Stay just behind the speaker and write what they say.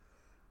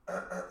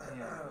that was a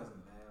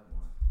bad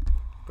one.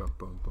 Bum,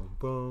 bum, bum,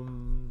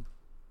 bum.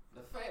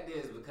 The fact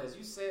is, because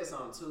you said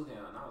something to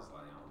him, and I was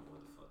like, I don't know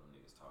what the fuck them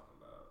niggas talking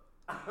about.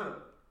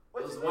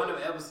 It was one of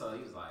the episodes.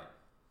 He was like,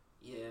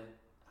 yeah,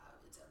 I'll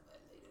be talking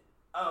about it later.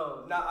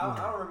 Oh, no, I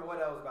don't remember what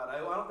that was about. I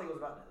don't think it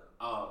was about that, though.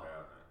 Oh, okay.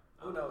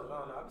 Who knows? I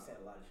don't know. I've been saying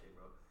a lot of shit,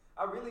 bro.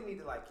 I really need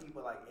to, like, keep a,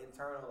 like,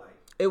 internal, like...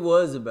 It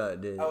was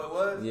about that. Oh, it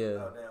was?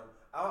 Yeah. Oh, damn.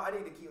 I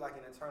need to keep, like,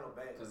 an internal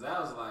bank. Because that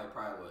was, like,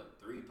 probably, what,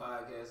 3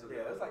 podcasts ago?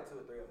 Yeah, it was, like, 2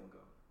 or 3 of them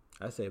ago.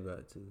 I say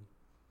about 2.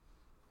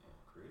 Yeah,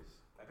 Chris.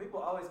 Like, people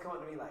always come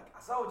to me like,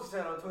 I saw what you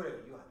said on Twitter.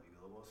 You have to be a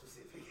little more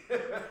specific.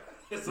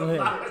 It's a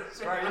lot of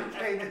shit. Right? You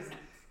can't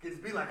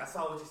just be like, I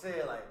saw what you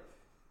said. Like,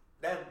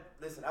 that,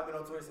 listen, I've been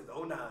on Twitter since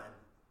 2009.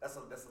 That's a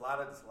lot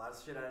of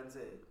shit I done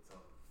said. So,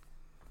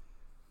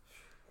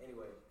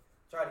 anyway,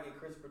 try to get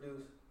Chris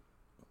produced.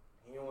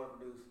 He don't want to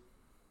produce.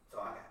 So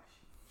I got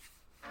shit.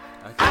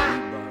 I can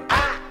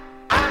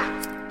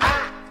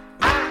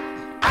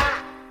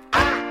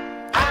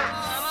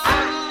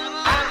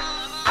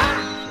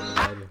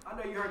I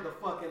know you heard the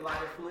fucking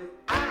lighter flick.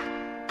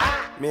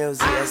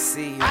 Millsy, I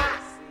see you.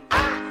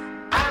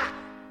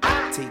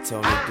 T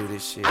told me to do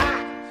this shit, so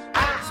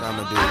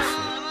I'ma do this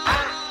shit.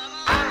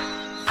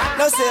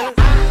 No ceiling.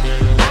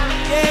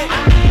 Yeah.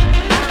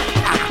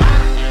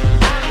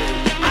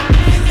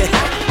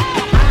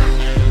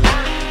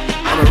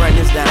 I'ma run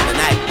this down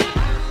tonight.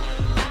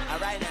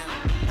 Alright now.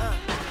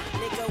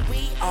 Nigga,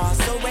 we are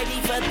so ready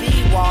for the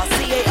war.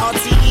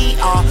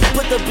 C-A-R-T-E-R.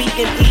 Put the B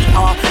in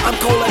E-R. I'm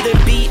colder than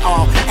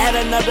B-R. Add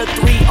another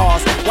 3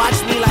 R's.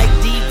 Watch me like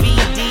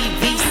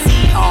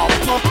D-V-D-V-C-R.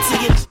 Pump to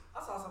your...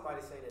 I saw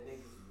somebody say that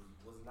niggas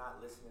was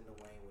not listening to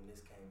Wayne when this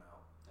came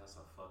out. That's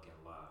a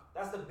fucking lie.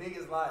 That's the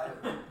biggest lie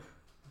ever.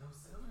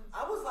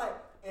 I was like,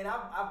 and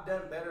I've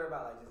done better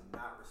about like just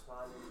not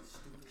responding to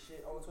stupid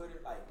shit on Twitter.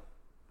 Like,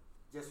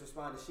 just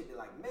respond to shit that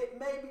like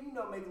maybe you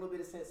know make a little bit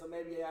of sense, so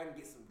maybe I can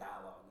get some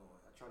dialogue going.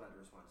 I try not to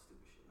respond to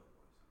stupid shit no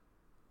more.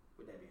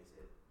 With that being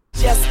said,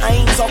 Yes, I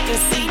ain't talking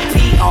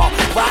CPR.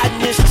 Riding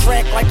this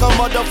track like a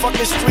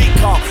motherfucking street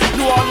car.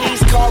 New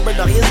Orleans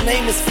coroner, his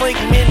name is Frank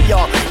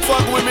Minyard.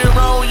 Fuck with me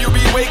wrong, you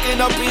be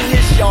waking up in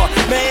his yard.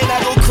 Man,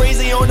 I go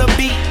crazy on the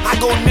beat, I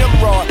go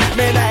Nimrod.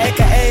 Man, I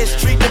act a ass,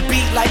 treat the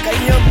beat like a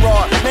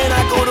hemorrhoid. Man, I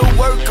go to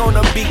work on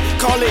the beat,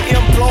 call it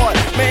employed.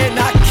 Man,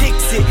 I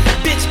kicks it,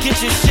 bitch, get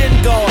your shin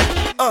guard.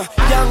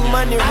 Young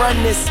money run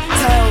this,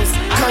 towns,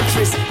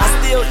 countries. I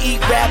still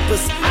eat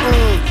rappers,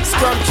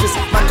 scrumptious.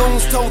 My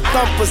goons toe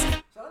thumpers.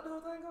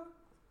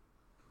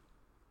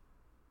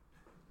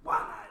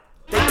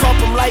 They pump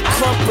them like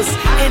crumpers,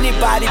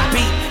 anybody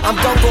beat. I'm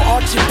Gungo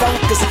Archie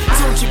Bunkers,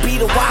 Tunchi be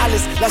the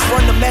wireless. Let's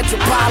run the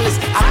Metropolis.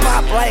 I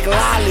pop like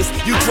lollies,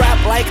 you drop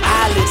like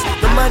eyelids.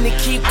 The money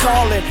keep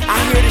calling, I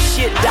hear the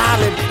shit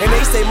dialing. And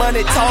they say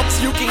money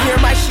talks, you can hear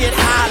my shit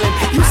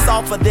hollering. You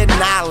softer than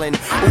nylon,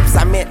 oops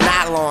I meant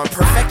nylon.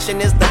 Perfection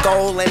is the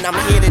goal and I'm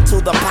headed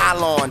to the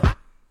pylon.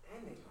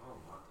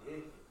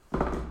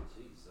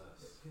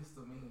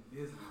 Pistol mean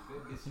business.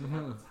 That bitch should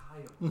have a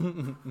tire.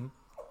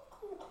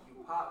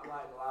 you pop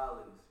like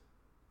lollies.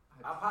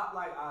 I pop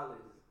like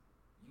eyelids.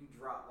 You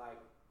drop like.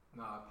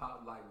 Nah, I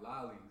pop like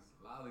lollies.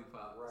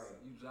 Lollipops. Right.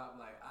 You drop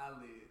like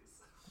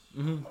eyelids.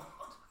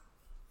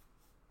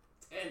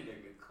 That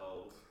nigga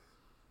cold.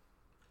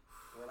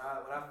 When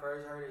I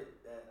first heard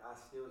it that I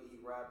still eat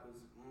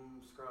rappers,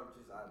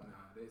 scrumptious.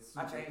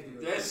 I changed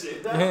it. That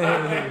shit. I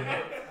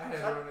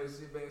had run that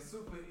shit back.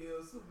 Super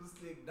ill, super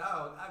sick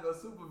dog. I go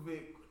super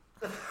big.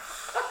 What's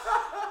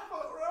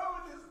wrong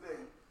with this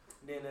thing?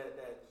 Then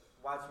that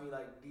watch me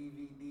like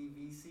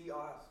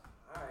DVDVCR.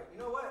 Alright, you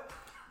know what?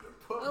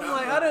 I'm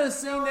like, I done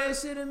seen that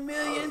shit a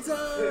million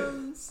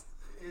times.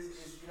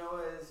 It's you know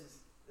what? It's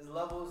just it's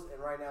levels, and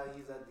right now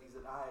he's at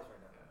the highest right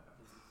now.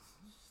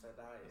 He's just at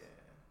the highest.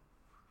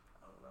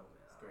 Yeah. I don't know,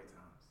 man. It's great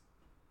times.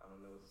 I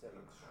don't know what's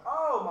saying.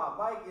 Oh, my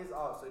mic is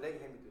off, so they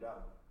can hear me through that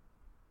one.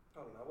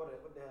 I don't know what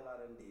the hell I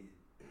done did.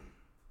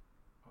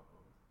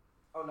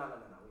 Oh no, we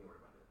ain't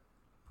worried about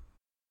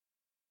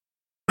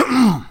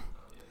that.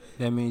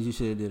 That means you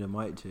should have did a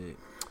mic check.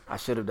 I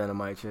should have done a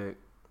mic check,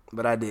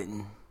 but I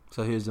didn't.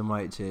 So here's the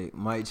mic check.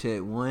 Mic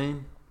check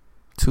 1,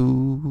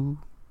 2.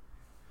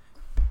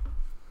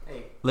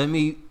 Hey. Let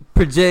me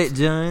project,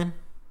 John.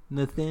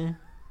 Nothing.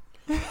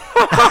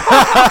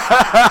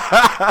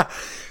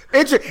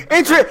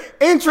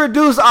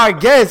 Introduce our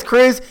guest,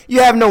 Chris.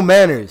 You have no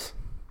manners.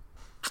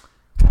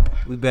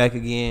 We back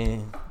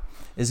again.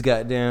 It's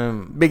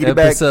goddamn Biggity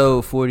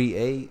episode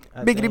 48.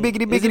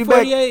 Biggity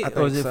 48 back.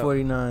 or is it so.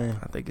 49?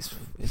 I think it's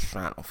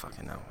I don't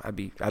fucking know.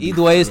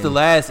 Either way, it's the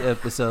last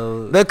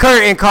episode. The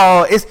curtain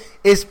call is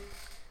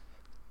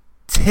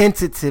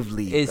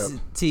tentatively. It's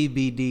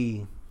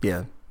TBD.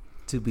 Yeah.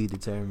 To be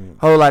determined.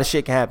 Whole lot of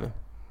shit can happen.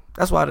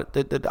 That's why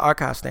the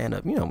archives stand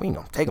up. You know, we ain't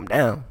gonna take them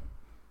down.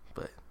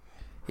 But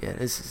yeah,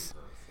 this is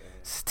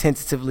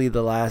tentatively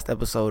the last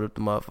episode of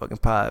the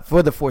motherfucking pod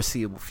for the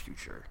foreseeable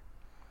future.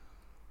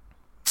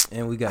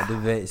 And we got the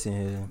vets in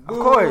here. Of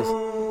course.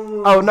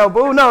 Oh no,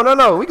 boo,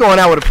 no. We going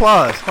out with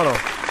applause. Hold on.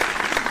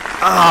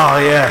 Oh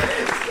yeah.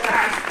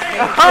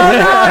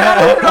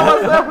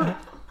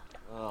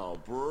 Oh,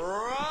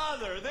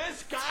 brother,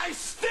 this guy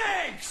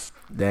stinks!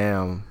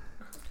 Damn.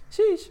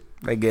 Sheesh.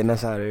 They getting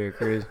us out of here,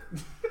 Chris.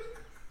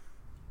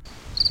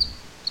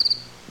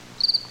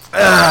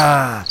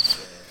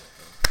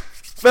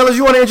 Fellas,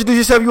 you want to introduce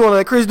yourself? You want to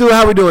let Chris do it?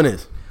 How we doing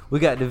this? We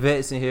got the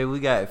vets in here. We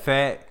got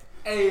Fat.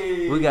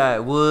 Hey. We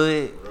got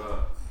Wood.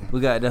 We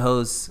got the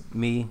host,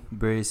 me,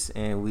 Briss,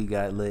 and we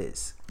got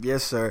Let's.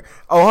 Yes, sir.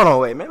 Oh, hold on,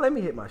 wait, man. Let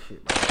me hit my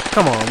shit.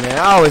 Come on, man.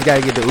 I always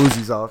got to get the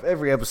Uzis off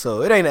every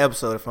episode. It ain't an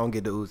episode if I don't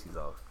get the Uzis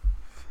off.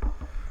 It's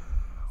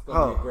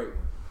gonna be a great one.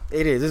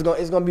 It is.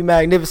 It's gonna be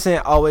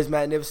magnificent. Always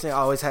magnificent.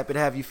 Always happy to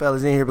have you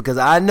fellas in here because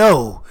I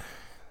know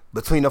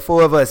between the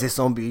four of us, it's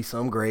gonna be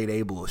some grade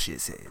A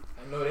bullshit said.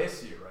 I know that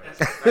shit, right?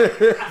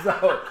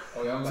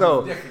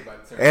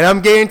 And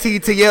I'm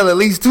guaranteed to yell at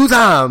least 2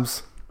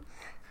 times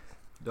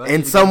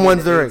in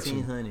someone's direction.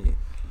 1800.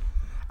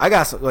 I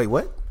got some. Wait,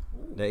 what?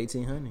 The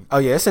 1800. Oh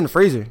yeah, it's in the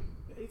freezer.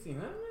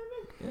 1800.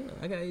 Yeah,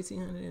 I got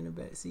 1800 in the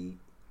back seat.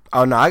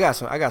 Oh no, I got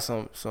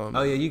some.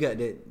 Oh yeah, you got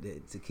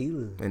that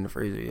tequila in the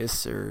freezer. Yes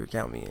sir,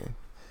 count me in.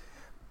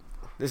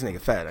 This nigga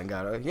fat. I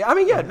got it. Yeah, I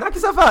mean yeah, knock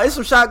yourself out. There's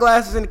some shot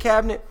glasses in the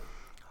cabinet.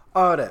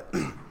 All that.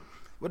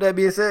 With that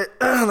being said,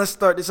 let's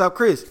start this off,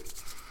 Chris.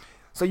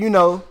 So you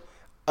know,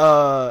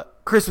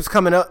 Christmas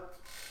coming up.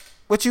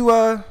 What you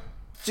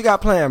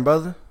got planned,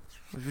 brother?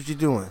 What you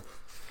doing?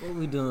 What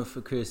we doing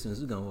for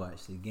Christmas? We gonna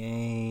watch the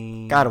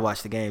game. Gotta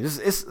watch the game.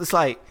 It's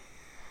like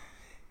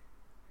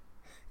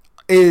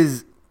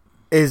is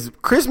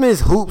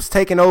Christmas hoops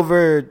taking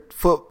over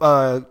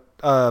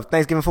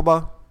Thanksgiving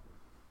football?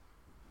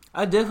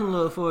 I definitely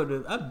look forward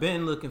to. I've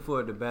been looking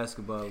forward to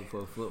basketball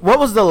before football. What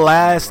was the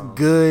last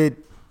good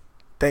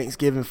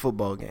Thanksgiving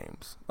football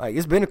games? Like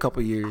it's been a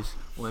couple years.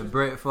 When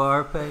Brett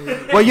Favre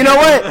played. Well, you know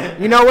what?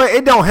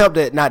 It don't help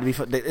that not to be.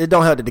 It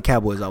don't help that the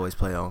Cowboys always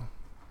play on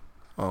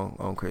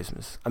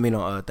Christmas. I mean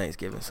on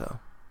Thanksgiving. So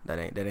that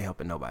ain't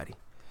helping nobody.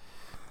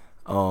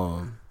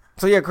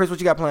 So yeah, Chris, what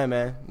you got planned,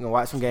 man? You gonna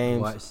watch some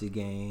games? Watch the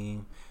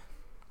game.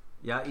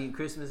 Y'all eat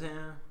Christmas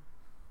ham?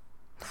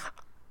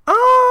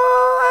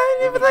 I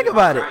didn't even think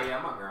about it.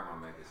 Yeah, my grandma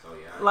make it, so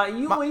yeah. Like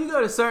when you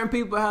go to certain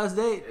people's house,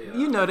 they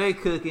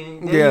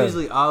cooking. They're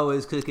usually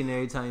always cooking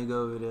every time you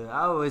go over there.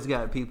 I always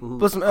got people who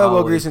put some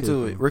elbow grease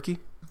into it, Ricky.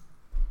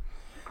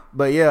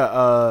 But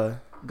yeah,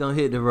 gonna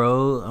hit the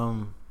road.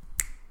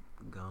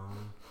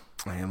 Gone.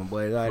 Man, my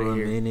boy's out For of a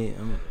here. minute.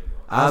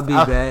 I'll be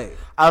back.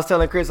 I was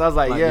telling Chris, I was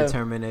like yeah, the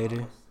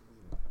Terminator.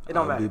 It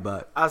don't matter. Be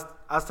back.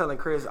 I was telling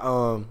Chris, that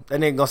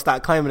nigga gonna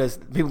start claiming us.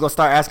 People gonna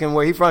start asking him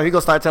where he from. He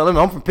gonna start telling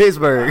him I'm from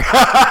Pittsburgh.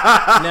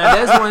 Now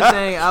that's one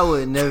thing I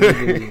would never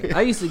do.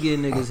 I used to get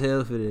niggas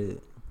hell for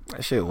that.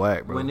 That shit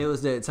whack, bro. When it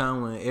was that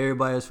time when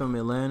everybody was from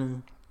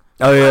Atlanta.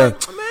 Oh yeah,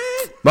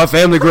 Man, my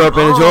family grew up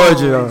in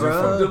Georgia.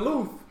 Bro.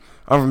 Duluth.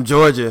 I'm from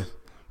Georgia.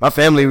 My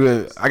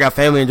family, I got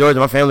family in Georgia.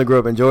 My family grew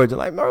up in Georgia.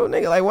 Like, bro,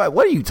 nigga, like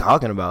what are you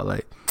talking about?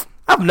 Like,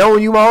 I've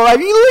known you my whole life.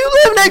 You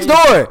live next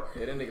door.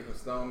 Yeah, that nigga from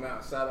Stone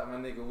Mountain. Shout out my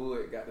nigga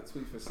Wood. Got the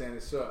tweet from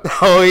Sandy Sharp.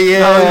 Oh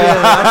yeah,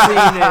 I seen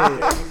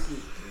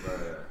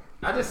that.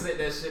 I just said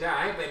that shit out.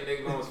 I ain't think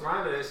niggas gonna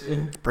respond to that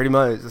shit. Pretty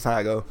much. That's how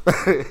I go. I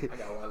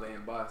got Wale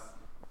and Boss.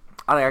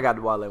 I think I got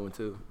the Wale one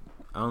too.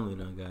 I only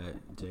done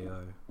got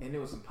JR. And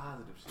there was some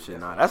positive shit. Shit,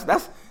 nah,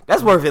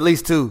 that's worth at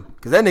least 2,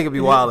 cause that nigga be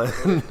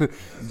wildin'.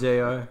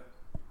 JR.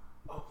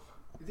 Oh,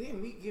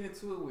 didn't we get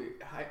into it with?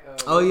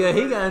 Oh yeah,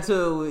 he got into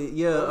it with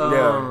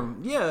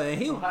and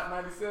he Hot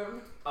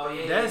 97. Oh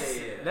yeah,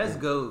 that's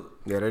GOAT.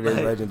 Yeah, that is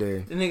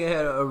legendary. The nigga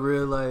had a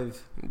real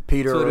life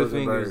Peter Twitter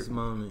Rosenberg. fingers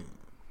moment.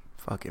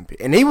 Fucking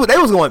and they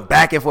was going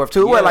back and forth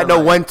too. It wasn't like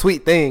no one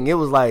tweet thing. It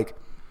was like,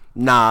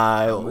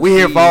 nah, we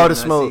here for all the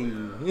smoke.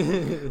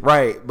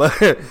 Right, but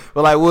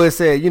like Wood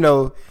said,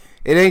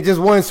 it ain't just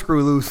one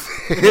screw loose.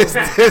 It's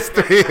just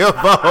 3 or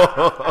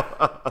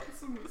 4.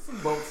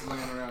 Some boats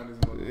laying around this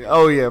motherfucker.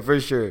 Oh yeah, for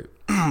sure.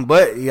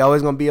 But he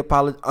always gonna be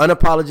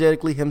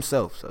unapologetically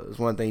himself. So it's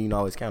one thing you can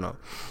always count on.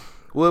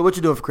 Wood, what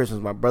you doing for Christmas,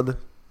 my brother?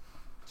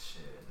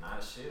 Shit.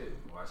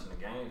 Watching the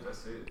games,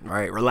 that's it.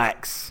 Right,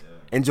 relax.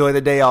 Yeah. Enjoy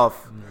the day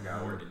off. I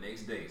got work the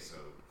next day, so.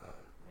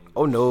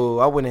 Oh no,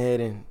 I went ahead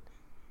and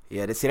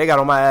they got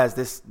on my ass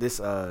this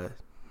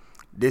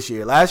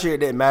year. Last year it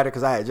didn't matter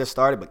because I had just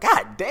started, but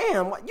god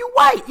damn, you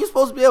white, you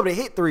supposed to be able to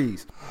hit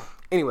threes.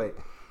 Anyway,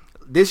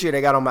 this year they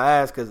got on my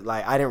ass because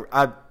like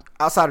I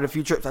outside of the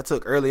few trips I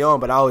took early on,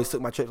 but I always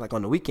took my trips like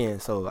on the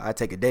weekend, so I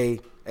take a day.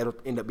 It'll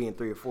end up being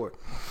 3 or 4.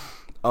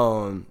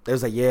 They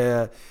was like,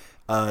 the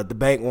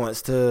bank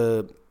wants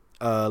to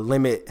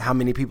limit how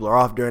many people are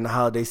off during the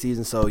holiday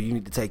season, so you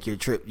need to take your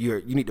trip.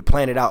 You need to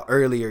plan it out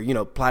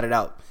earlier, plot it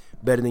out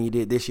better than you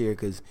did this year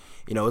because,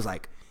 it's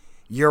like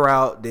you're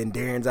out, then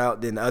Darren's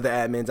out, then the other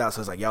admin's out,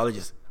 so it's like y'all are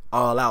just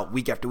all out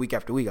week after week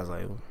after week. I was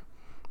like, well,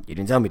 you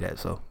didn't tell me that,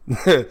 so.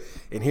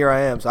 And here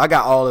I am. So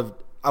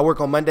I work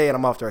on Monday and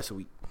I'm off the rest of the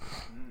week.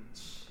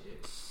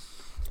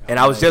 And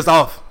I was just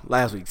off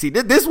last week. See,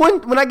 this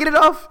one, when I get it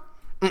off,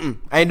 I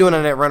ain't doing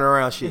none of that running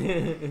around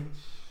shit.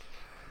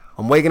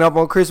 I'm waking up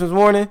on Christmas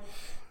morning,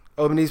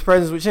 open these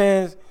presents with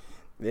Chance.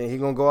 Then he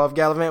gonna go off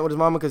gallivant with his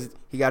mama because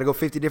he got to go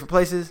 50 different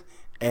places,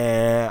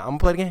 and I'm gonna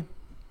play the game.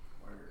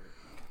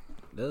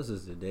 Those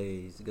is the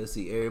days. Go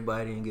see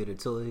everybody and get a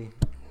toy.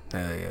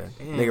 Hell yeah,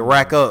 Damn. nigga,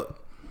 rack up.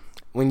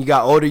 When you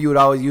got older, you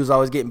was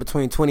always getting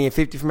between 20 and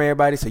 50 from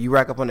everybody, so you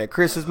rack up on that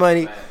Christmas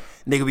money.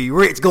 Nigga be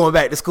rich going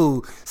back to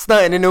school,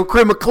 stunting in them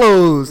criminal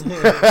clothes.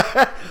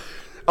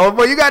 Oh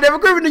boy, you got every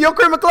criminal in your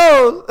criminal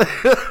clothes.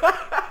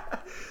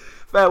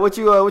 Fat, what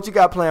you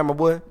got planned, my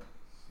boy?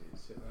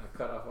 Shit, I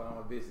cut off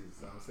all my bitches,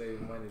 so I'm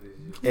saving money this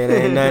year.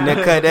 It ain't nothing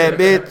to cut that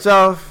bitch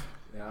off.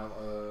 Yeah,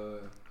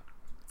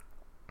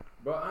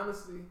 bro,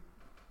 honestly,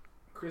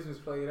 Christmas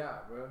played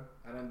out, bro.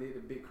 I done did the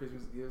big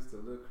Christmas gifts, the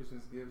little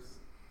Christmas gifts.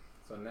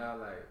 So now,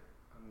 like,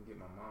 I'm gonna get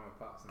my mom and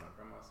pops and my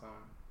grandma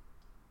something.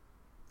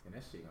 And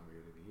that shit gonna be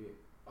really be it.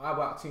 Oh, I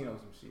bought Chino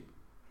some shit.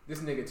 This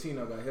nigga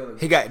Chino got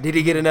hella. Did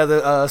he get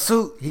another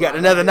suit? He got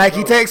another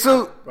Nike Tech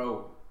suit?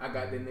 Bro, I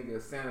got that nigga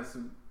a Santa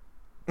suit.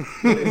 That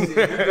shit, he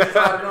just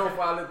tried it on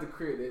before I left the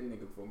crib. That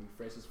nigga for me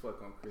fresh as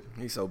fuck on Christmas.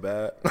 He's so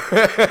bad.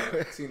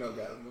 Tino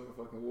got a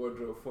motherfucking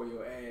wardrobe for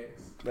your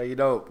ass. No, you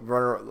don't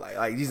run around,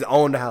 like he's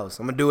own the house.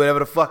 I'm gonna do whatever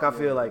the fuck I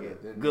feel like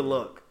it. Good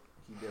luck.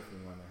 He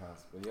definitely run the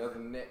house. But other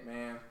than that,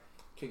 man,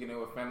 kicking it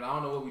with family. I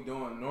don't know what we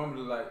doing.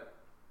 Normally, like,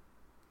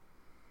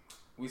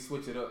 we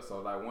switch it up. So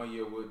like 1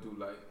 year we'll do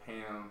like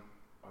ham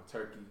or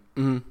turkey.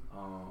 Mm-hmm.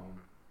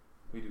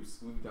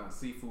 We've done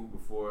seafood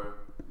before.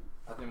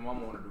 I think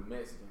Mama want to do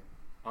Mexican.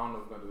 I don't know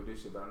if we're gonna do it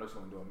this year, but I know she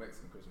want to do a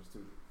Mexican Christmas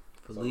too.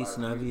 Feliz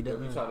so, like, Navidad.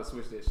 we try to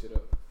switch that shit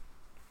up.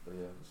 But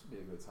yeah, it should be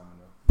a good time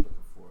though. Looking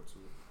forward to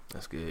it.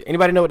 That's good.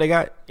 Anybody know what they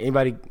got?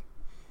 Anybody?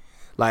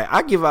 Like, I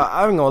ain't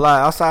gonna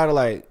lie. Outside of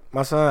like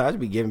my son, I just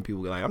be giving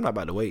people, like, I'm not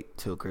about to wait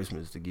till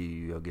Christmas to give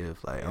you your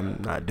gift. Like,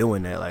 I'm not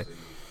doing that. Like,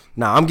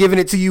 nah, I'm giving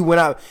it to you when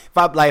if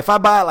I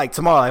buy it like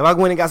tomorrow. If I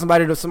go in and got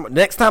somebody to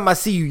next time I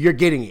see you, you're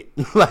getting it.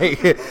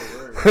 Like,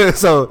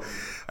 so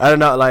I don't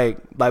know. Like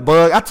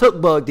Bug, I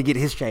took Bug to get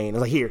his chain. I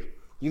was like, here,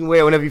 you can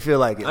wear it whenever you feel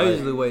like it. I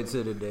usually wait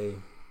till the day.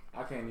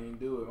 I can't even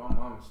do it. My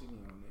mama, she ain't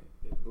on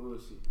that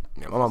bullshit.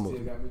 Yeah, my mama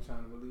still got me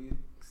trying to believe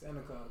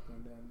Santa Claus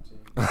come down the chain.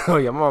 Oh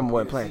yeah, my mama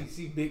wasn't playing.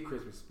 She big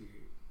Christmas spirit.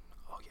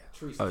 Oh yeah,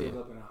 Tree still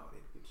up and all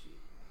that good shit.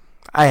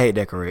 I hate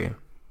decorating.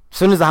 As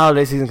soon as the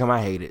holiday season come,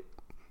 I hate it.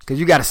 Cause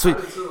you gotta switch.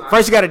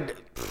 First you gotta.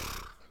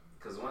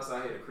 Cause once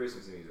I hear the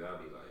Christmas music, I'll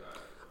be like, all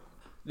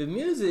right. The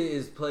music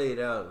is played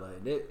out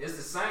like that. It's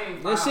the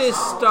same. That shit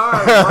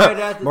starts right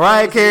after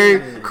Mariah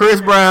Carey,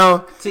 Chris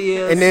Brown,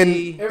 TLC, and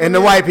then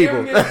the white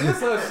people. This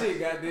her shit,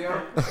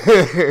 goddamn.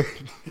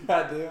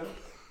 Goddamn.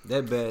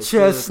 That bad.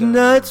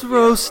 Chestnuts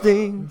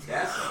roasting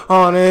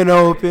on an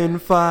open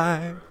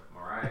fire.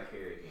 Mariah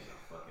Carey being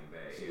a fucking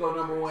bad. She go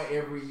 #1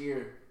 every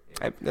year.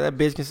 That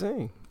bitch can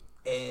sing.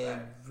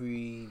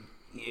 Every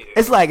year.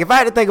 It's like, if I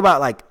had to think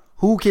about like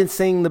who can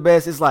sing the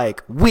best, it's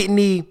like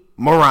Whitney,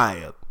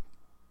 Mariah,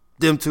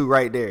 them two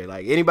right there.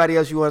 Like anybody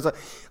else you want to,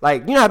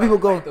 like, you know how people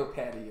go. Throw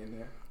Patty in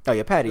there. Oh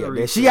yeah, Patty up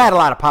there. She had a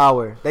lot of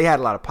power. They had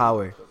a lot of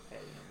power. Throw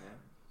Patty in there.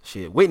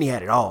 Shit, Whitney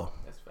had it all.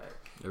 That's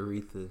fact.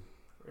 Aretha.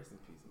 Rest in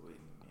peace, Whitney,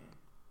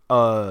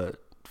 man.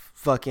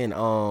 Fucking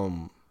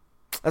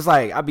that's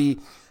like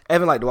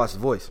Evan like to watch The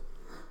Voice.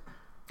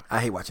 I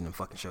hate watching them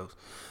fucking shows.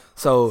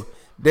 So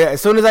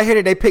as soon as I hear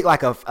it, they pick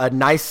like a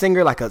nice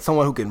singer, like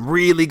someone who can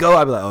really go.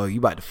 I'd be like, oh, you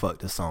about to fuck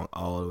this song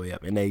all the way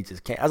up, and they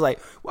just can't. I was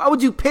like, why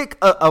would you pick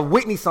a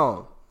Whitney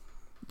song?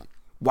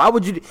 Why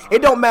would you?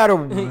 It don't matter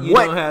You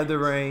what. don't have the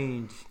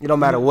range. It don't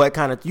matter what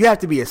kind of. You have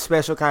to be a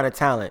special kind of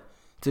talent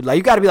to, like.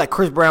 You got to be like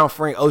Chris Brown,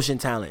 Frank Ocean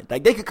talent.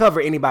 Like they could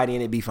cover anybody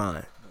and it'd be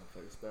fine.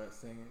 Motherfucker start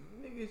singing,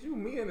 niggas, you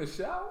me in the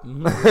shower?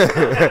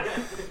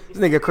 This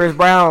nigga Chris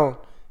Brown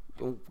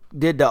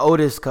did the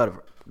Otis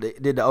cover. They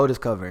did the Otis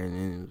cover,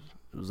 and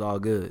it was all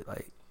good.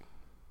 Like,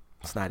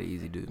 it's not an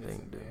easy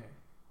thing to do.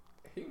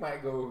 He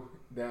might go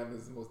down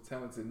as the most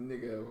talented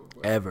nigga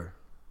Ever,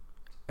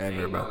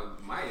 bro.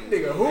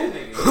 Nigga who?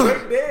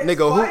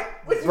 Nigga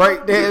who?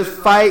 Right there's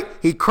fight.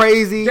 He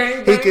crazy.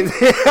 He can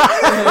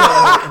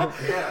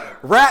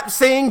rap,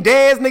 sing,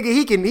 dance. Nigga,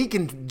 he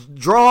can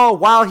draw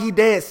while he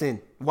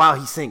dancing, while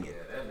he singing.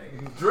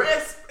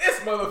 Dress this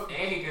motherfucker.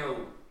 And he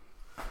go.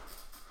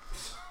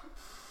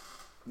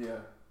 Yeah,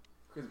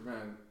 Chris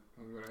Brown.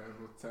 I'm gonna have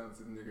the most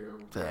talented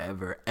nigga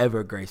To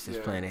ever grace this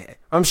planet.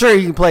 I'm sure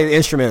he can play the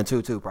instrument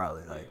too,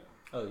 probably. Like,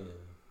 Oh yeah.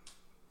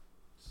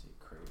 Shit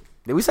crazy.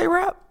 did we say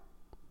rap?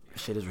 That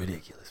shit is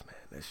ridiculous, man.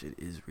 That shit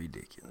is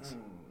ridiculous.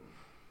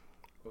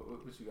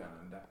 What you got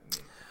on that?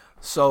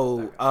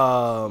 So,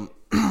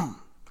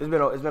 it's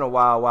been a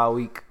wild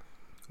week.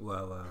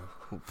 Wow.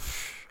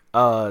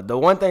 The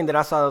one thing that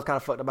I saw that was kind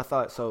of fucked up, I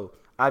thought, so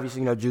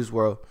obviously, Juice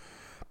WRLD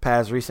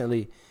passed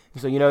recently.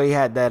 So, he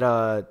had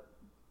that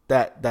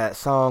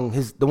song,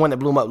 the one that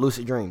blew him up,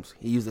 Lucid Dreams.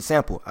 He used the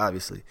sample,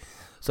 obviously.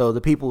 So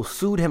the people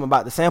sued him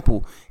about the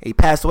sample. He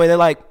passed away. They're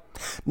like,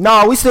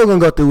 no, we still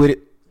gonna go through with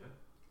it.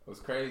 What's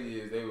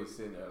crazy is they was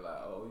sitting there like,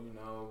 oh, we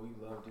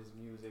love this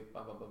music,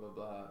 blah blah blah blah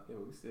blah. Yeah,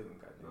 but we still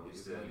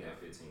got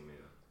 15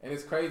 million. And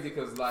it's crazy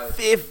because like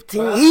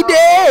 15, he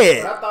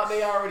dead. But I thought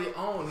they already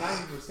own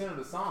 90% of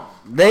the song.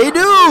 They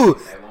do.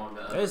 They want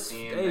to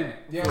understand that.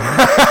 Yeah.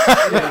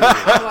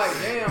 I'm like,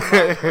 damn,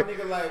 like, my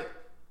nigga, like,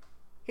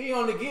 he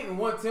only getting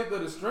 1/10 of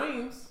the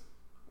streams.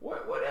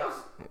 What else?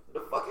 The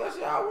fuck else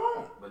y'all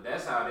want? But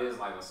that's how it is.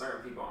 Like when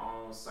certain people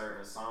own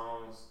certain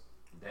songs,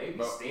 they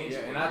be stingy. Yeah,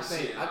 and with I this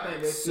think shit, that like,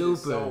 shit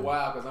is so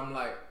wild because I'm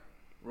like,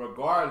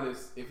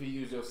 regardless if you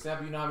use your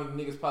sample, you know how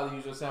many niggas probably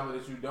use your sample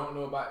that you don't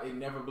know about, it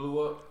never blew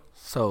up.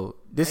 So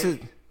this is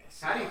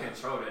how do you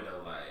control that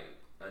though? Like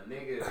a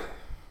nigga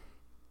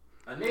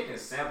can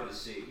sample the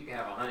shit. You can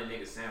have 100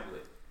 niggas sample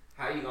it.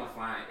 How you gonna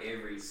find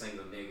every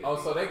single nigga?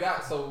 Oh, so they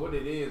got what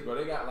it is, bro.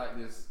 They got like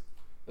this.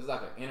 It's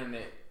like an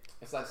internet.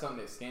 It's like something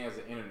that scans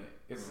the internet.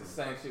 It's the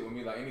same shit with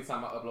me. Like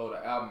anytime I upload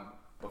an album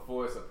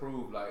before it's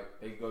approved,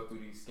 like they go through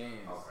these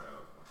scans. Okay.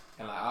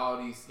 And like all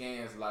these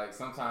scans, like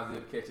sometimes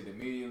they'll catch it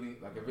immediately.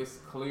 Like if it's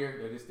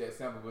clear that it's that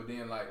sample, but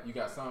then like you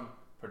got some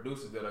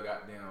producers that'll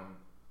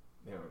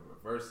they'll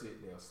reverse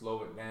it, they'll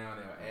slow it down,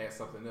 they'll add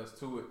something else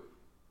to it.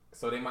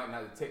 So they might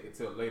not detect it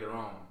till later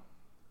on.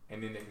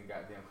 And then they can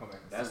goddamn come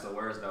back and That's see the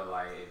worst though,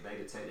 like if they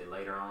detect it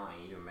later on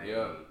and you made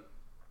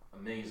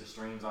millions of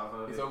streams off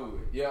of it. It's over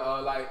with.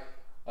 Yeah,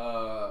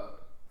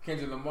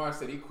 Kendrick Lamar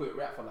said he quit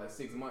rap for like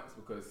 6 months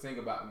because Sing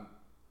About Me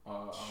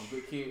on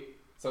Good Kid.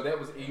 So that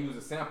was, he used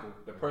a sample.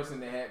 The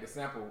person that had the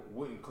sample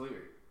wouldn't clear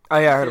it. Oh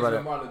yeah, I heard about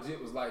Kendrick it. Lamar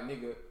legit was like,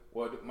 nigga,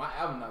 well, my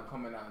album not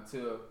coming out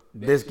until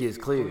This gets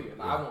cleared.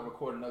 Like, I won't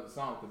record another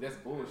song because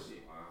that's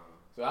bullshit.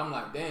 So I'm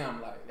like,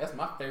 damn, like that's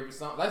my favorite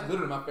song. That's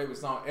literally my favorite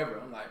song ever.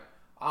 I'm like,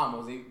 I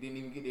almost didn't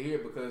even get to hear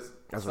it because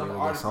that's some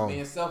artists are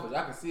being selfish.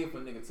 I can see if a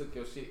nigga took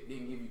your shit,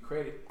 didn't give you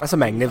credit. That's a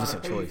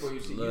magnificent choice. You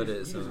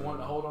just wanted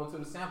to hold on to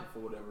the sample for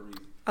whatever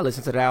reason. I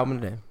listened to the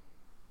album today.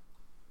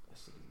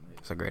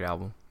 It's a great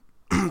album.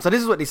 So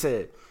this is what they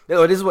said.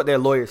 Or this is what their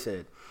lawyer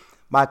said.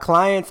 My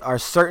clients are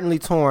certainly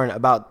torn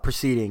about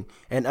proceeding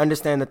and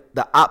understand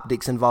the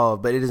optics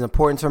involved, but it is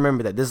important to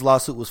remember that this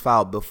lawsuit was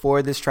filed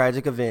before this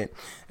tragic event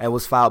and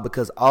was filed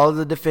because all of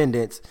the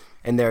defendants,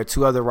 and there are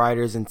 2 other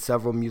writers and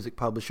several music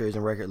publishers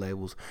and record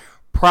labels,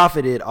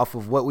 profited off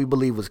of what we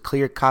believe was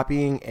clear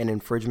copying and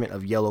infringement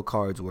of Yellow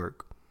Card's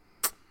work.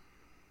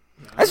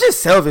 That's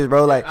just selfish,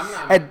 bro. Like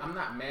I'm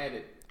not mad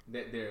at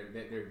that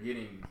they're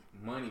getting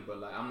money, but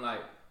like I'm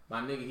like,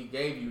 my nigga, he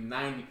gave you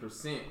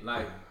 90%.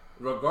 Like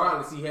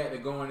regardless, he had to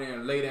go in there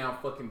and lay down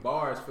fucking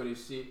bars for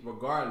this shit.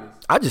 Regardless,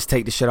 I just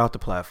take the shit off the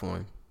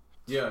platform.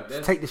 Yeah,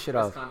 just take the shit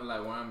off. That's kind of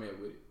like where I'm at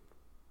with it.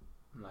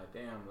 I'm like,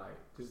 damn, like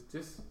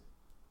just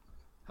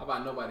how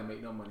about nobody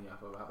make no money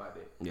off of it? How about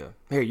that? Yeah,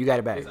 here you got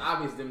it back. It's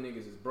obvious them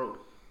niggas is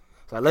broke.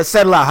 So let's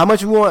settle out. How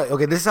much you want?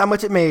 Okay, this is how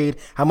much it made.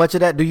 How much of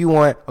that do you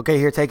want? Okay,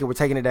 here, take it. We're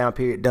taking it down.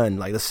 Period. Done.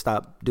 Like, let's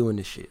stop doing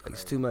this shit. Like,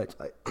 it's too much.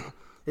 Like,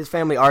 his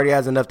family already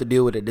has enough to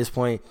deal with at this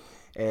point,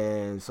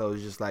 and so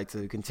it's just like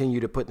to continue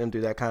to put them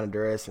through that kind of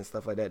duress and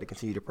stuff like that, to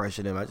continue to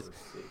pressure them.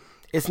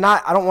 It's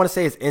not. I don't want to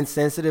say it's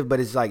insensitive,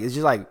 but it's just like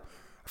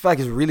I feel like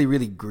it's really,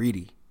 really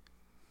greedy.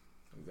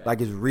 Exactly.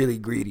 Like it's really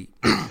greedy.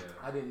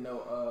 I didn't know.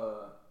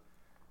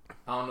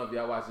 I don't know if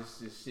y'all watch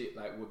this shit,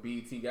 like what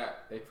BET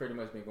got. They pretty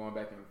much been going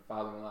back and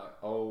following like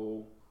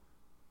old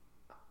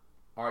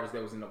artists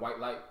that was in the white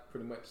light,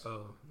 pretty much. Oh,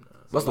 no.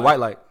 What's the white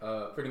light?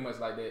 Pretty much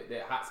like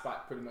that hot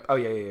spot, pretty much. Oh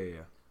yeah.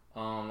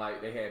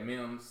 Like they had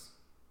Mims,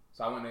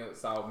 so I went and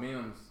saw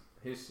Mims,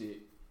 his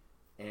shit,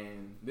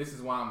 and This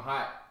Is Why I'm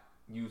Hot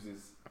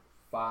uses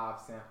 5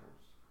 samples.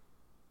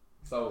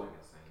 So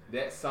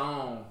that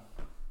song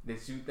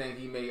that you think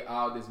he made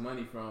all this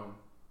money from.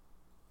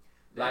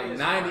 Like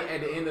 90 at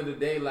the end of the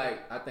day,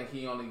 like I think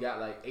he only got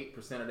like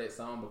 8% of that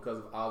song because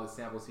of all the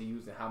samples he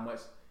used and how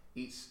much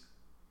each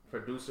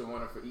producer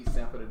wanted for each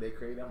sample that they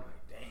created. I'm like,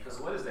 damn.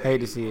 Cause what is that? Hate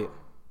to see it.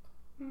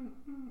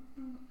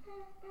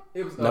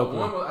 It was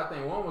I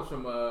think one was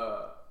from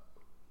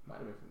might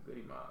have been from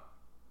Goody Mob.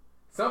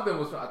 Something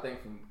was from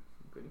from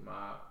Goody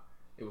Mob.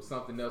 It was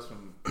something else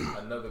from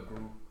another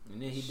group.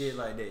 And then he did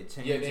like that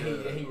change. Yeah,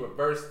 then he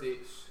reversed it.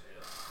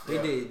 He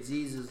did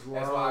Jesus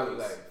Walks. That's why I was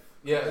like.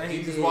 Yeah,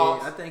 Jesus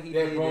Walks. I think he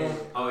did that.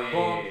 Oh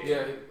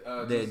yeah.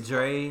 That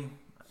Dre.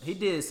 He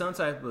did some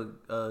type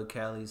of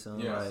Cali song.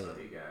 Yeah, like, so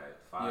he got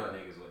 5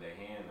 niggas with their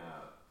hand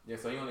out. Yeah,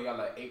 so he only got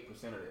like 8%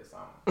 of that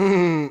song.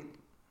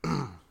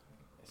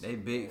 They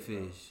big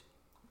fish.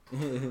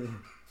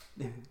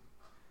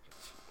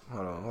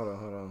 Hold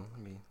on.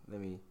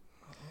 Let me.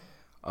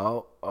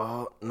 Oh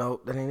no,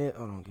 that ain't it.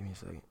 Hold on, give me a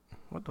second.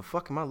 What the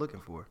fuck am I looking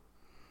for?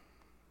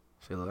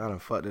 See, look, I done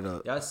fucked it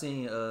up. Y'all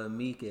seen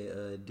Meek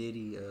at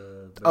Diddy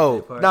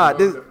party? Nah,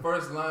 the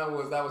first line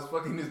was I was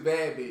fucking this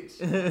bad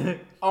bitch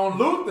on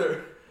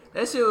Luther.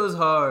 That shit was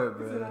hard,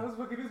 bro. He said I was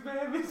fucking this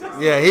bad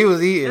bitch. Yeah, he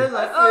was eating. It was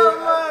like,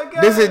 oh my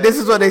god. This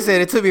is what they said.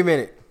 It took me a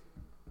minute.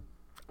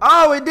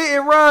 Oh, it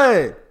didn't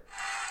run.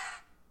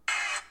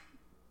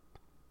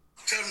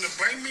 Tell them to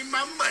bring me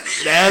my money.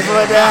 That's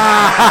what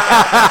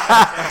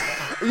that.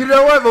 You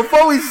know what?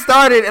 Before we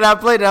started and I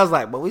played it, I was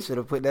like, but we should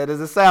have put that as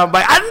a sound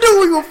bite. I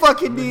knew we would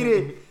fucking need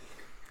it.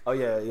 Oh,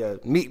 yeah.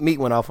 Meek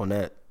went off on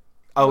that.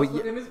 Oh,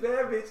 yeah. This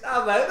bad bitch. I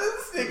was like, this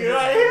is nigga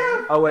right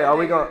here. Oh wait, are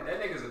we going?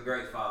 That nigga's a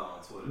great follow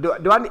on Twitter.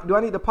 Do I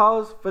need to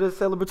pause for this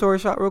celebratory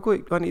shot real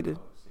quick? Do I need to?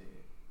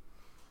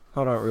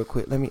 Hold on real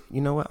quick. Let me.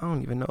 You know what? I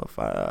don't even know if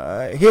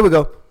I. Here we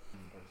go.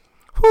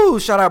 Whoo!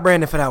 Shout out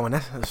Brandon for that one.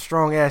 That's a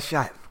strong ass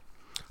shot.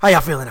 How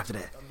y'all feeling after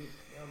that? Don't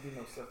be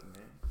no sucker,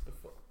 man.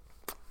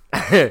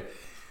 What the fuck?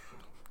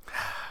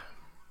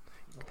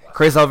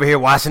 Chris over here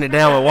washing it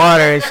down with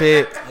water and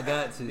shit. I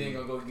got to. You ain't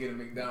gonna go get a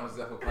McDonald's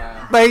apple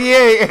pie. But yeah.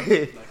 Like you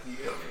gonna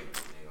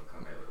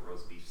come here with a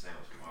roast beef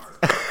sandwich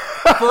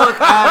tomorrow.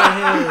 Fuck out of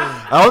here.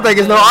 I don't think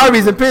it's no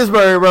Arby's in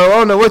Pittsburgh, bro. I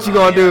don't know what you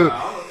gonna do.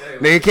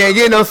 Nigga can't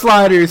get no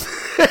sliders.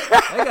 They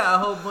got a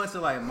whole bunch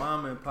of like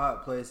mom and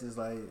pop places,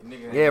 like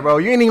nigga. Yeah, bro.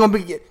 You ain't even gonna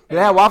be. Did they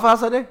have Waffle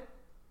House out there?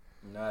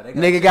 Nah, they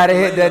Nigga gotta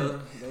hit the.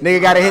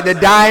 Nigga gotta hit the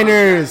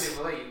diners.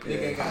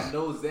 Nigga ain't got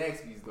no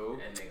Zaxby's though.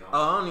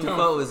 Oh, I don't even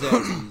fuck with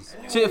Zaxby's.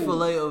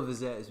 Chick-fil-A over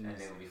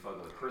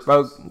Zaxby's.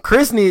 Bro,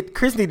 Chris need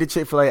the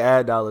Chick-fil-A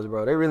ad dollars,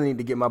 bro. They really need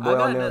to get my boy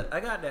on there. I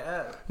got the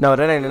app. No,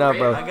 that ain't enough,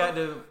 bro. I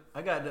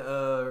got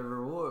the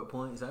reward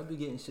points. I be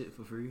getting shit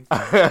for free.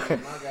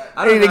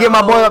 I need to get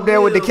my boy up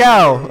there with the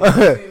cow. You see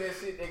that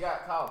shit they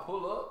got called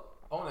pull up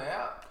on the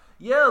app?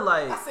 Yeah,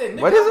 like I said,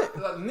 nigga, what is it?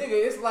 Like, nigga,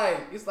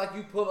 it's like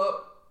you pull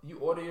up, you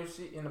order your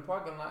shit in the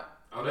parking lot.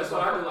 Oh, that's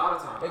what I do all the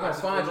time. They gonna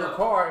find your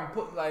car and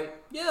put like,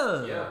 yeah.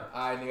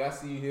 all right, nigga, I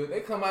see you here. They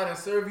come out and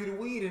serve you the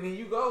weed and then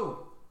you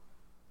go.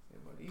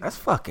 That's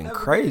fucking Have a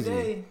good crazy,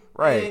 day.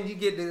 right? And I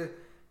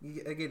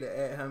get to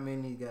add how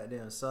many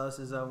goddamn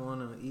sauces I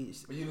want on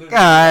each.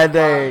 God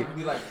dang.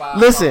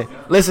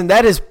 Listen.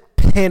 That is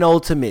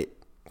penultimate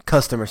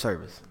customer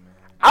service.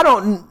 I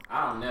don't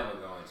never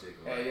go in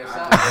Chick-fil-A. Hey,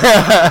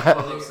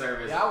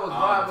 Service. Yeah, I was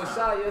riding with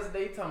Shy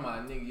yesterday talking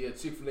about, nigga, yeah,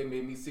 Chick-fil-A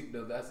made me sick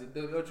though. I said,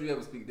 don't you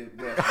ever speak that.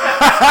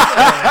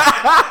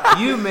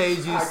 You made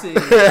you sick.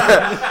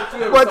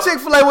 Well,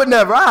 Chick-fil-A would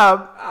never.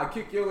 I'll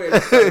kick your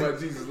ass talking about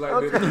Jesus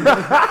like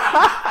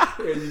that.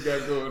 Yeah, you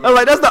got going. I'm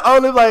like, that's the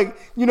only, like,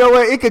 you know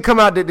what? It could come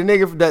out that the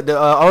nigga, that the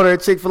owner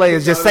of Chick-fil-A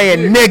is just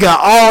saying nigga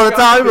all the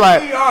time.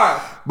 Like,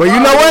 but you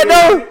know what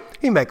though?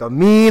 He make a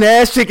mean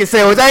ass chicken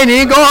sandwich. I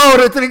ain't gonna hold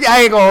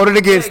it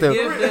against him.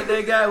 Gift that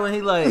they got when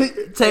he like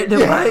take the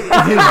bite.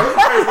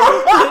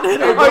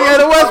 Oh yeah,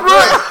 the West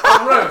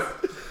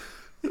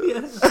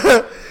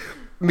Brook.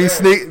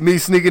 Me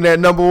sneaking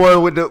that number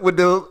one with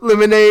the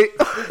lemonade.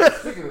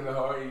 Speaking of the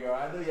hard ER,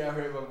 I know y'all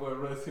heard my boy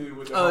Russ hit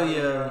with the Oh hard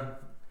yeah. ER.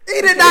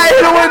 He did not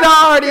hit him with the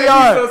hard ER.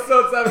 He's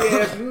so tough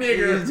ass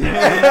nigga.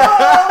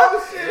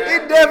 Oh shit!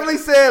 He definitely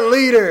said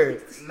leader.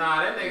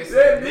 Nah, that nigga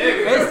said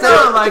nigga. It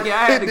sounded like it. I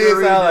had to It go did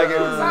read sound like it.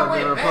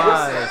 the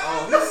replies.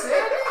 Oh, he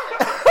said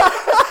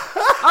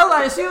that? I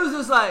like she was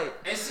just like,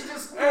 And she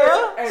just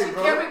Hey, she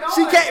bro. kept it going.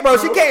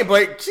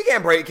 She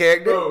can't break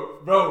character.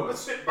 Bro, I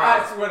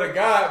swear to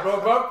God,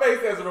 bro, my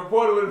face as a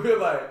reporter would have been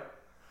like,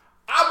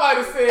 I might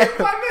have said,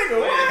 my nigga,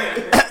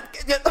 what?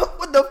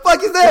 What the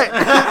fuck is that?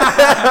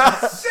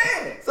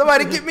 Shit.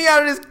 Somebody get me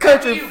out of this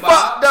country, you,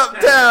 fucked Bob.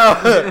 up town.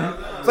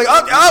 It's like,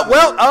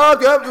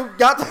 you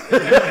got to.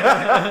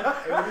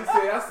 And when he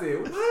said, I said,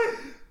 what?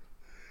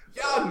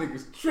 Y'all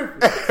niggas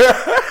tripping. I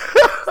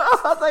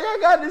was like, I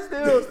got this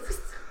deal.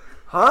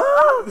 Huh?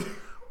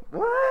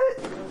 What?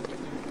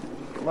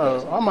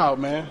 Well, I'm out,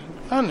 man.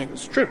 That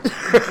nigga's tripping.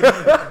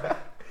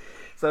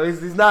 So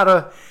he's not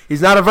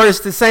averse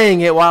to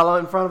saying it while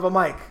in front of a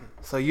mic.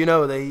 So you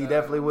know that he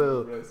definitely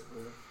will.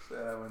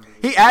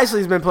 He actually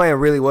has been playing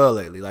really well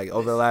lately, like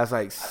over the last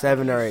like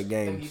 7 or 8 I think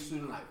games. he's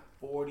shooting like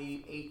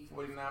 48,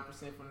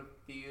 49% from the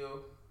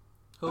field.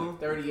 who? Like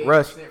 38%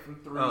 Rush. from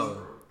 3.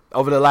 Oh.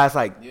 Over the last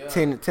like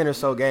 10 or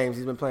so games,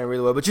 he's been playing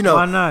really well. But you know,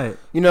 Why not?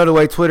 you know the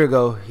way Twitter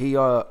go. He did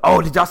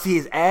y'all see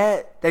his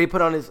ad that he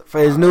put on for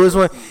his newest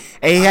one?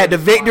 And he had the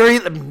victory,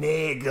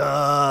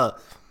 nigga.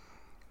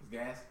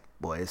 Gas.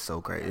 Boy, it's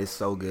so great. It's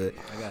so good.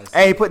 I gotta see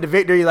Hey, he it. put the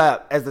victory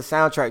lap as the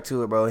soundtrack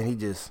to it, bro, and he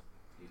did.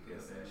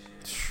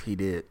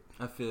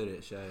 I feel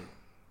that shit.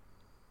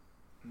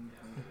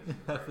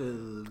 I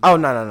feel. Oh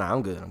no,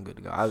 I'm good. I'm good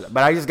to go.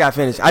 But I just got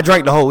finished. I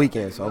drank the whole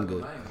weekend, so I'm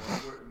good. I ain't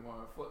gonna work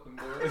tomorrow. Fuck them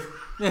boys.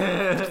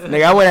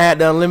 Nigga, I went and had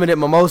the unlimited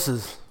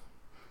mimosas.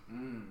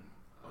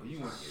 Oh, you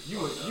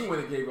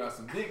went and gave out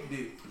some dick.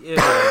 Yeah.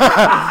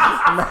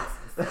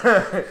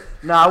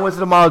 Nah, I went to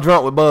the mall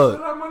drunk with Bud.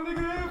 Shout out my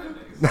nigga Evan.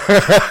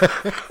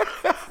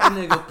 That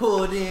nigga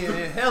pulled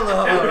in hella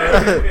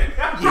hard.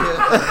 Yeah.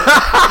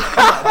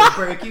 About to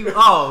break you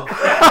off.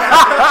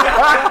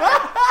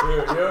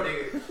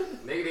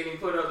 Nigga didn't even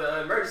put up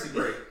the emergency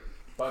brake.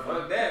 Fuck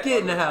that. Get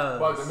in the house.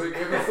 About to make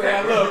Evan say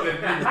I love that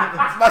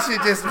nigga.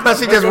 My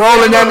shit just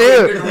rolling down the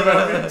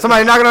hill.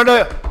 Somebody knocking on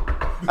the door.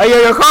 Hey, yo,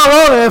 your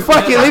car rolling.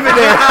 Fuck it, leave it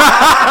there.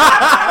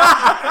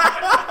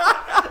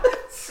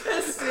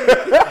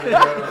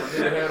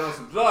 Had on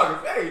some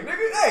joggers. Hey,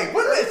 nigga,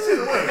 put that shit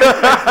away.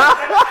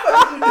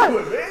 What you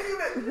doing,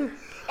 man?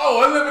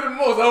 Oh, unlimited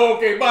mimosa. Oh,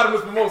 okay,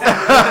 bottomless mimosa. yeah,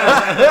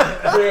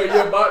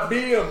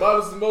 BM,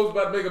 bottomless mimosa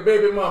about to make a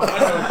baby mama. I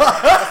know.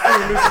 I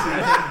seen this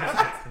shit.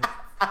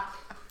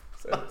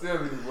 So I'm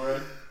telling you, boy.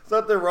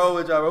 Something wrong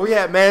with y'all, bro. We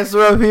had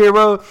Mansur up here,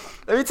 bro.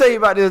 Let me tell you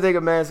about this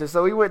nigga Mansur.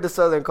 So we went to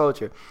Southern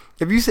Culture.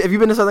 Have you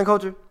been to Southern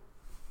Culture?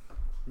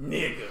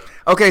 Nigga.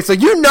 Okay, so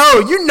you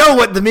know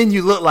what the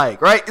menu look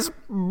like, right? It's a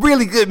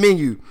really good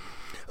menu.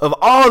 Of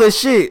all this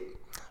shit,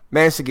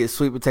 Mansur gets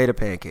sweet potato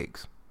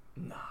pancakes.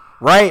 Nah.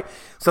 Right?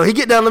 So he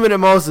get the unlimited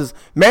mimosas.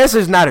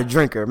 Mansur's not a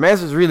drinker.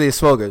 Mansur's really a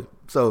smoker.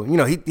 So,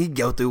 he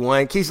go through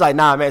one. Keith's like,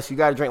 nah, Mansur, you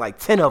got to drink like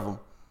 10 of them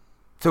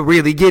to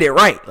really get it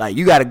right. Like,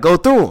 you got to go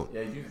through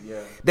them. Yeah.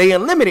 They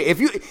unlimited. If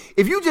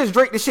you just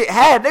drink the shit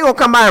half, they going to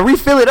come by and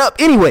refill it up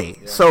anyway.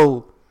 Yeah.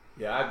 So.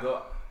 Yeah, I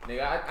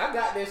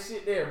got that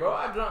shit there, bro.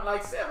 I drunk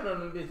like 7 of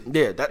them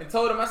bitches. Yeah. And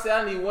told him, I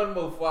said, I need one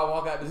more before I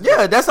walk out this Yeah,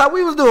 door. that's how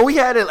we was doing.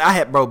 I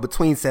had, bro,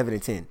 between 7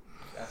 and 10.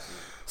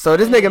 So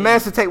this nigga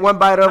Mansur take one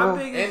bite of them.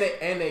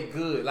 And they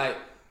good. Like,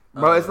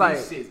 bro, it's like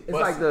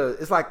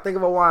think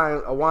of a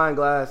wine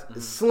glass.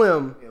 It's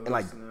slim and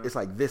like it's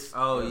like this.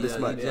 Oh this yeah,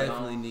 much. you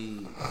definitely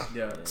need.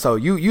 Yeah. So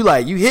you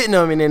hitting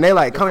them and then they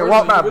like come and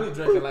walk by. You really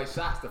drinking like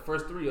shots. The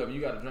first 3 of them, you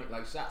got to drink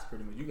like shots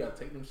pretty much. You got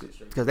to take them shit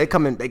straight. Because they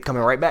coming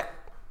right back.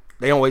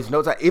 They don't waste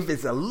no time. If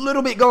it's a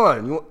little bit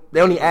gone, they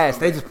don't need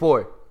ask. They just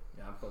pour.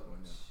 Yeah, I'm fucking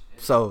with them.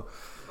 So,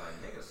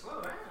 like, nigga,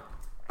 slow down.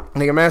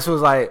 Nigga Mansur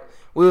was like,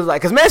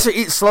 cause Mansur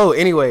eats slow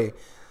anyway.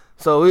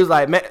 So we was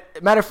like,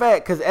 matter of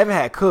fact, cause Evan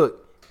had cooked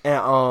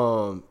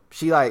and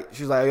she was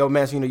like, yo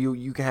Mansur,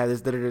 you can have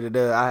this.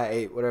 I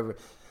ate whatever.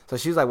 So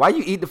she was like, why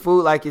you eat the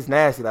food like it's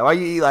nasty? Like why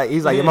you eat like?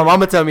 He's like, yeah, my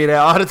mama tell me that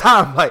all the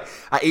time. Like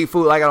I eat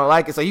food like I don't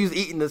like it. So he was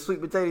eating the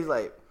sweet potato. He's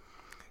like,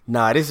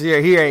 nah, this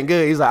here ain't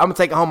good. He's like, I'm gonna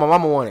take it home. My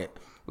mama want it.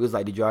 We was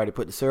like, did you already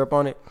put the syrup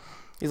on it?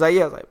 He's like,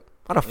 yeah. I was like,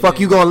 why the fuck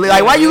you gonna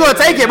like? Why you gonna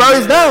take it, bro?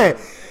 It's done.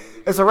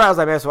 It's a wrap. I was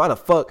like, man, so why the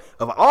fuck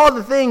of all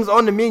the things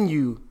on the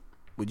menu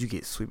would you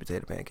get sweet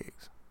potato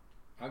pancakes?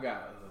 I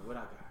got what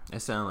I got.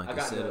 That sound like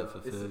a setup for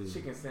Philly. It's a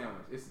chicken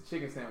sandwich. It's a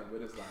chicken sandwich,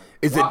 but it's like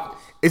Is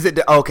waffles. it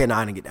okay? No,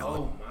 I didn't get that one.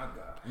 Oh my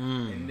god!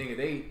 And nigga,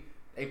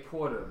 they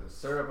poured the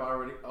syrup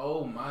already.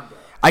 Oh my god!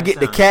 I get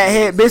the cat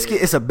head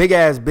biscuit. It's a big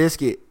ass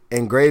biscuit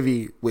and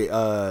gravy with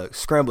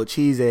scrambled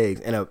cheese eggs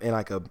and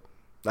like a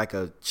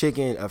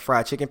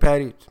fried chicken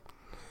patty.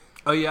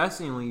 Oh yeah, I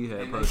seen when you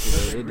had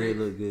posted it. It did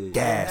look good.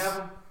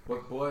 Gas.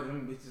 But boy,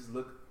 them bitches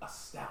look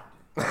astounding.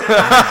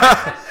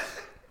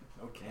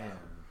 Okay.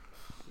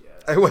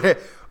 Yeah.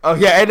 Oh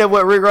yeah, ain't that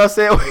what Rick Ross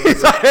said? That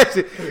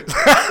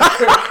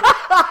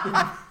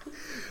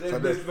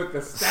bitch look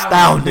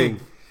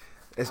astounding.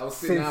 It's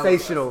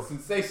sensational.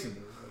 Sensational.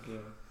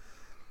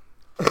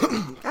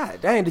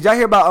 God dang! Did y'all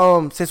hear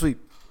about since we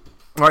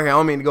right here? I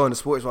don't mean to go into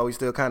sports while we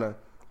still kind of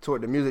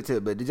toward the music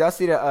tip, but did y'all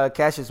see that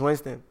Cassius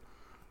Winston?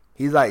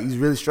 He's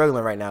really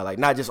struggling right now, like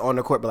not just on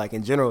the court, but like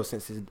in general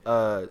since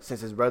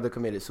his brother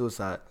committed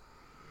suicide.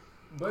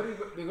 But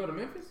they go to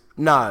Memphis?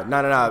 Nah.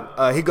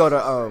 He go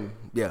to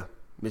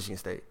Michigan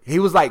State. He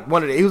was like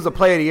he was a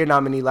Player of the Year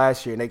nominee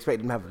last year, and they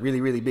expect him to have a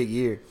really really big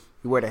year.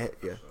 He wore the head,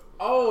 yeah.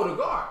 Oh, the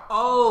guard.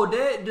 Oh,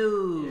 that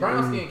dude.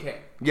 Brown skin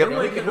cat. Yep. They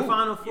went to the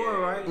Final Four,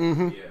 right?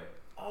 Mm-hmm. Yeah.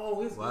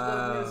 Oh, his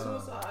brother committed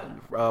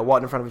suicide.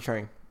 Walked in front of a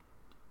train.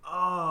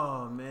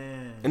 Oh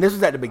man. And this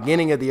was at the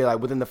beginning of the year, like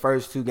within the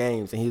first 2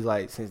 games, and he's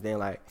like since then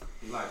like.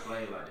 He like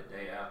played like the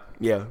day after.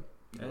 Yeah.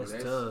 That's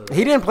tough.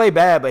 He didn't play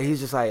bad, but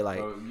he's just like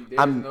bro,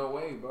 no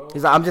way, bro.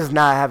 He's like, I'm just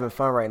not having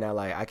fun right now.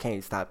 Like I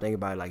can't stop thinking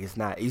about it. Like it's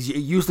not. It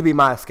used to be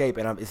my escape,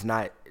 and it's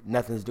not.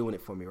 Nothing's doing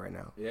it for me right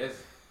now. Yes,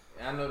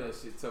 I know that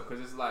shit tough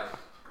because it's like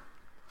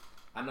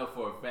I know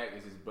for a fact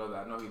it's his brother.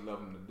 I know he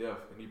loved him to death,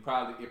 and it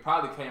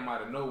probably came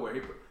out of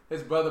nowhere.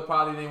 His brother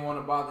probably didn't want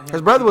to bother him.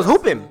 His brother was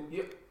hooping.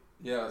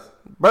 Yes.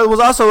 Brother was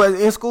also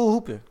in school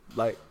hooping.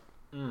 Like,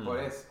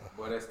 boy,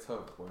 that's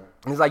tough, boy.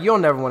 He's like, you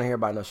don't never want to hear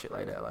about no shit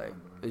like that. Like,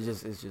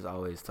 it's just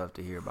always tough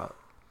to hear about.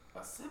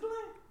 A sibling?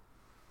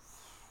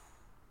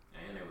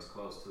 And it was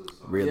close too.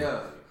 So. Really?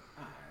 Yeah.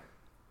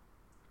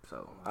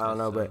 So I don't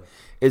know, but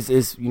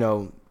it's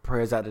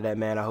prayers out to that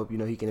man. I hope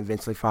he can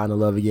eventually find the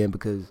love again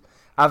because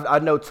I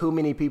know too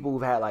many people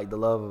who've had like the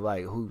love of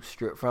like who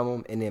stripped from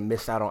them and then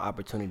missed out on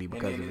opportunity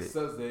because of it. And it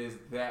sucks that it's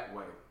that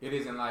way. It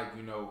isn't like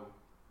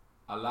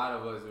a lot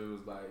of us. It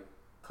was like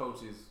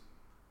coaches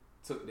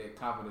took that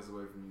confidence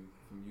away from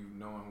you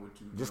knowing what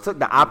you just took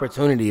the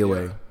opportunity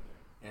away.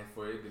 And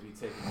for it to be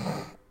taken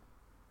away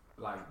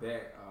like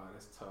that,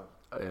 that's tough.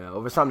 Yeah,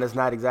 over something that's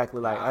not exactly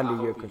like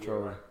under your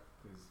control.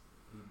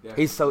 Right,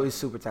 he's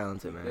super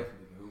talented, man.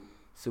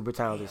 Super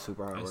talented,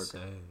 super hard worker.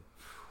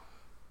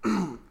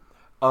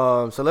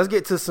 So let's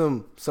get to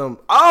some.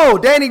 Oh,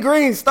 Danny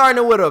Green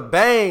starting with a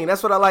bang.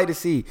 That's what I like to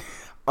see.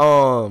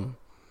 How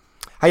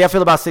y'all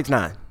feel about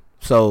 6ix9ine?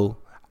 So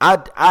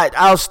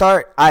I'll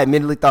start. I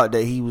admittedly thought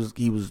that he was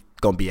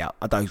gonna be out.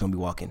 I thought he was gonna be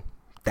walking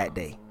that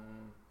day,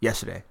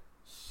 yesterday.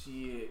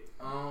 Shit.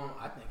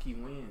 I think he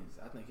wins.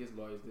 I think his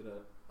lawyers did an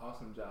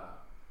awesome job.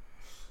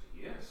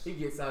 Yes. He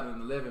gets out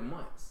in 11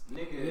 months.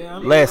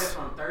 Nigga, less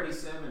from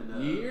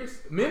 37 years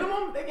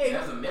minimum. They gave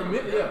that's a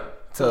minimum.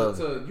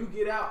 So you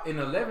get out in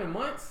 11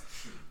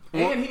 months,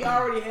 and he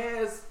already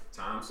has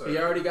time served. He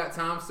already got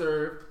time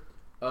served.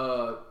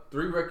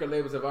 3 record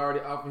labels have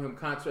already offered him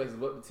contracts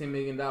of up to $10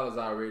 million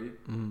already,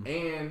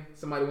 and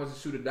somebody wants to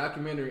shoot a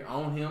documentary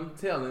on him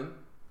telling,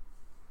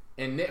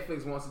 and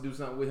Netflix wants to do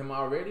something with him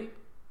already.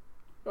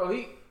 Bro,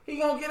 he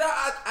gonna get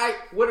out.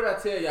 What did I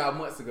tell y'all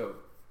months ago?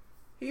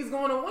 He's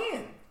gonna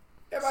win.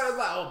 Everybody's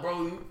like, oh,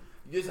 bro,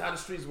 this is how the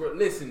streets work.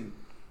 Listen,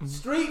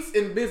 streets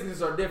and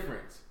business are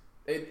different.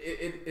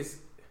 It's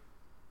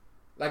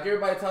like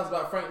everybody talks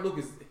about Frank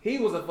Lucas. He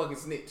was a fucking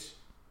snitch.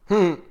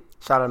 Shout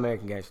out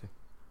American Gangster.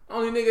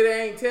 Only nigga that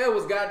ain't tell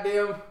was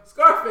goddamn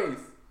Scarface.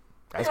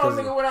 That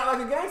nigga went out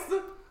like a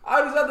gangster.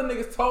 All these other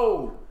niggas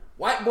told.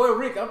 White boy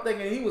Rick, I'm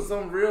thinking he was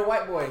some real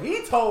white boy.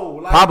 He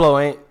told. Like, Pablo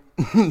ain't.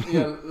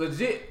 Yeah,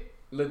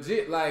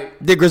 legit. Like,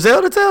 did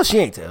Griselda tell? She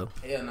ain't tell.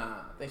 Hell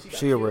nah. I think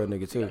she a real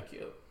nigga too.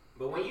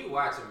 But when you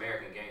watch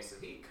American Gangster,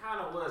 he kind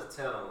of was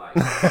telling like,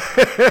 you want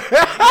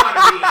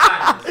to be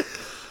honest.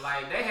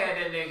 Like they had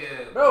that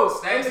nigga, bro,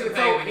 stacks of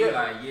paper. He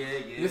like,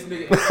 yeah. This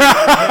nigga.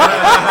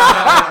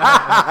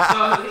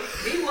 So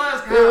he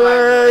was kind of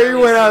like, he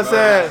went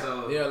outside.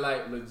 So. Yeah,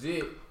 like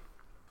legit.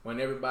 When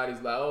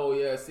everybody's like, oh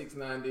yeah,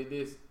 6ix9ine did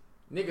this,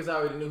 niggas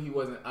already knew he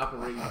wasn't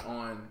operating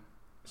on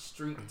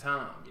street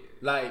time.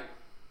 Like,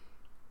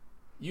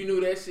 you knew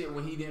that shit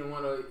when he didn't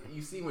want to.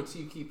 You see when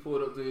Chief Keef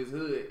pulled up to his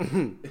hood,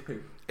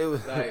 it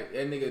was like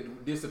that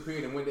nigga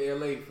disappeared and went to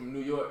LA from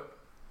New York.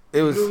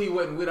 It was. You knew he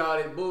wasn't with all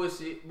that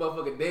bullshit,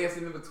 motherfucker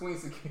dancing in between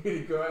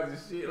security guards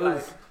and shit.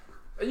 Like,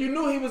 you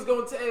knew he was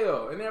gonna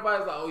tell, and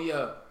everybody's like, oh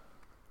yeah,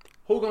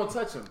 who gonna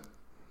touch him?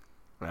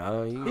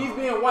 He's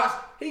being watched.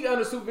 He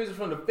under supervision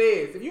from the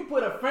feds. If you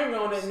put a finger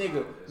on that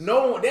nigga,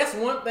 no one. That's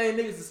one thing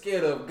niggas are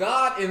scared of: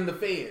 God and the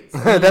feds.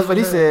 That's what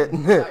he said.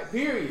 Like,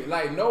 period.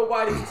 Like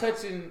nobody's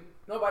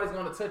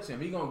gonna touch him.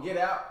 He gonna get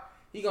out.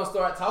 He gonna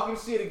start talking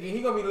shit again.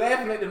 He gonna be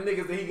laughing at them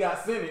niggas that he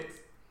got sentenced.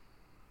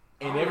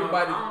 And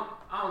everybody.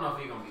 I don't know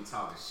if he gonna be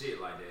talking shit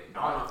like that.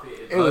 I don't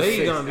know if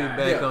he's gonna be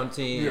back on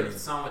team. Yeah.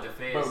 Some of the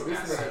feds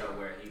got set up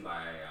where he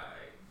like.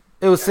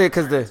 It was sick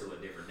because Yeah,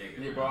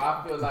 bro.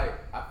 I feel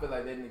like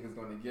that nigga's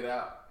gonna get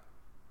out,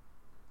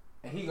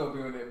 and he gonna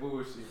be on that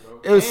bullshit,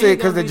 bro. It was sick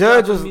because the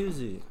judge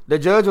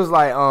was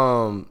like,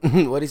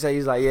 what he say?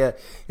 He's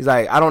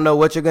like, I don't know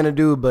what you're gonna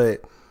do,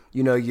 but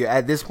you know, you're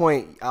at this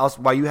point.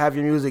 While you have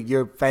your music,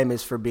 you're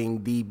famous for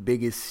being the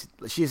biggest.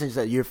 She essentially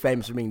said you're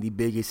famous for being the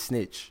biggest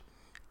snitch,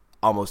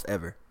 almost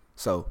ever.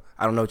 So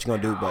I don't know what you're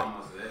gonna do, but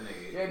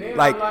yeah, then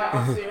like,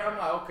 I'm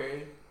like,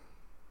 okay.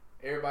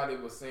 Everybody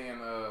was saying,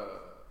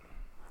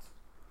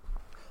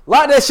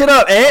 lock that shit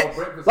up,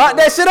 Ant. Lock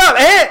that shit up,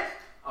 Ant.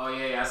 Oh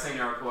yeah, I seen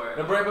the report.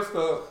 The Breakfast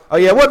Club. Oh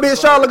yeah, what Big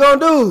Charlotte gonna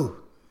do?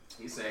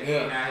 He said he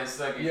ain't out here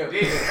sucking dick.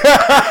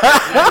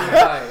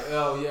 Like,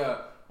 oh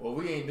yeah, well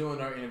we ain't doing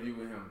our interview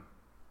with him,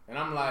 and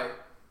I'm like,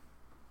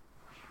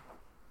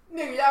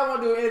 nigga, y'all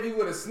wanna do an interview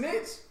with a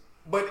snitch?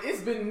 But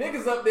it's been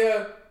niggas up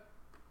there,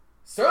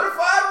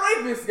 certified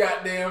rapists,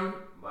 goddamn.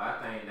 But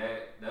I think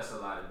that's a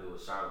lot to do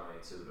with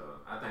Charlamagne too, though.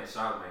 I think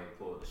Charlamagne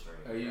pulled the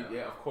string.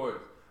 Yeah, of course,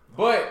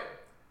 but.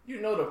 You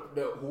know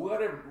the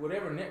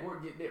whatever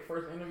network get that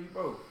first interview,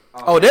 bro.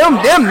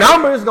 Them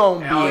numbers gonna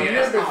be.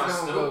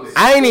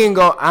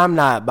 I'm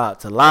not about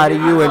to lie to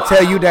you and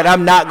tell you that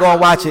I'm not gonna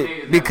watch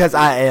it because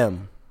I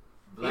am.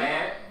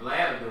 Vlad will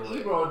do it.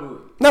 Ebro do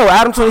it. No,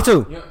 Adam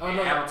 22.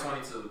 Adam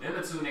 22. Them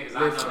the two niggas I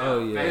know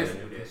that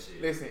do that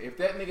shit. Listen, if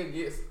that nigga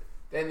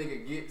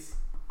gets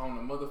on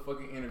the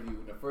motherfucking interview,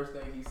 the first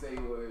thing he say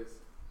was,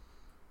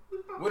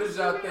 "What did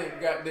y'all think?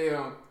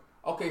 Goddamn."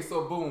 Okay,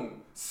 so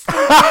boom.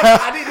 Stupid.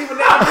 I didn't even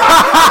let them.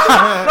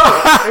 No,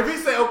 if he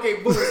say, okay,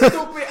 boom,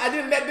 stupid, I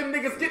didn't let them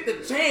niggas get the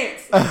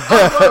chance. I'm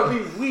gonna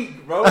be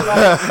weak, bro. Like,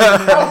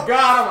 oh God,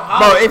 I'm hot.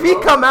 Bro, if he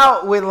come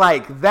out with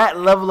like that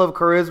level of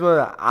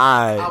charisma,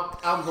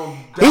 I'm gonna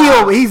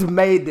die. He's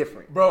made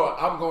different. Bro,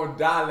 I'm gonna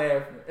die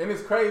laughing. And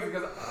it's crazy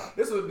because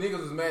this was niggas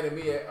was mad at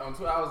me on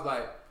Twitter. I was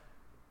like,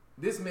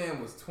 this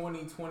man was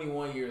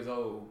 21 years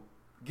old,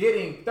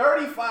 getting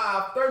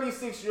 35,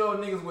 36-year-old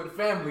niggas with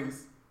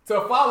families to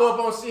follow up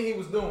on shit he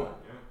was doing.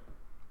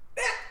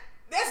 Yeah.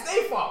 That's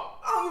their fault.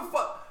 I don't give a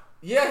fuck.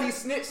 Yeah, he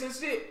snitched and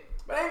shit.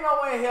 But ain't no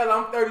way in hell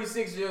I'm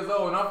 36 years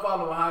old and I'm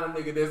following behind a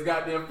nigga that's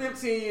goddamn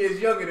 15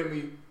 years younger than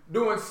me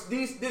doing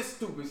this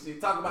stupid shit.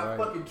 Talking about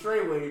fucking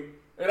Treyway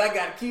and I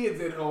got kids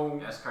at home.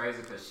 That's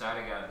crazy because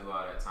Shotty got to do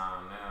all that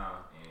time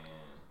now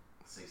and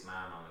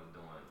 6ix9ine only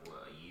doing,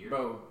 a year?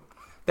 Bro.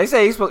 They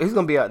say he's going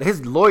to be out.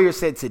 His lawyer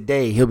said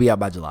today he'll be out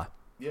by July.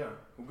 Yeah.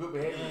 Good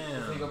behavior.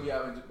 He's gonna be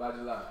out by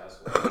July.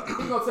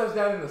 He's gonna touch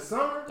down in the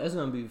summer. That's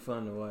gonna be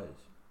fun to watch.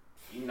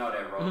 You know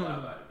that rollout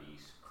about to be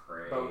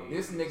crazy. Bro,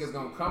 this nigga's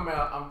gonna come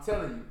out. I'm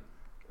telling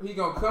you, he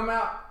gonna come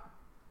out.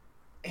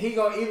 He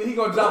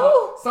gonna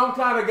drop some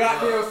kind of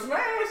goddamn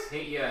smash.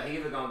 He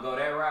either gonna go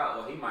that route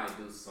or he might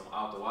do some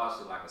off the wall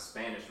shit like a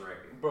Spanish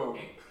record, bro,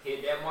 and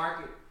hit that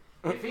market.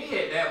 If he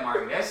hit that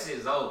market, that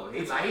shit's over.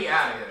 He's like he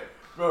out of here.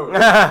 Bro,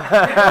 this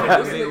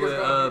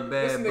nigga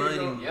Bad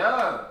Bunny.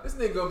 This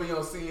nigga gonna be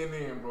on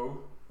CNN, bro.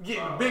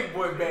 Getting big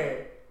boy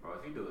bad. Bro,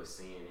 if you do a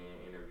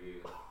CNN interview,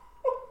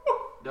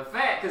 the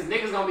fact, cause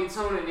niggas gonna be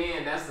tuning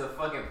in, that's the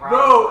fucking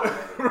problem.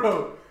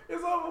 Bro,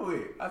 It's over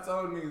with. I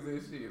told niggas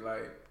that shit.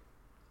 Like,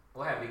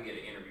 We'll have him get an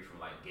interview from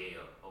like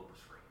Gail, Oprah's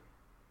friend.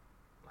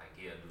 Like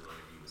Gail do an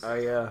interview with. Oh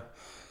yeah.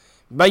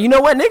 But you know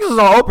what? Niggas was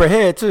on Oprah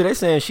head too. They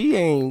saying she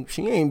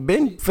ain't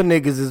been for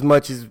niggas as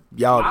much as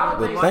y'all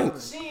would think.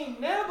 She ain't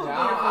never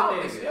I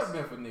don't think she ever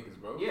been for niggas,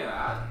 bro.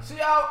 Yeah.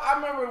 I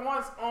remember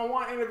once on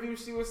one interview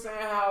she was saying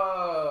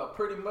how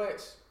pretty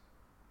much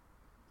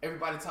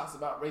everybody talks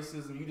about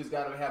racism. You just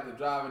gotta have the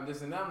drive and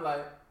this and that. I'm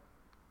like,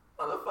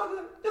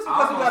 motherfucker, just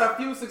because we got a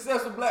few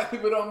successful black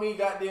people don't mean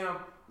goddamn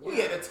we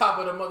at the top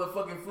of the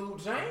motherfucking food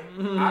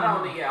chain. I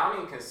don't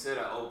even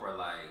consider Oprah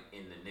like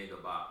in the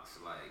nigga box.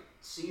 Like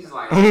she's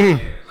like there,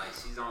 like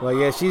she's on. Well,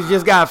 yeah, she's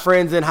just got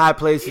friends in high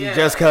places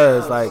just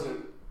cause like.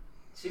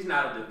 She's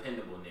not a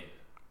dependable nigga.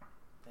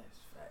 That's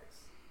facts.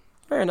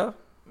 Fair enough.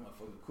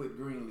 Motherfucker quit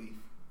Greenleaf.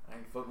 I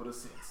ain't fuck with her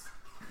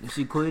since.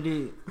 She quit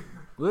it.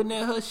 Wasn't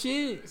that her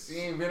shit? She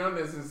ain't been on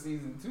there since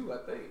season 2, I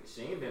think.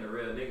 She ain't been a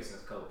real nigga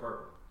since Color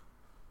Purple.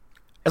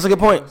 That's a good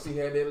point. She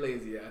had that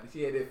lazy eye.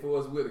 She had that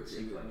Forrest Whitaker.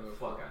 She played the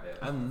fuck out that.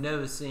 I've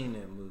never seen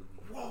that movie.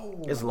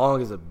 Whoa. It's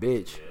long as a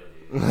bitch.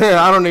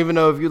 I don't even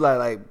know if you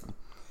like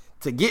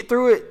to get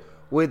through it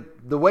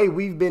with the way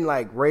we've been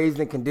like raised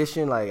and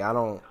conditioned. Like I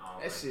don't.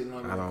 That shit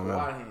long I don't as know.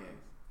 hands.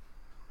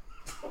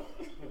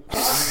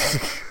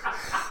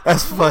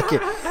 That's fucking.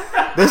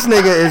 This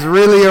nigga is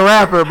really a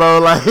rapper, bro.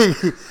 Like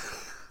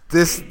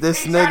this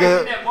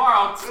nigga. That bar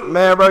off too.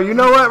 Man, bro, you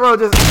know what, bro?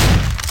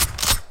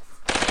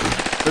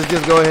 Let's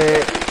just go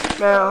ahead.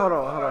 Man, hold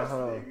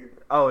on.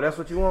 Oh, that's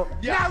what you want?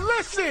 Now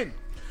listen,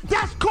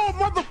 that's called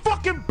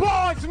motherfucking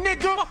bars,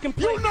 nigga.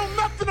 You know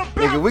nothing about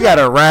Nigga, we got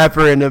a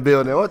rapper in the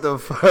building. What the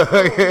fuck?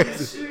 Bro,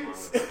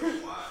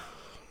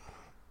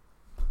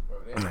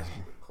 that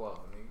shit cloth,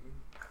 nigga.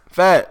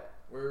 Fat.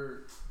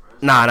 Word.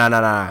 Nah.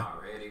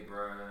 Already,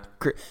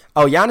 bro.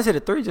 Oh, Giannis hit a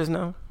 3 just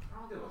now. I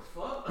don't give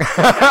a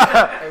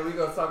fuck. Hey, we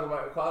gonna talk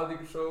about quality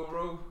control,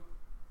 bro.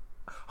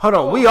 Hold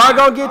on, we are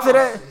gonna get to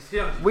that.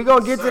 We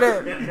gonna get to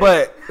that,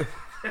 but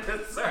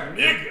Sir,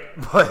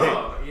 nigga.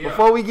 But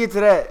before we get to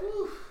that,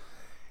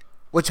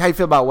 how you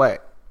feel about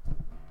Wack?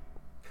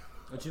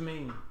 What you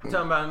mean? You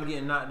talking about him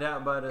getting knocked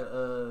out by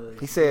the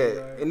He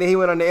said, and then he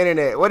went on the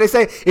internet. What they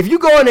say? If you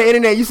go on the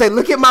internet, you say,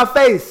 "Look at my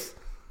face."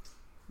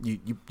 You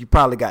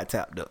probably got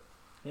tapped up.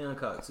 He done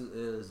caught 2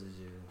 L's this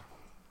year.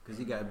 Cause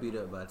he got beat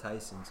up by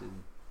Tyson too.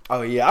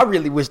 Oh yeah, I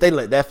really wish they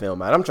let that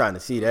film out. I'm trying to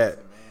see that.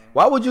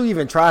 Why would you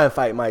even try and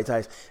fight Mike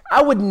Tyson?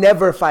 I would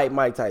never fight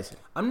Mike Tyson.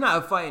 I'm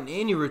not fighting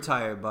any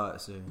retired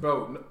boxer.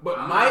 Bro, but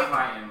I'm not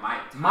fighting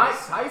Mike Tyson.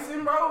 Mike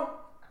Tyson, bro?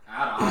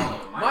 Out of all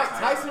of Mike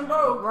Tyson,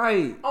 bro?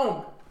 Right.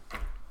 Oh,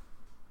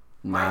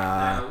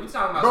 Nah. We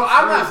talking about bro, some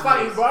I'm not serious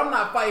fighting, niggas. bro. I'm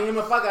not fighting him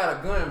if I got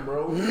a gun,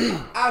 bro.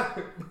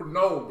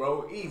 No,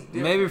 bro. He's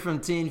different. Maybe from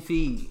 10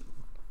 feet.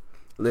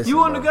 Listen, You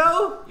want to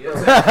bro.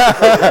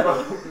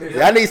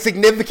 go? I need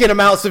significant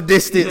amounts of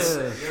distance,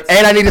 Yeah.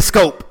 and I need a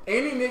scope.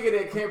 Any nigga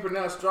that can't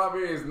pronounce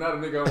strawberry is not a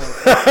nigga I want to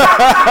fight.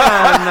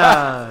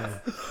 Nah.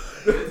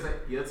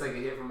 You'll take a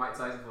hit from Mike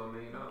Tyson for $1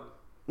 million.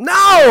 No,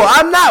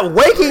 I'm not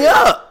waking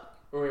up.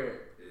 Wait.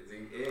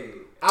 Hey,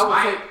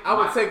 I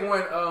would take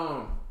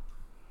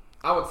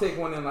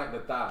one in like the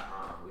thigh.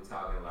 We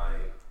talking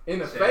like In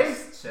the chest,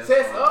 face?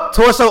 Chest up?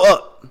 Torso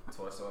up.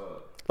 torso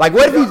up. Like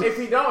what if If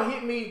he don't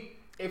hit me,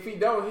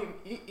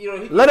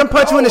 let him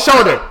punch you in the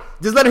shoulder.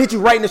 Just let him hit you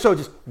right in the shoulder.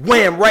 Just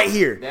wham, right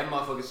here. That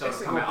motherfucker shoulder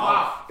It's coming gonna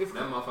off. pop. It's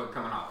That motherfucker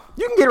coming off.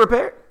 You can get it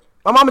repaired.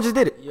 My mama just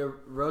did it. Your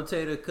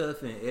rotator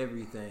cuff and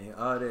everything.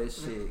 All that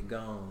shit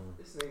gone.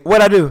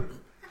 What'd I do?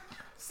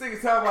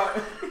 Niggas talking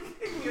about.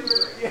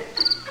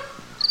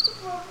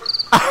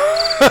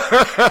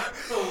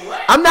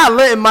 I'm not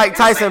letting Mike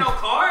Tyson. Ain't no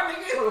card,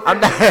 nigga. I'm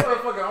not.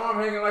 Motherfucking arm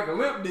hanging like a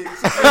limp dick.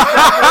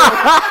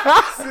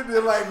 Sitting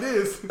there like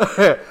this.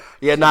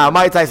 Yeah, nah,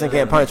 Mike Tyson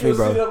can't punch me, Sit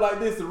bro. up like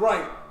this to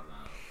right.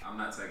 I'm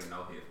not taking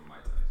no hit from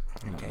Mike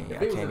Tyson.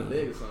 If it was in the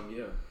leg or something,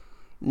 yeah.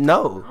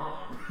 No,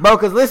 bro.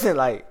 Cause listen,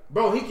 like,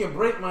 Bro, he can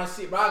break my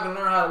shit, but I can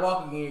learn how to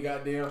walk again,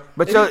 goddamn.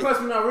 But if yo- he punch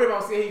me in my rib,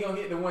 I'm saying he gonna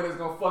hit the one that's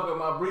gonna fuck up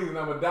my breathing.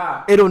 I'm gonna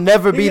die. it'll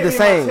never He be hit the me in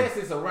my same. chest,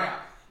 it's a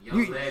wrap. Your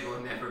leg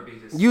will never be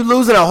the same. You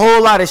losing a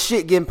whole lot of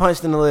shit getting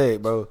punched in the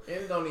leg, bro.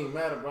 It don't even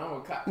matter, bro.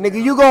 I'm a cop.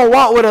 Nigga, you gonna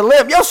walk with a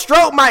limp. Your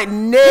stroke might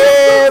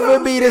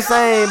never be the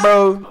same,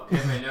 bro.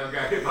 Pimp ain't never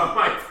got hit by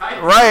Mike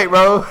Tyson. Right,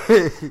 bro.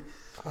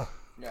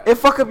 It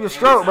fuck up your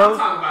stroke, I'm bro.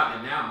 talking about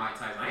the now Mike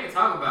Tyson. I ain't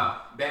talking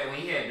about back when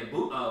he had the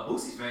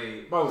Boosie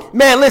fade. Bro,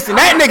 Man, listen,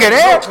 that nigga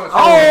there. hell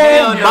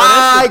Oh no,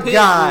 my that's the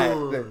god.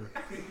 Pitbull.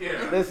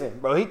 Yeah. Listen,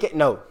 bro, he can't.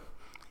 No,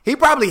 he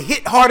probably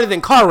hit harder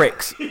than car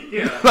wrecks. this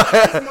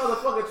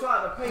motherfucker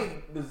tried to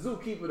pay the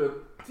zookeeper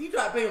he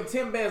tried to pay him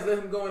 10 bands, let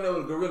him go in there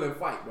with a gorilla and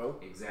fight, bro.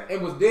 Exactly.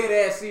 It was dead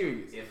ass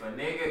serious. If a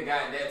nigga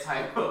got that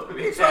type of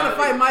He trying to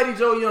fight Mighty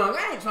Joe Young.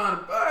 I ain't trying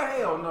to.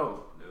 Hell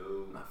no.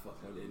 No. Not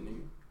fucking with that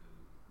nigga.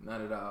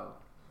 Not at all.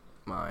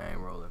 No, I ain't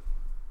rolling.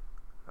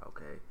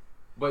 Okay.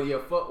 But yeah,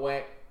 fuck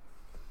Wack.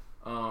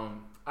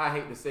 I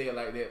hate to say it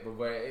like that,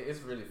 but it's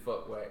really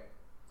fuck Wack.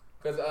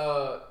 Cause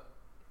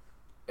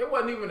it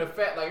wasn't even the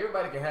fact like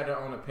everybody can have their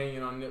own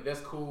opinion on it. That's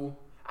cool.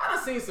 I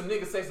done seen some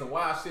niggas say some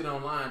wild shit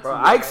online too. Bro,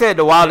 Ike said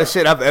the wildest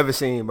shit I've ever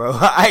seen, bro.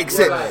 Ike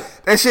said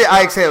that shit.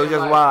 Ike said was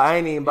just wild. I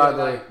ain't even about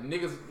like,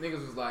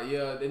 niggas was like,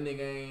 yeah, that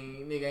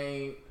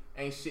nigga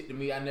ain't shit to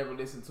me. I never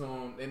listened to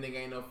him. That nigga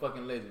ain't no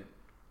fucking legend.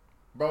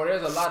 Bro,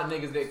 there's a lot of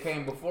niggas that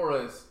came before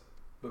us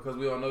because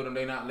we don't know them.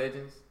 They not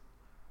legends.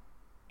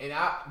 And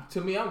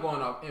to me, I'm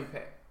going off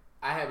impact.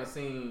 I haven't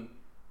seen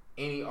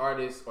any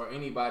artist or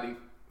anybody,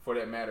 for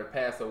that matter,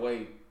 pass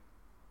away,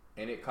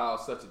 and it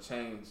caused such a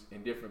change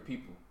in different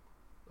people.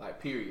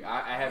 Like, period.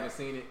 I haven't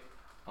seen it.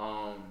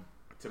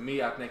 To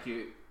me, I think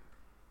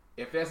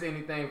if that's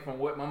anything from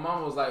what my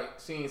mom was like,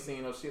 she ain't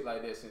seen no shit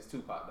like that since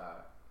Tupac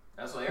died.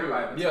 That's what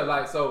everybody. Yeah,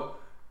 like so.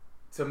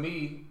 To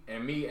me,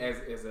 and me as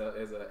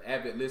a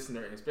avid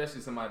listener, and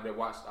especially somebody that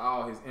watched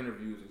all his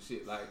interviews and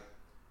shit, like,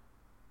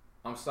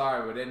 I'm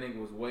sorry, but that nigga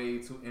was way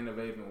too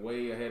innovative and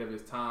way ahead of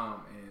his time,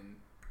 and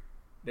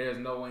there's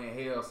no way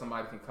in hell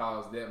somebody can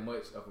cause that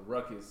much of a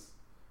ruckus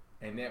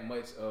and that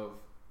much of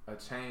a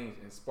change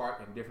and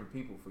spark in different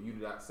people for you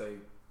to not say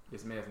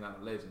this man's not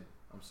a legend.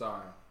 I'm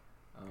sorry.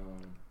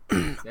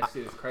 That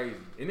shit is crazy.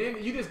 And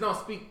then you just don't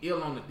speak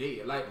ill on the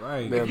dead. Like,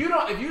 right. if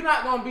you're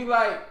not gonna be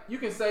like, you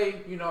can say,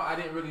 you know, I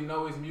didn't really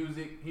know his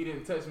music. He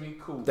didn't touch me.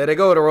 Cool. There they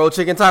go, the rolled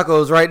chicken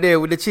tacos right there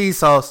with the cheese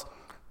sauce.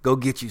 Go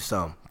get you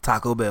some.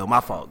 Taco Bell.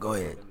 My fault. Go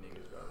ahead.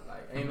 Niggas, bro.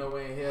 Like, ain't no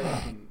way in hell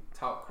you can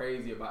talk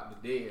crazy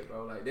about the dead,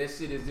 bro. Like, that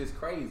shit is just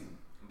crazy.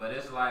 But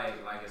it's like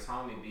his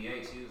homie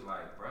BH, he was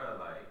like, bro,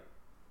 like,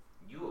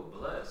 you a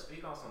blood.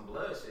 Speak on some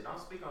blood shit. Don't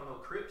speak on no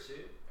Crip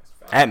shit.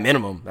 At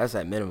minimum. That's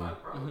at minimum.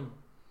 Like, bro,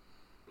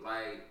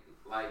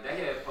 like they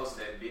had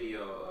posted that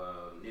video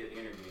of Nip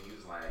interview. He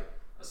was like,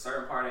 a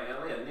certain part of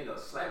LA, a nigga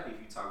slap you if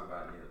you talk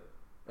about Nip.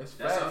 That's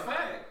a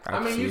fact. I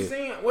mean, you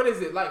seen, what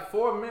is it, like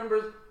four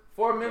members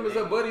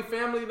of Buddy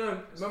family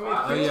done.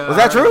 Was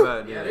that true?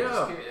 Yeah,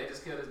 they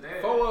just killed his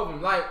dad. 4 of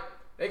them, like,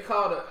 they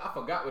called it, I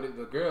forgot what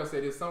the girl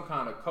said, it's some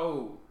kind of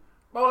code.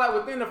 Bro, like,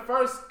 within the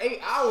first 8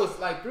 hours,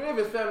 like, 3 of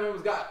his family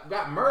members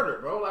got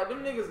murdered, bro. Like,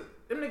 them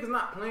niggas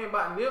not playing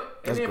by Nip. And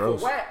That's then gross.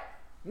 for whack,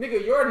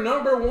 nigga, your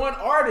number one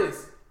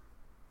artist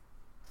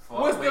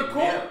was the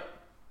cool.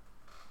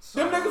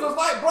 Them niggas was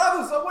like,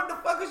 brother, so what the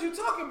fuck is you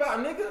talking about,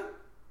 nigga?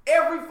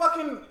 Every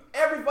fucking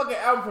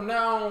album from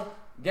now on,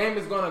 Game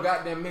is gonna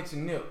goddamn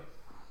mention Nip.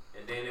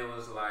 And then it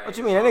was like, What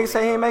you mean? That nigga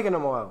say he ain't making no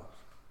more albums.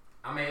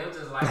 I mean, it was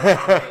just like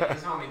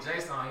his homie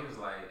Jason. He was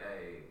like,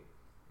 "Hey,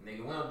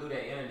 nigga, we don't do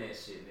that internet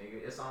shit,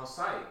 nigga. It's on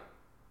site."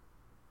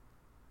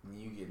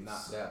 You get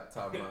knocked out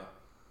talking about.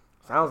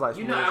 Sounds like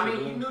you know. I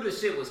mean, you knew the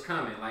shit was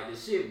coming. Like the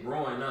shit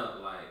growing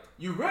up. Like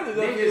you really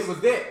think it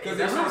was that? Because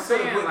that's really what I'm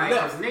saying. Like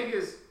left.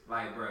 niggas,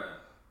 like bruh,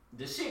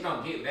 the shit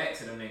gonna get back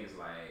to them niggas.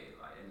 Like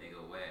that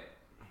nigga whack.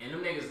 And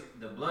them niggas,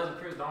 the Bloods and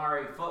Crips don't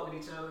already fuck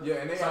with each other. Yeah,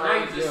 and they so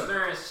already, now you just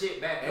stirring shit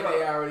back and up.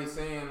 they already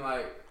saying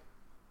like,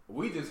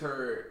 we just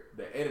heard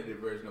the edited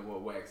version of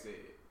what Wack said.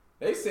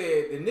 They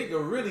said the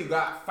nigga really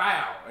got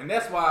foul, and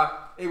that's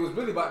why it was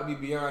really about to be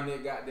beyond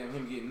that goddamn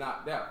him getting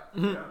knocked out.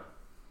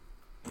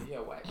 Yeah,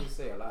 Wack just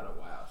say a lot of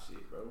wild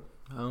shit, bro.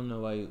 I don't know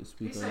why you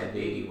speak he on said the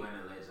Diddy dead. went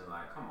a legend.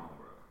 Like, come on,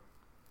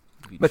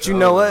 bro. But you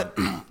know what?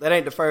 That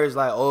ain't the first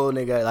like old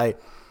nigga like.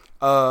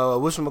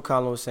 Wisham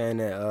was saying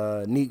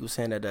that. Neek was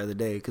saying that the other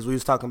day because we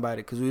was talking about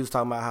it. Because we was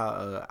talking about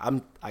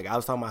how I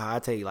was talking about how I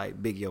take like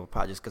Big Yo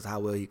apart just because how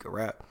well he could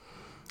rap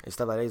and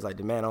stuff like that. He's like,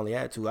 the man only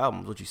had 2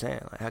 albums. What you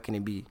saying? Like, how can he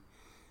be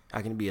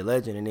a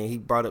legend? And then he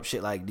brought up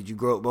shit like, did you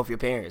grow up with both your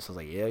parents? I was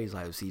like, yeah. He's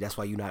like, see, that's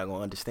why you're not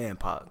gonna understand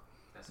Pac.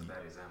 That's a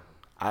bad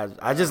example.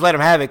 I just let him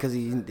have it because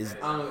he is.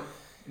 Has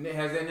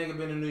that nigga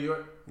been in New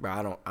York?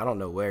 Bro, I don't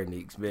know where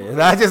Neek's been.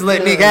 I just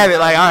let Neek have it.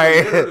 Like, all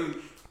right.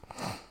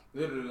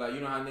 Literally, like,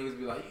 you know how niggas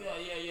be like,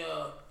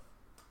 yeah,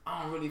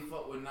 I don't really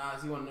fuck with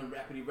Nas. He one of them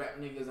rapidy rap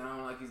niggas. I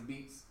don't like his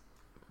beats.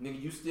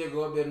 Nigga, you still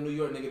go up there to New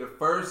York, nigga. The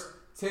first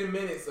 10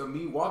 minutes of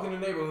me walking the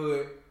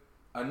neighborhood,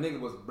 a nigga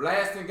was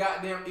blasting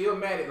goddamn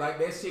Illmatic like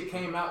that shit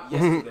came out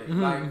yesterday.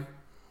 Like,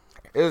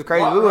 it was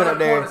crazy. We went up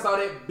there. I saw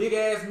that big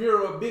ass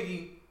mural of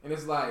Biggie, and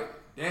it's like,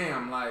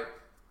 damn, like.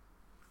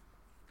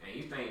 And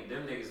you think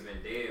them niggas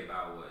been dead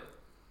about what?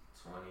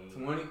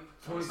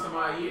 20 some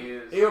odd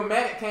years.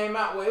 Illmatic came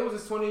out, well, it was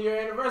his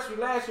 20-year anniversary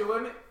last year,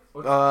 wasn't it?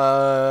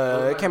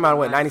 It came out in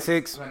what,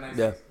 96?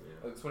 Yeah.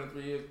 Like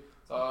 23 years.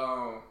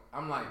 So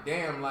I'm like,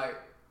 damn, like,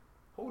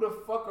 who the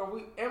fuck are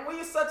we? And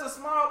we such a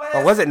small ass.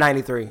 Or was it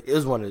 93? It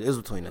was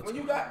between us. When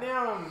you got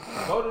down,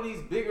 go to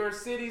these bigger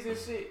cities and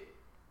shit,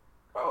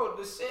 bro,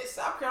 the shit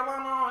South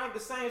Carolina on ain't the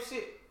same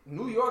shit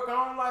New York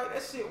on. Like,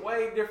 that shit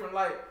way different.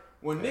 Like,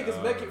 when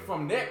niggas make it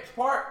from that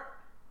part,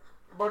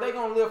 bro, they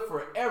gonna live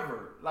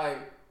forever. Like,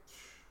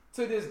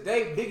 to this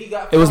day, Biggie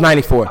got. It was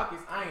 94.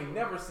 Pockets I ain't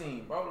never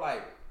seen, bro.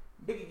 Like,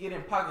 Biggie get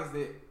in pockets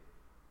that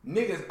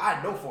niggas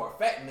I know for a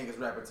fact niggas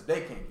rapping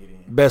today can't get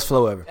in. Best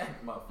flow ever.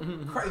 That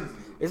motherfucker crazy.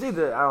 It's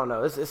either, I don't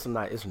know. It's some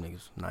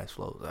niggas nice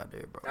flows out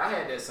there, bro. I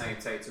had that same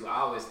take too.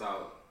 I always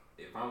thought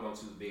if I'm gonna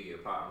choose Biggie or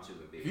Pop, I'm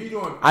choosing Biggie. If you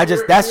doing,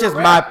 That's just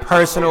my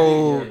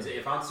personal.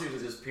 If I'm choosing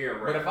just pure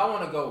rap, but if I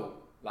want to go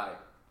like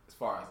as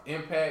far as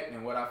impact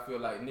and what I feel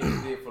like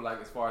niggas did for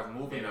like as far as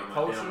moving and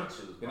culture,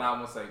 then I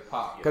would say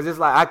Pop. Because it's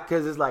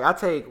like I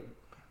take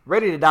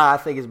Ready to Die. I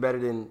think is better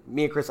than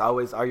me and Chris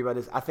always argue about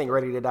this. I think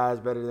Ready to Die is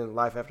better than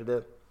Life After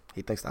Death.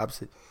 He thinks the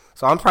opposite.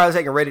 So I'm probably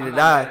taking Ready to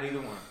Die.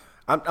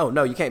 Oh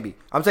no, you can't be.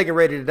 I'm taking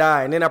Ready to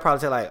Die, and then I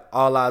probably take like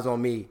All Eyes on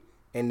Me,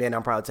 and then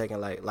I'm probably taking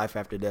like Life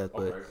After Death.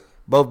 But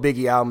both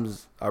Biggie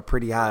albums are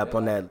pretty high up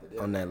on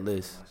that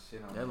list.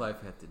 That Life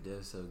After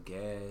Death so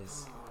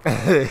gas.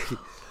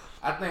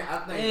 I think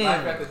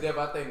Life After Death.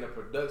 I think the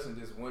production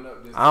just went up.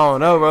 I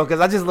don't know, bro, because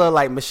I just love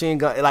like Machine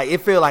Gun. Like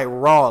it feel like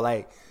raw,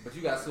 like. But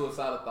you got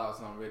Suicidal Thoughts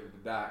on Ready to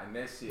Die, and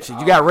that shit.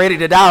 You got Ready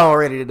to Die on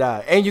Ready to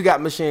Die, and you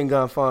got Machine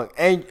Gun Funk,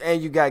 and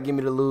you got Give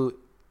Me the Loot.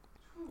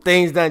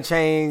 Things done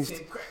changed.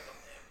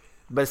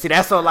 But see,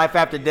 that's on Life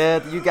After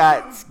Death. You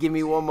got Give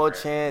Me One More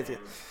Chance.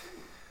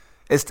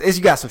 It's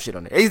you got some shit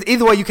on there.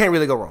 Either way, you can't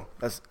really go wrong.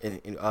 That's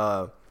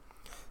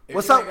if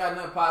what's you up? Ain't got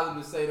nothing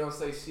positive to say, don't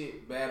say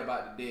shit bad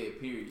about the dead.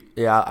 Period.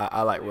 Yeah,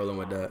 I like rolling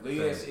with that.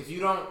 If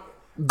you don't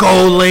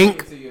Gold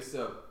Link to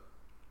yourself,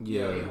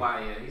 yeah,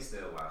 he's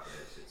still wild for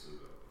that shit too.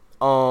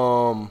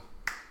 Though.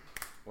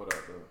 What up,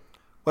 though?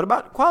 What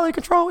about Quality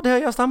Control? What the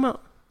hell y'all talking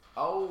about?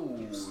 Oh,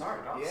 You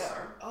started off,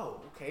 sir. Oh,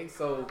 okay.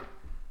 So,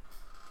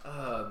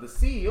 the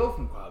CEO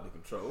from Quality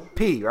Control,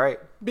 P, right?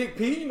 Big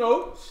P, you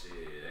know.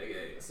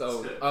 Shit,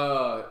 So,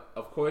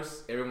 of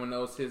course, everyone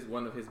knows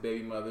one of his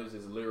baby mothers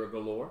is Lyra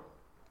Galore.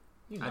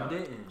 I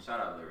didn't. Shout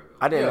out Lyra Galore.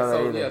 I didn't know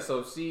that either. Yeah,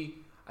 so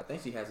I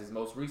think she has his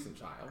most recent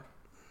child.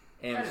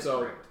 And That is so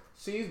correct.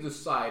 she's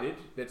decided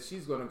that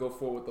she's going to go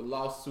forward with the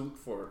lawsuit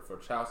for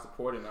child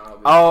support and all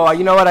this. Oh,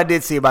 you know what I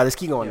did see about this?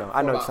 Keep going though.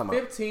 I know what for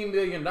you're talking $15 about.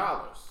 million.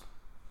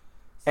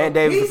 And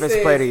David's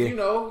defensive player of the year. You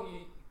know,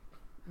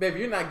 baby,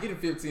 you're not getting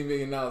 $15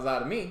 million out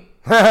of me.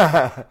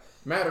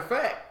 Matter of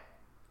fact,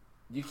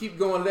 you keep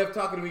going left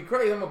talking to me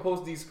crazy, I'm going to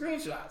post these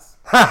screenshots.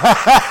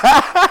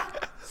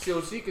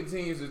 So she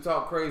continues to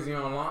talk crazy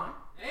online.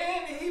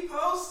 And he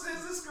posts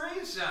the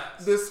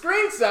screenshots. The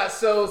screenshot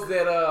shows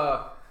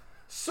that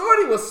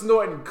Shorty was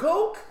snorting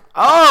coke.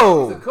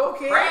 Oh, The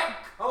cocaine.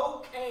 Crack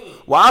cocaine.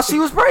 while she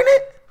was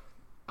pregnant?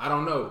 I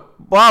don't know.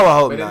 Boy, I would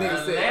hope But that not.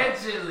 nigga said,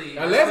 Allegedly.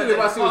 Allegedly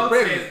while she was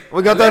pregnant.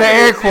 We're gonna throw the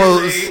air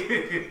quotes.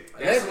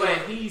 That's what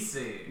he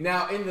said.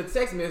 Now in the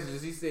text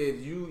messages he said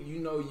you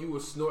know you were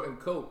snorting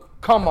coke.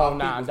 Come off on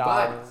now, people's dog.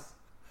 bodies.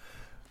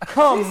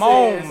 Come She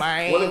on, says,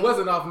 man. Well, it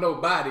wasn't off no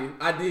body.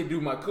 I did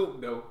do my coke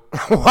though.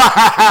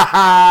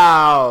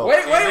 Wow.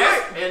 Wait.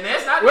 And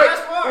that's not the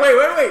best part.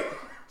 Wait.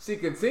 She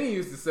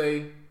continues to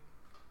say,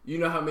 you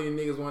know how many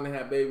niggas want to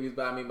have babies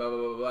by me, blah, blah,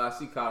 blah, blah.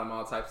 She called them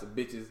all types of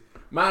bitches.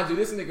 Mind you,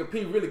 this nigga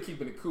P really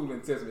keeping it cool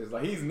and testing.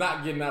 Like, he's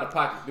not getting out of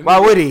pocket. Why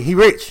would he? He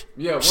rich.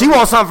 Yeah. She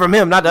wants something from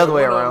him, not the other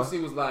way One of them, around. She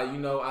was like, you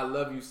know, I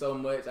love you so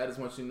much. I just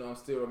want you to know I'm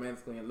still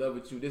romantically in love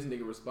with you. This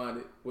nigga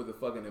responded with a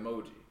fucking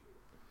emoji.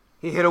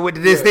 He hit her with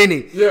the this,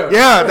 didn't he? Yeah.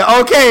 Yeah, the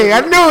okay.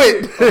 I knew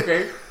it.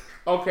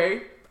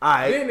 Okay.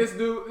 Alright. Then this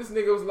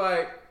nigga was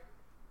like,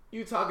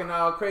 you talking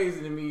all crazy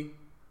to me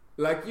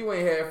like you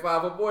ain't had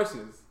 5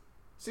 abortions.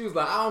 She was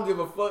like, I don't give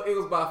a fuck. It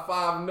was by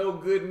 5 no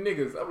good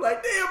niggas. I'm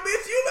like, damn,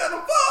 bitch, you let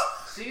them fuck.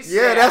 She Yeah,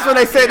 said, that's when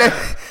they said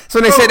that. So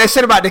they said that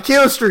shit about the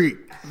kill streak.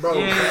 Bro,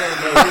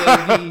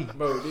 Yeah.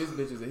 bro, this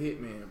bitch is a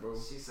hitman, bro.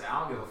 She said,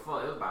 I don't give a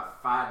fuck. It was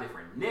about 5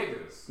 different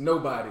niggas.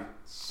 Nobody.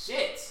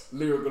 Shit.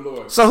 Lyra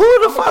Galore. So who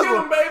the I'ma fuck?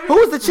 kill him, baby. Who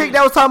was the chick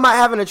that was talking about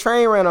having a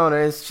train run on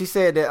her? And she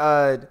said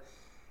that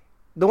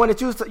the one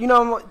that you was, you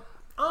know,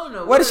 I don't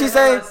know. What did she the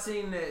hell say?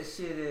 I seen that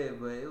shit at,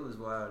 but it was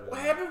wild. What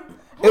happened?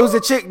 it was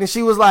a chick and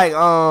she was like,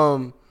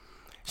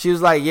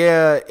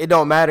 yeah, it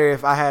don't matter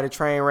if I had a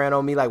train ran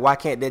on me. Like, why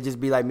can't that just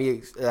be like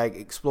me, like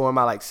exploring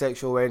my like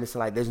sexual awareness and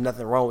like, there's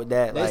nothing wrong with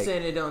that. They Like,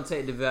 saying it don't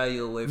take the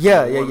value away from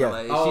Yeah, the yeah, woman. yeah.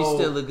 Like, Oh. she's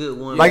still a good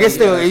woman. Like, it's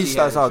still- Yeah, it's she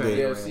had all a good. train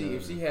Yeah, ran if on she her.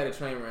 if she had a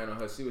train ran on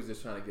her, she was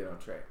just trying to get on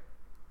track.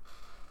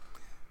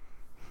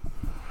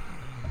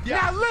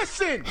 Now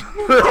listen.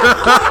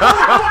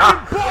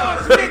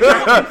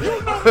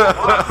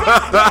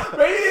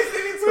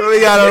 we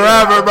got a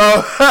rapper,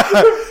 bro.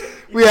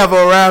 We have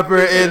a rapper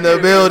in the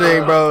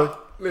building, bro.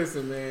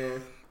 Listen,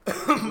 man.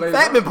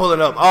 That been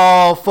pulling up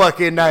all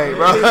fucking night,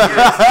 bro.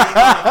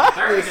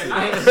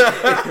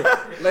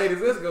 Ladies,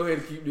 let's go ahead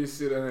and keep this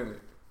shit 100.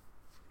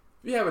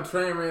 If you have a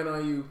train ran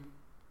on you,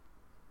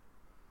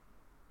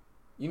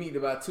 you need to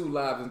buy 2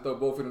 lives and throw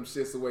both of them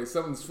shits away.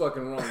 Something's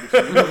fucking wrong with you.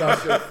 You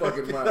lost your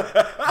fucking mind.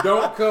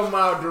 Don't come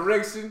our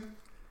direction.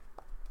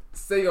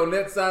 Stay on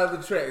that side of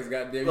the tracks,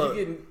 goddamn. Look.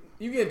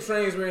 You getting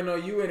trains ran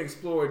on you ain't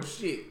exploring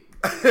shit.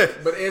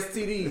 But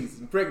STDs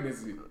and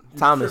pregnancy. you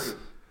Thomas.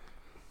 tripping.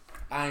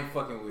 I ain't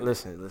fucking with it.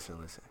 Listen.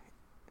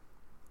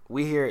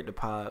 We here at the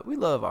pod, we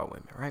love our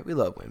women, right? We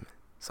love women.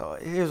 So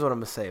here's what I'm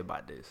gonna say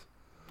about this.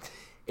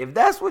 If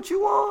that's what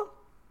you want,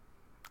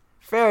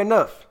 fair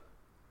enough.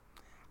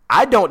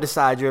 I don't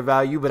decide your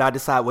value, but I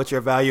decide what your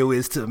value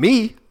is to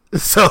me.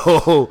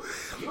 So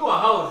You a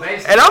hoe,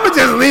 basically. and I'm gonna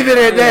just leave it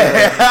at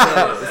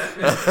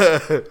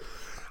that.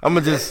 I'm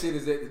gonna That just. shit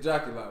is at the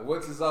jockey line.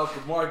 Once it's off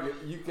the market,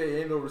 you can't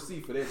ain't no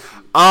receipt for that shit.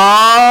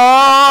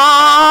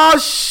 Oh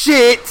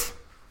shit!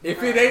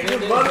 If it ain't the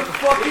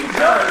motherfucking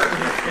jerk,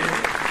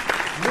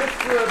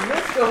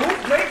 Mr.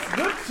 Who makes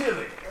good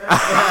chili.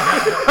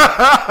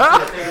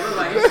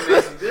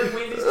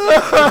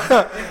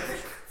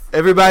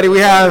 Everybody, we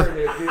have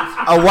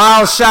a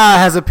wild shy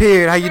has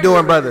appeared. How you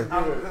doing, brother?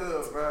 I'm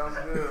good, bro. I'm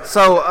good.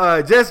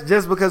 So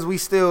just because we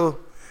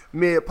still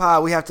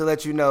mid-pod, we have to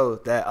let you know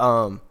that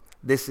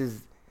this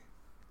is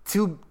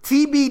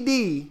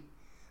TBD,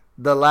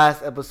 the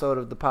last episode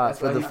of the pod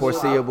for the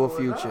foreseeable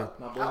future.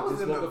 I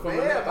was in the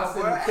bed.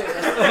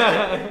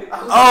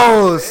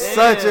 Oh,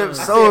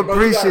 so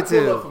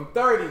appreciative. Pull up from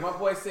 30. My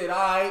boy said, all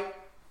right,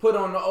 put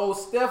on the old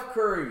Steph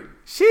Curry.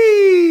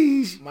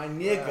 Sheesh. My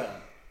nigga.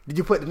 Did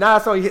you put the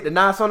NOS on? You hit the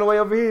NOS on the way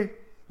over here?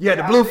 You had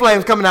the blue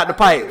flames coming out the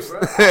pipes.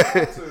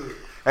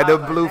 Had the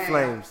blue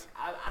flames.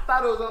 I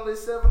thought it was only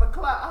 7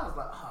 o'clock. I was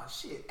like, oh,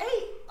 shit, 8.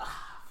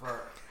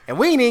 Fuck. And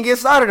we didn't even get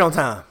started on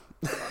time.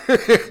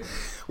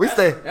 We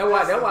stay. That's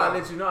why I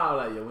let you know. I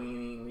was like, yo,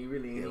 we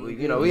really ain't.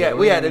 We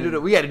had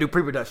to do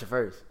pre-production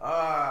first. I'm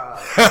all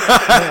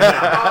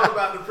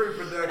about the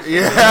pre-production.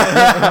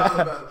 Yeah. All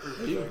about the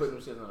pre-production. You can put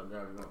them shit on the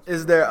ground if you want.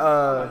 Is there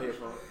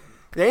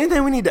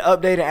anything we need to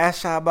update and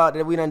ask Shy about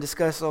that we done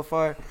discussed so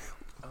far?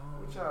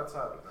 What y'all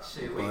talking about?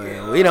 Shit,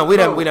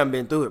 We done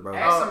been through it, bro.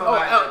 Ask him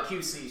about the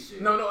QC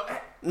shit. No.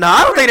 No,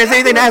 I don't think there's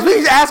anything to ask. We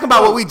just ask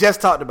about what we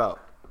just talked about.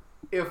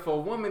 If a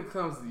woman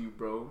comes to you,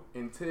 bro,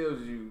 and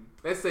tells you,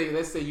 let's say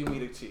you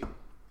meet a chick,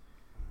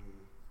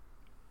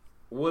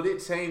 will it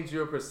change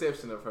your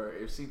perception of her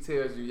if she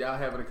tells you, y'all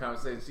having a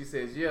conversation, she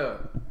says, yeah,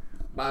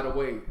 by the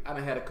way, I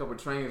done had a couple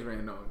trains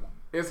ran on me.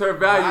 Is her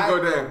value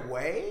go down? By the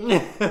way?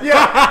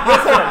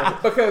 Yeah,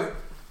 because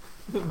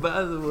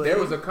By the way, there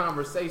was a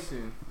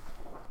conversation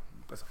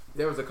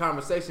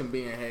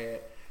being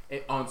had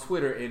on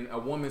Twitter, and a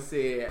woman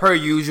said, Per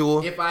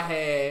usual. if I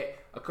had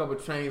a couple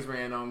trains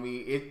ran on me,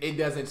 it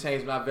doesn't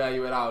change my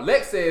value at all.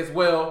 Lex says,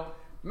 well,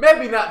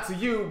 maybe not to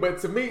you, but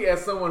to me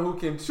as someone who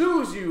can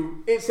choose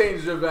you, it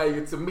changes your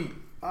value to me.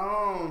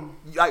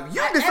 Like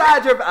you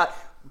decide your.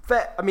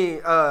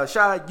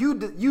 Shy,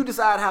 you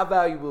decide how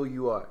valuable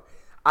you are.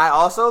 I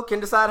also can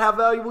decide how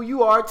valuable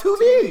you are to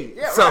me.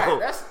 Yeah, so, right.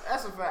 That's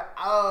a fact.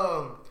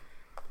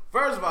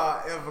 First of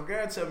all, if a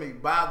girl tell me,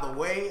 by the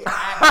way,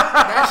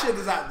 that shit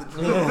is out the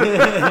door.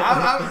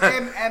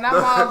 I'm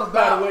all about.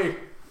 By the way,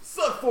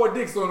 suck 4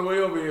 dicks on the way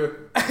over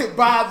here.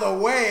 By the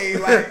way,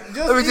 like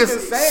just let me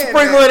just saying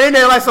sprinkle that, it in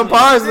there like some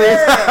parsley.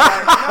 Yeah,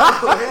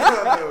 like,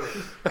 no,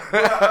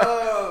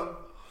 hell no.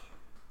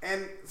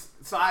 And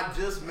so I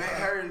just met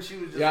her, and she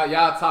was just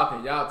Y'all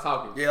talking. Yeah,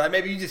 like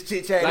maybe you just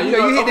chit chat. Like, you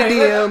hit the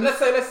DM. Let's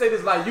say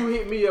this, like you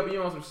hit me up and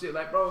you on some shit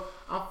like, bro,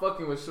 I'm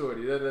fucking with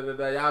shorty. Y'all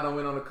done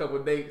went on a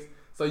couple dates.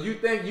 So you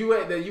think you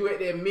at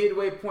that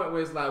midway point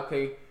where it's like,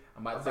 okay,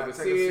 I'm about to take it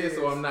serious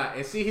or I'm not.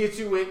 And she hit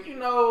you with,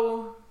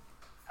 I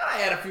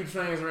had a few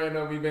trains ran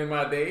over me in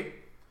my day.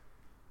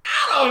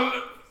 I don't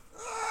know.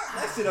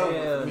 That shit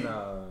over for me.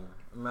 No,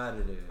 I'm out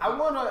of there.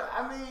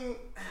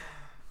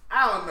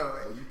 I don't know.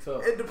 You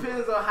tough. It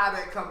depends on how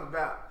that come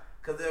about.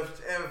 Cause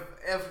if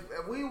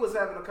we was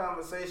having a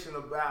conversation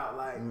about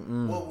like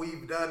what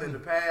we've done in the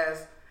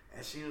past,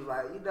 and she was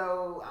like,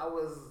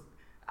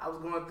 I was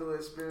going through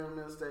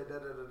experiments, da.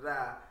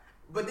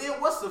 But then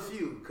what's the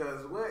few?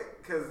 Cause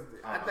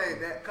I think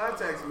that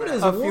context. What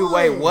is A few.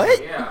 Wait,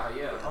 what? Yeah.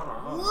 Hold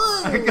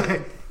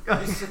on.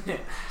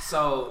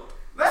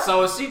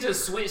 So if she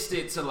just switched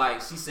it to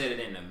like she said it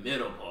in the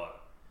middle part,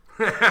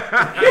 and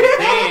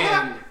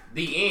then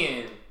the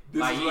end. This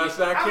like is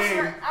what I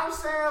came. I'm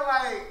saying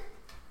like,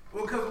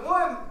 well, cause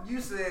one you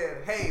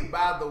said, hey,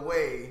 by the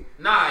way.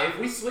 Nah, if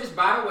we switch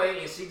by the way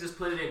and she just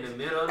put it in the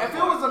middle of the If it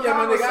was a Yeah,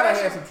 man, they gotta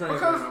conversation, have some trains,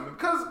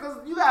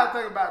 because you gotta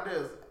think about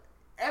this.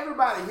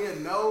 Everybody here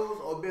knows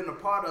or been a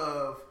part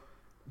of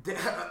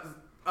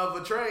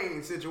a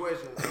train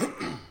situation.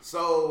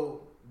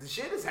 So the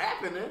shit is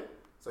happening.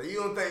 So you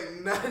don't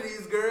think none of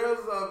these girls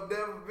have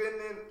never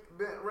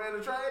ran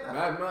a train?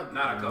 Not Not a couple. Nah.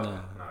 Not a couple.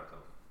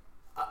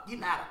 You're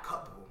not a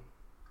couple,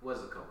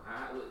 What's a couple?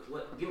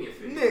 What? Give me a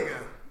figure. nigga.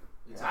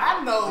 We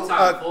I know. we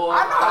talking 4, I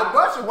know a 5?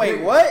 bunch of Wait,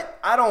 niggas. what?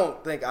 I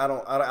can't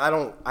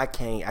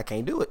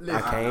do it.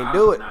 I can't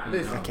do it.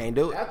 Listen, I can't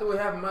do it. After what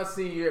happened my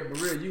senior year at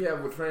Berea, you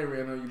have a train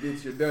ran on you,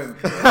 bitch, you're done.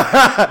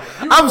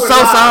 I'm so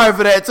sorry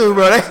for that too,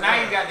 bro.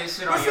 Now you got this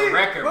shit on your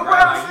record, But bro. what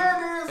I'm Like,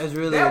 saying is, That's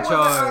really that a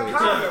charge. wasn't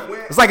uncommon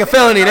when- It's like a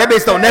felony. That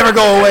bitch don't never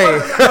go away.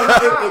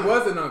 It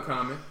wasn't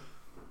uncommon.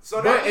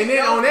 So But and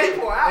then on that,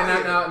 people out and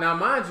here. now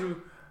mind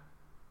you,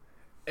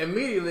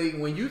 immediately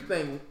when you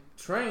think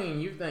train,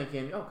 you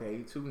thinking,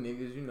 okay, 2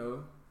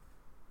 niggas,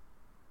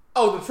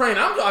 Oh, the train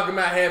I'm talking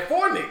about had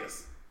 4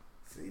 niggas.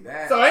 See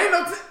that? So ain't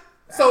no.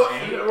 So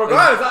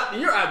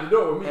regardless, you're out the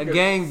door with me. A 'cause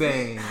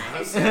gangbang.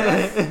 he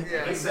said,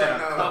 Yeah, he said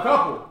no. a A couple.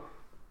 couple.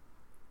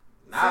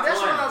 See, Not that's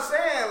one. what I'm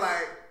saying.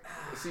 Like,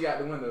 She out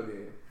the window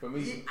there for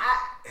me. I,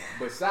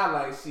 But shot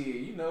like shit,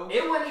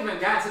 It wouldn't even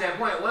got to that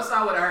point. Once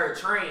I would have heard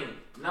train,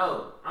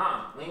 no,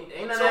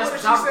 ain't none so of what that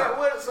if to talk she said?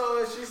 about. So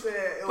if she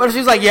said? What if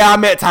she's like, yeah, I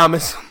met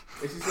Thomas.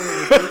 And she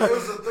said, It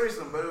was a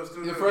threesome, but it was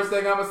 2 the niggas. first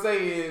thing I'm gonna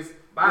say is,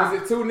 Bye.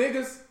 was it 2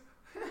 niggas?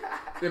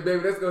 Then,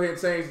 baby, let's go ahead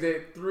and change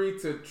that 3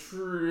 to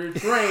train.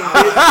 Train.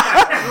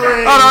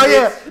 Oh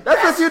yeah,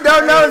 that's what you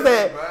don't know is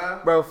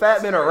that, bro.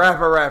 Fat been a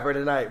rapper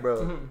tonight,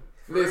 bro.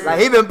 Listen, Like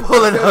he been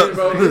pulling up.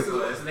 bro, This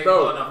nigga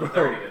pulling up for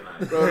 30 tonight.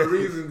 Bro, the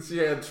reason she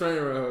had a train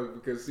around her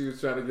because she was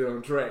trying to get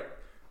on track.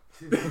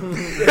 And then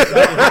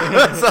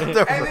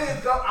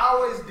it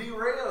always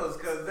derails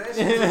because that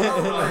shit's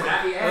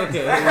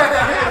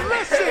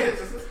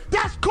Listen,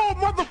 that's called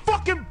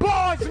motherfucking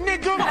bars,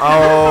 nigga.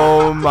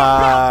 Oh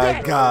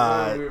my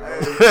god.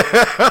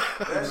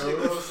 That shit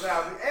goes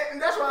south.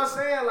 And that's what I'm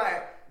saying.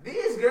 Like,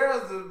 these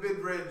girls have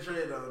been ready to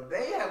trade though.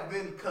 They have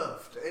been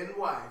cuffed and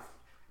wifed.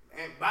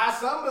 And by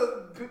some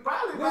of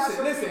probably by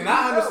some Listen, people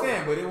I you know.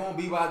 understand, but it won't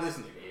be by this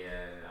nigga.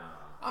 Yeah.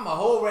 I'm a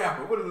whole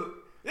rapper. What is it?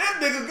 That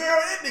nigga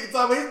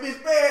talking about his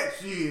bitch bad.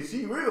 Shit,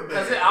 she real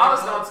bad. Because I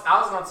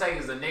was gonna take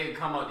is a nigga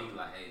come up to you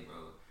like, hey, bro.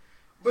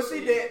 But see,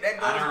 that I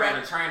goes done ran a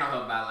back. train on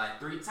her about like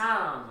 3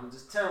 times. I'm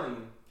just telling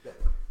you.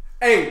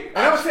 Hey, and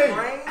I'm telling you.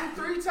 Trained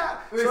 3 times.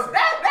 So Listen.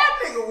 that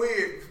nigga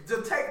weird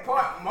to take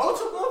part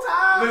multiple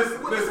times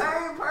with the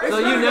same person. So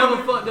you never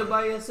fucked up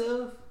by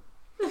yourself?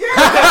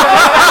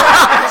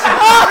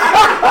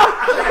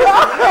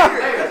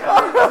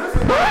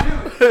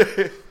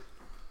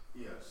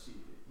 Yeah, shit.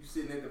 You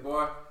sitting at the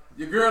bar,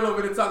 your girl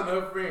over there talking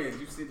to her friends.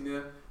 You sitting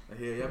there, like,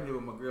 yeah, I'm here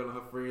with my girl and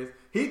her friends.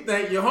 He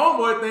think your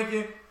homeboy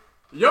thinking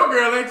your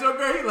girl ain't your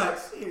girl. He like,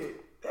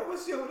 shit, that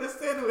was shit with that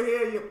standing with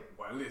here. You,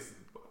 boy, listen,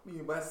 me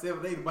and about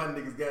 7, 8 of my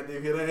niggas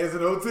goddamn hit her ass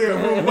in the hotel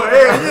room. Boy,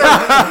 hell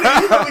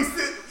yeah, you gonna be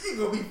sitting, you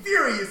gonna be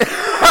furious. You gonna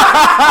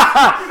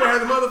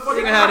have the motherfucking.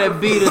 You gonna have that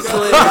beat of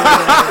slit.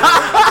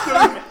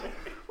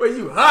 Well,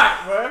 you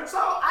hot, bro. So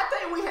I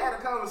think we had a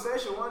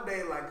conversation one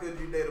day like, could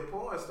you date a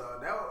porn star?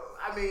 That was,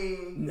 I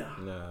mean, No.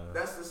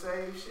 that's the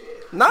same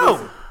shit.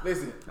 No.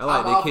 Listen, I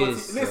like I'm all the for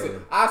kids,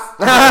 Listen, I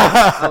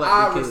I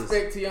like the kids.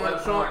 respect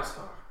Tiana Trump.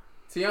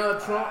 Tiana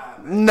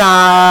Trump.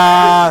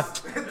 Nah.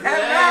 That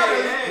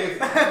matters.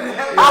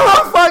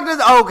 How the fuck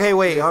does? Okay,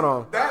 wait, hold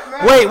on. That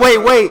matters.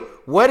 Wait.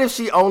 What if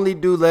she only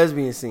do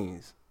lesbian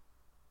scenes?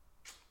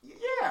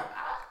 Yeah,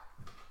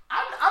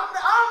 I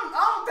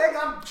don't think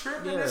I'm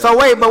tripping. Yeah. So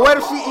wait, but what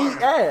if she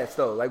eat ass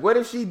though? Like, what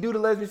if she do the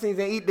lesbian scenes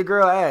and eat the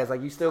girl ass?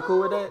 Like, you still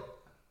cool with that?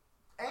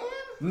 And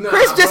Nah,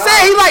 Chris just bro.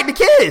 said he liked the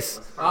kiss.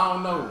 I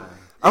don't know.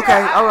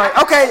 Okay, all right,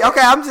 okay.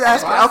 I'm just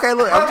asking. Okay,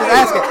 look, I'm just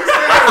asking.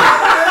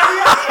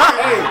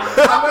 Hey,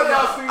 how much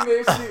y'all seen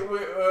that shit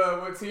with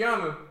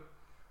Tiana?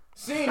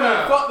 She ain't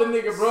even fuck the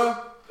nigga, bro.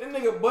 That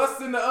nigga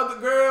busting the other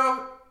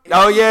girl.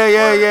 Oh yeah.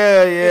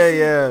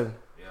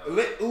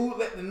 Let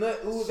the nut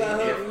ooze out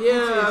her.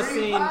 Yeah, I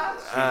seen.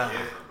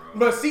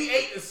 But she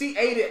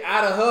ate it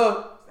out of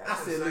her. I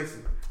said,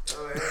 listen.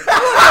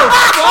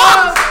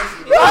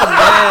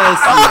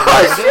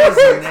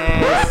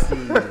 Nasty.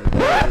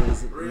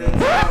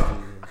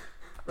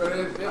 Bro,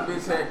 that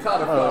bitch had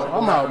cauliflower.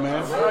 I'm out,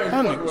 man.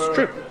 That nigga's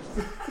tripping.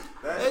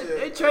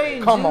 They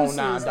trading Come on juices,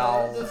 now, like,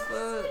 dog. the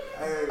fuck?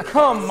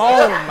 Come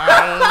on,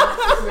 man.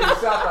 This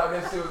nigga shot like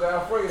that shit was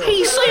Alfredo.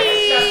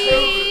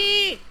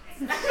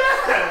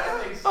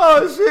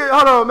 Oh shit!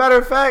 Hold on. Matter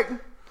of fact,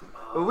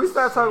 when we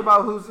start talking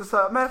about who's this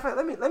up, matter of fact,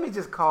 let me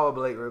just call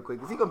Blake real quick,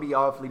 cause he gonna be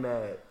awfully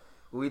mad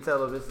when we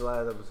tell him this is the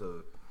last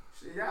episode.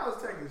 shit, y'all was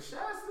taking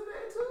shots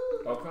today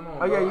too. Oh, come on.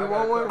 Oh, yeah, bro. you I got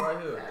want a one? cup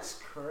right here. That's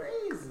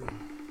crazy.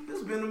 This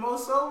has been the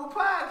most sober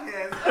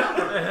podcast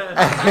ever.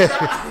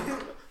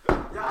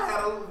 Y'all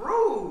had a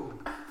rule.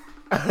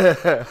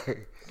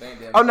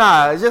 Oh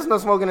nah, it's just no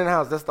smoking in the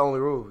house. That's the only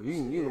rule. You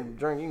can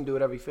drink, you can do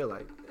whatever you feel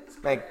like.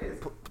 Man,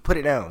 put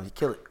it down. You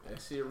kill it.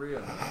 That shit real,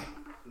 man.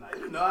 Now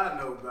you know I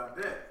know about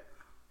that.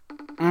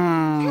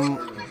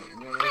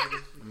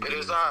 It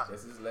is on.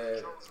 This is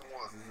last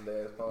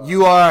part.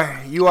 You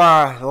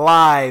are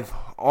live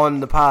on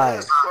the pod.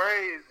 That's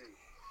crazy.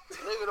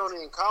 Nigga don't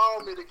even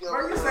call me to get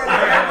Bro, on you the say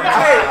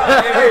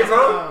that Hey,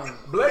 bro.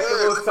 Blake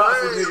the most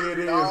toxic nigga it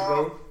is,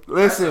 bro.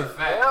 Listen,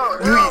 hell,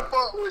 hell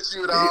fuck with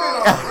you,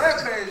 dog.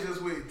 Rampage this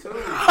week too.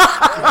 Rampage.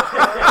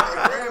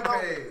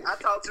 I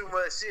talk too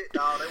much shit,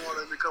 dog. They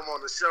wanted me to come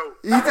on the show.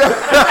 you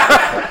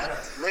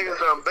just- Niggas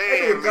done Nigga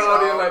banned me,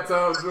 called in dog. like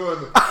Tom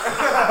Jordan.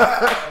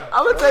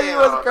 I'm gonna tell you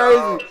what's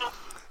crazy.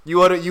 You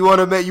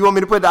want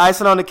me to put the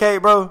icing on the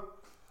cake, bro?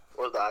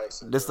 What's the ice?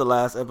 This the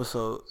last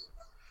episode.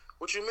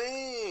 What you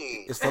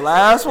mean? It's the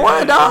last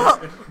one, dog.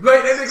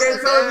 Blake, that nigga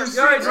ain't told you That's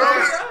shit, bro.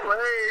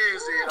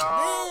 crazy,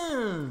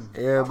 dog.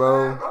 Yeah,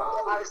 bro.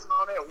 Icing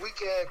on that weak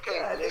ass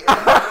cake,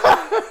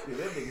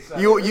 nigga.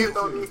 You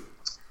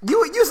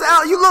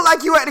sound. You look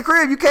like you at the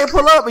crib. You can't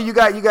pull up, and you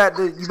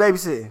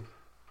babysitting.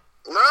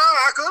 Nah,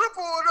 I could have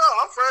pulled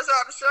up. I'm fresh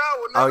out the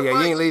shower. Oh yeah, you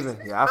Nigga, ain't leaving.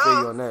 Yeah, I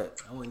feel you on that.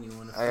 I wouldn't even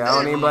want to. Hey, I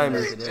don't even blame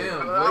you.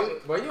 Damn,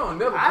 boy, you don't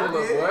never pull up,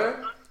 boy.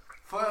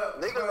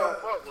 Niggas don't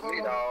fuck with me,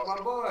 dog. My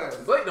boys.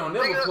 Blake don't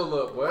never Nigga, pull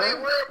up, boy. We ain't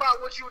worried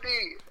about what you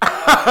did.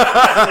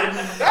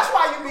 That's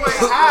why you be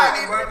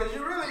hiding, bro. Cause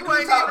you really You do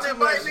ain't talk even too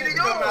much invite me shit to to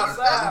come yours.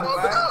 outside,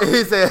 That's bro. He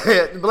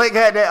said Blake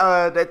had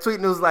that tweet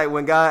news like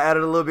when God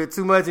added a little bit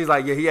too much. He's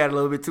like, yeah, he added a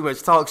little bit too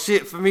much talk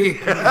shit for me.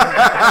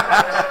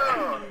 Yeah.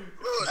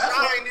 Look,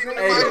 I ain't even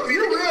Hey, invited me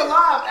you to real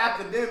live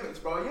academics,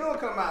 bro.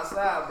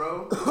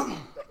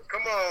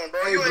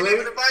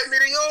 Blake. Invite me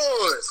to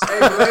yours. Hey,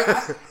 Blake.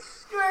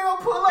 You ain't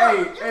gonna pull up. Hey,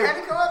 You hey. had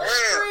to come up the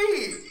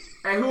street.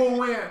 Hey, who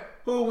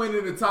will win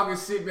in the talking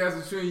shit match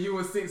between you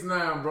and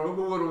 6ix9ine, bro?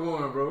 Who would have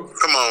won, bro?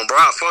 Come on, bro.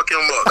 I'll fuck him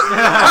up.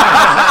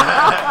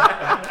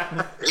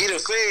 He the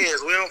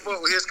feds. We don't fuck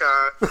with his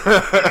kind.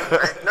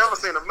 Ain't never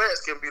seen a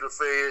Mexican be the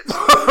feds.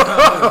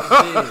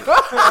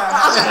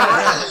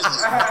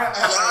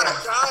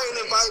 Y'all ain't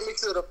invite me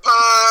to the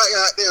pod.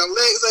 Goddamn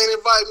Lex ain't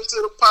invite me to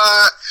the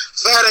pod.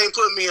 Fat ain't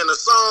put me in the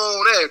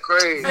song. That's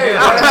crazy. Hey,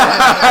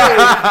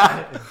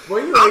 boy,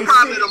 you I'm ain't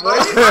probably shit, the boy.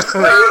 most. Boy,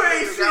 you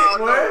ain't shit,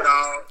 boy.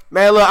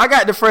 Man, look, I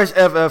got the fresh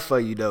FF for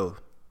you though.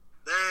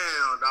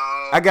 Damn,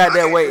 dog. I got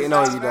that waiting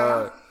on you,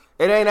 dog.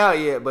 It ain't out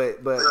yet,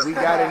 but we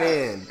got it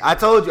in. I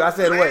told you. I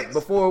said what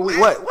before we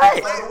what? You know what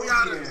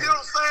I'm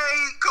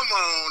saying? Come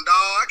on,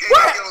 dog. I can't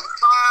get on the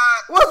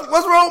pod.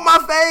 What's wrong with my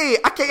fade?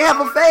 I can't have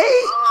a fade.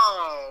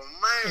 Oh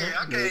man,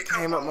 I It can't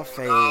came up my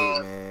fade,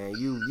 dog. man.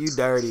 You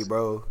dirty,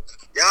 bro.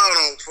 Y'all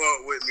don't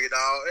fuck with me,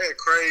 dog. That's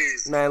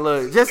crazy. Man,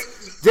 look,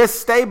 just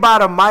stay by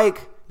the mic.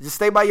 Just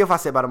stay by your. If I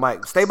said by the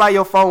mic, stay by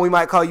your phone. We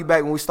might call you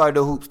back when we start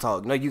the hoops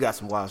talk. No, you got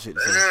some wild shit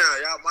to say.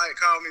 Damn, y'all might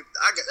call me.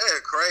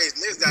 That's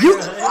crazy. This guy You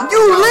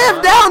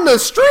live down the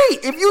street.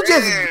 If you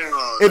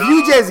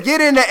just get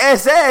in the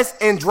SS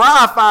and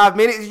drive 5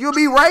 minutes, you'll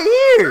be right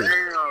here.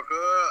 Damn, cuz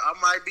I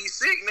might be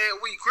sick that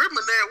week,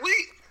 criminal that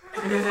week.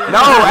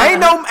 No,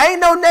 ain't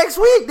no next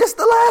week. This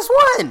the last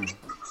one.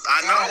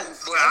 I know,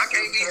 but I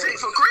can't be sick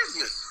for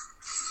Christmas.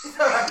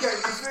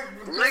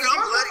 Nigga,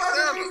 I'm Black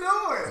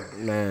Sabbath.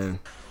 Man.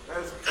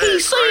 That's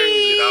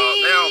crazy, dog.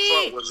 They don't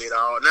fuck with me,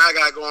 dog. Now I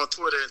gotta go on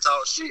Twitter and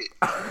talk shit.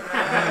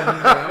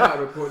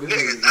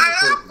 Niggas,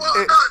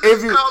 If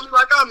you call me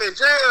like I'm in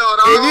jail,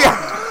 dog.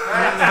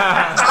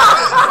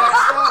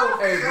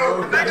 Hey,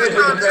 bro. Niggas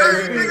trying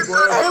to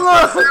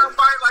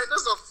sound like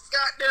this a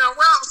goddamn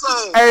rap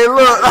song. Hey,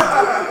 look.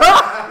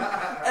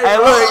 Hey,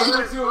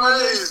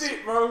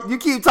 look. You You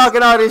keep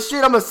talking all this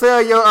shit. I'ma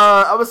sell your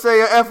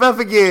FF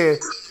again.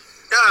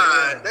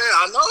 God damn,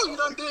 I know you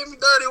done did me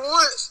dirty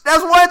once.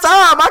 That's one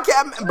time. I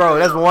can't, bro.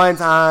 That's one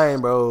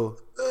time, bro.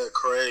 That's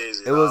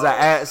crazy. It was an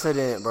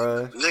accident,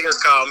 bro. Niggas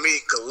call me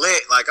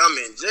collect like I'm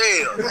in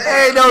jail.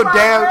 Ain't no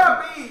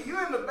damn. You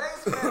in the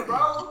basement,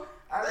 bro.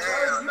 I told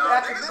Damn, you,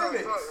 dog. you Niggas don't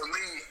academics. fuck with me.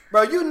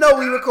 Bro, you know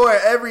we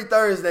record every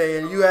Thursday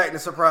and you acting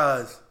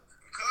surprised.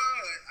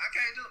 I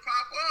can't just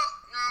pop up.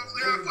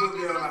 You know what I'm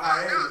saying?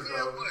 I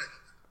fuck with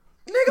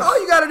you. Nigga, all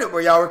you gotta do, bro.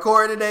 Y'all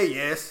recording today?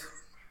 Yes.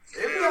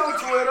 It be on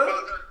Twitter.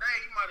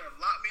 You might have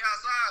locked me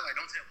outside. Like,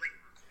 don't tell me.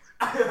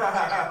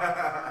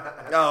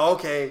 Oh,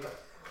 okay.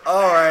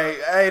 All right.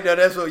 I ain't know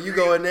that's what you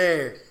go in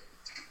there.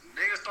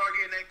 Niggas start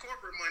getting that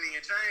corporate money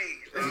and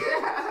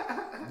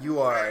change. You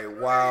are a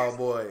wild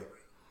boy.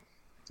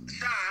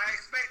 Nah, I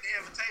expect the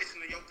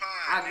invitation to your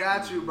pod. I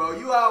got you, bro.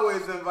 You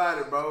always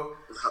invited, bro.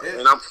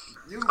 And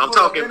I'm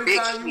talking big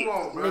anytime you shit.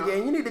 want, bro. Nigga,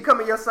 and you need to come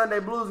in your Sunday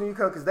blues when you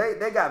come, because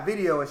they got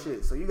video and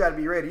shit. So you got to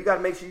be ready. You got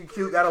to make sure you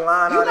cute, got a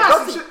line on it.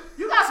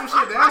 You got some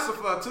shit to answer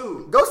for,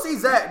 too. Go see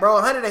Zach, bro.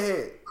 100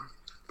 ahead.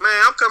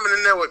 Man, I'm coming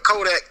in there with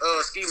Kodak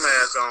ski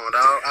mask on,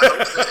 dog.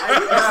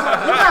 You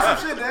got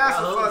some shit to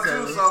answer for,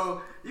 too.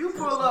 So you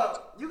pull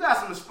up. You got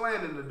some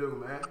explaining to do,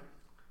 man.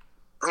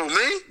 Who,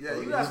 me? Yeah,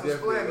 you got some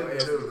explaining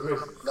to do.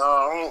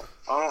 No,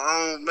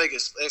 I don't make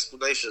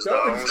explanations,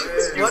 dog.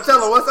 Well, tell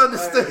them what's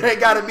understood ain't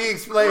got to be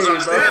explained, bro.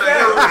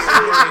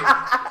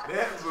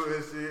 That's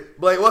bullshit.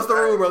 Blake, what's the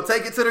rule, bro?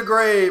 Take it to the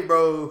grave,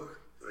 bro.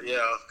 Yeah,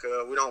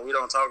 cause we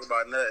don't talk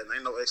about nothing.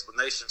 Ain't no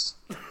explanations.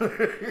 I'm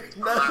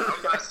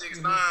not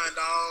 6'9",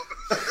 dog.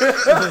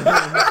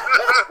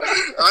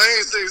 I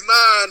ain't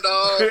 6'9",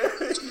 dog.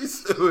 You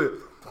stupid.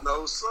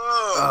 No sir.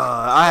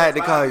 I had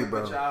to call you,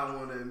 bro. But y'all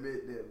want to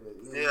admit that,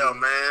 but Yeah,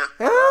 man.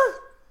 Huh?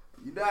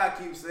 you know I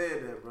keep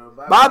saying that, bro.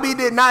 Bobby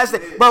did not say.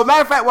 Bro,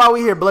 matter of fact, while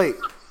we here, Blake,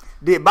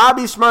 did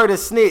Bobby Shmurda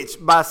snitch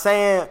by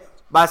saying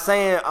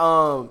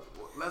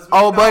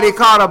old buddy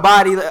caught a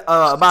body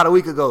about a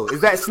week ago?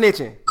 Is that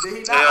snitching? Did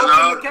he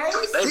not open the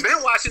case? They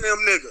been watching them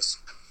niggas.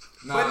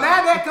 But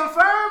now they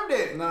confirmed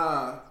it.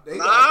 Nah, it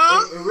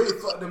really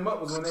fucked them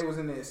up was when they was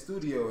in that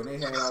studio and they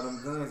had all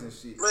them guns and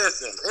shit.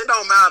 Listen, it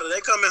don't matter.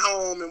 They coming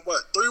home in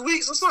what, 3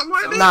 weeks or something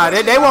like that? Nah,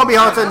 they won't be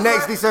home till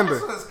next December.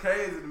 That's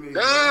crazy to me.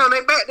 Damn,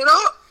 they backed it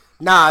up.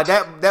 Nah,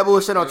 that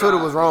bullshit on Twitter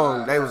was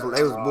wrong. They was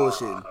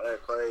bullshitting.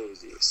 That's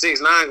crazy.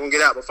 6ix9ine gonna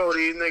get out before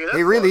these niggas.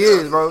 He really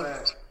is, bro.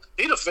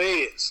 He the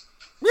feds.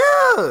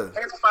 Yeah.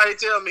 Ain't nobody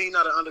tell me he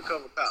not an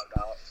undercover cop,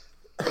 dog.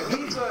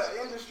 He's an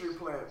industry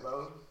plant,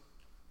 bro.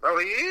 Bro,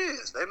 he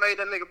is. They made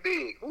that nigga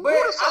big. Who But,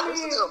 the fuck I is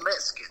mean, a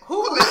Mexican?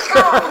 Who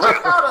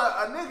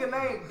thought a nigga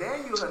named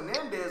Daniel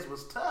Hernandez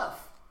was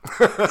tough?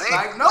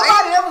 Like,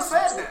 nobody ever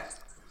said that.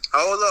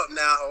 Hold up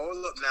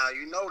now.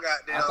 You know,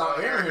 goddamn. I thought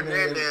Aaron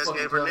Hernandez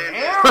fucking gave tough.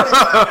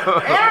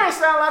 Hernandez. Aaron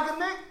sound like a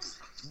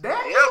nigga.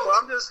 Daniel? Yeah, bro,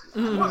 I'm just.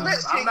 What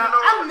Mexican you know?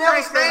 I've never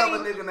Name- said of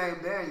a nigga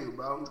named Daniel,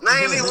 bro.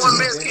 Name me one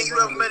Mexican you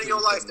ever met in your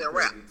life that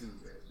rap.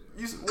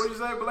 What you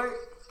say, Blake?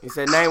 He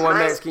said, name one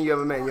Mexican you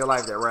ever met in your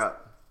life that rap.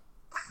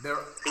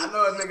 I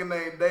know a nigga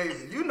named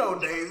David. You know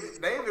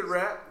David. David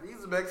rap.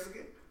 He's a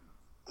Mexican.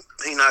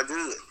 He not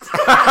good.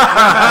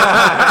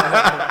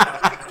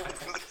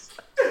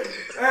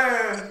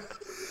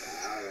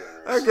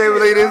 I can't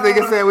believe this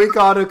nigga said we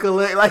called him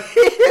collect like he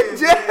in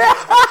jail.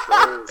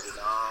 That's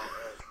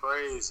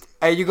crazy.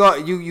 Hey, you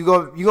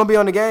gonna be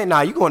on the game?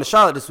 Nah, you going to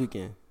Charlotte this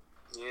weekend?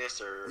 Yes,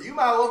 sir. You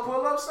might well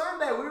pull up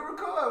Sunday. We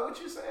record. What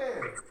you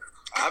saying?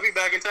 I'll be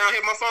back in town.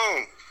 Hit my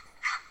phone.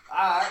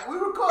 Alright, we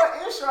record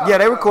in Charlotte. Yeah,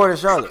 they record in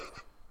Charlotte.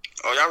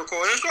 Oh, y'all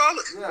record in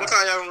Charlotte? Yeah. What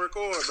time y'all gonna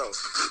record though?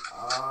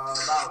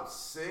 About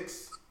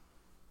 6.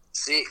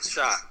 6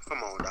 shot. Come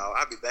on, dog.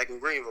 I'll be back in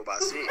Greenville by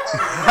 6.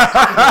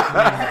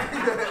 I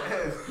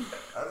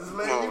just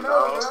let Come you on,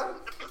 know, dog.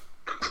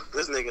 man.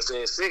 This nigga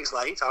said 6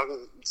 like he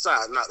talking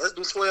side. Nah, let's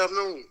do 12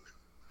 noon.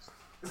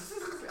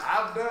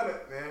 I've done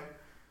it, man.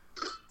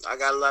 I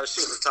got a lot of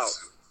shit to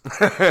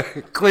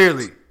talk.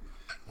 Clearly.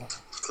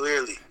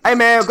 Hey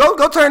man,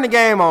 go turn the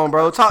game on,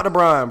 bro. Talk to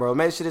Brian, bro.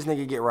 Make sure this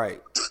nigga get right.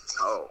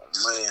 Oh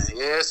man,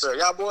 yes sir.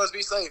 Y'all boys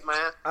be safe,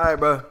 man. All right,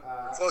 bro.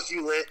 Fuck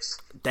you, Lex.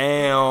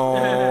 Damn,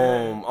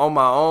 on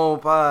my own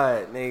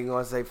pod, nigga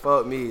gonna say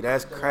fuck me.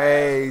 That's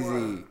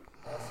crazy.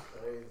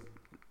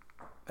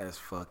 That's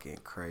fucking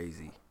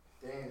crazy.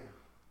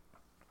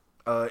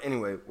 Damn.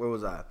 Anyway, where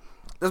was I?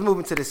 Let's move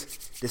into this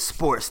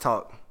sports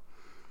talk.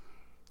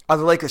 Are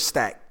the Lakers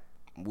stacked?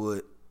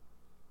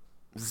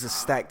 This is a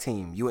stacked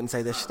team. You wouldn't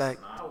say they're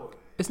stacked?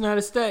 It's not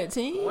a stat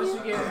team. Once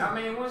you get past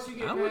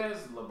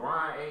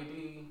LeBron,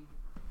 AD,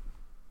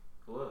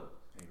 what?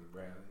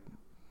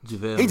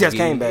 JaVale He just McGee.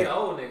 came back. The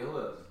old nigga, who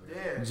else?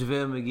 Yeah.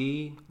 JaVale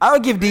McGee. I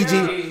would give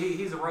DG.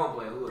 He's a role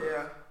player. Who else?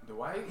 Yeah.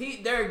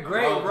 They're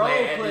Great role role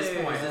player at players.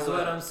 this point. Is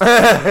what I'm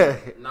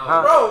saying. No,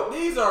 Bro,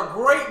 these are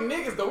great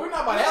niggas though. We're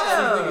not about to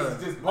have these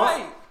niggas just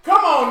bump.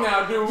 Come on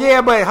now, dude.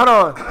 Yeah, but hold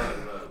on.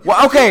 Well,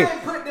 You okay.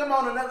 can't put them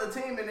on another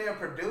team and they'll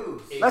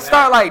produce. Let's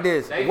start like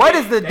this. What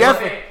is the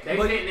They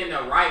fitting in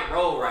the right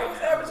role right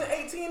now. Averaging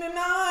 18 and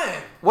 9.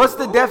 What's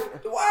the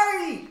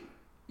Why?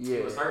 He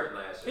was hurt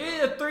last year.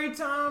 He's a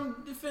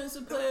 3-time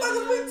defensive player. What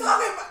are we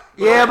talking about?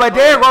 Yeah, but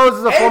Derrick Rose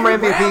is a former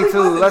Avery Bradley MVP too.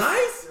 wasn't Let's.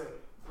 nice.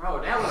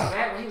 Bro, that was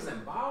back when he was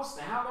in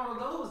Boston. How long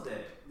ago was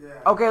that? Yeah.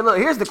 Okay, look.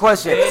 Here's the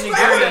question. Danny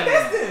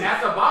Green.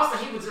 After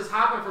Boston, he was just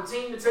hopping from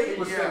team to team. He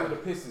was straight with the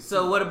Pistons.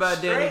 So what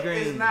about Danny Straight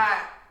is Green?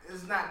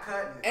 not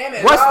cutting it. And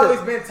it's What's the- always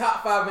been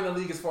top 5 in the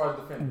league as far as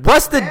defenders.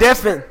 What's the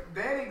difference?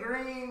 Danny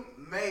Green,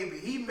 maybe.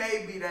 He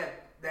may be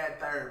that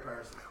third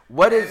person.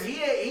 What is?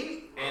 He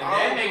And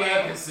that nigga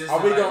ain't consistent. Are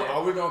we like gonna that.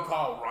 are we gonna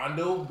call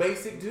Rondo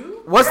basic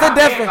dude? What's the I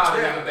can't difference? call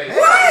the nigga basic.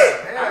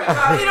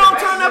 What? He don't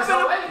turn up in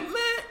a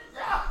man.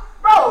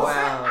 Bro, Wow. see,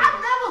 I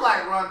never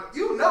like Rondo.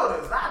 You know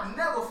this. I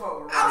never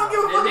fuck with Rondo. I don't give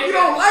a fuck The if you nigga-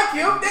 don't like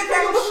him. That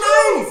nigga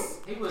was nice.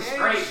 He was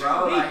straight,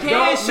 bro. He Like,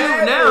 can't shoot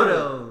matter. now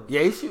though.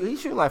 Yeah, he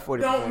shoot like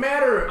 40%. Don't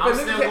matter. I'm The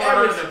still nigga going can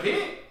under average. the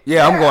pick.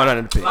 Yeah, I'm going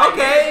under the pick.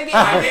 Okay,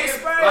 Like get niggas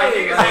exposed. ain't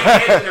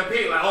hitting the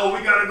pick. Like, oh,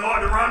 we gotta go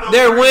under Rondo.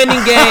 They're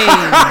winning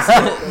games.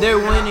 They're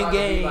winning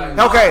games.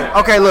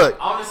 Okay, look.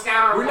 On the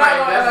scout We're report, not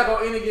gonna act that's-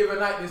 like on any given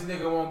night this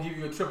nigga won't give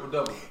you a triple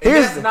double.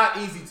 Here's That's the- not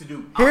easy to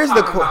do. Here's I'm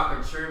the talking qu- about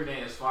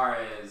contributing as far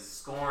as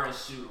scoring,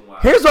 shooting wise.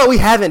 Here's what we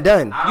haven't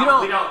done. We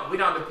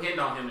don't depend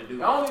on him to do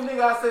The that. only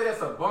nigga I say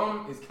that's a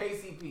bum is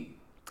KCP.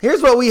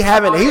 Here's what we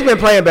haven't. He's been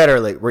playing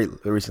better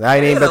recently. I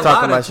ain't even been a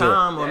talking lot about of shit.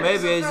 time, or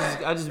maybe it's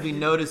just I just be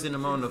noticing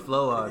him on the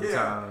floor all the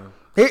time.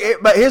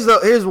 But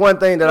here's one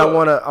thing that I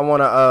wanna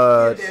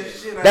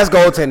that's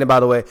goaltending, by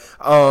the way.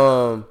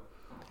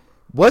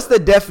 What's the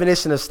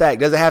definition of stack?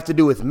 Does it have to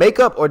do with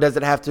makeup or does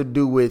it have to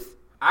do with?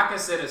 I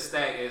consider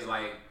stack as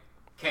like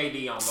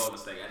KD on Golden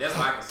State. That's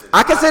what I consider.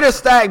 I consider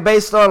stack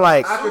based on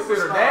like. I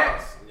consider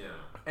that, Yeah.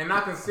 and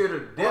I consider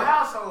What depth.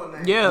 household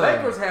name? Yeah.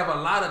 Lakers have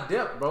a lot of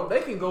depth, bro. They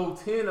can go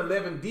 10,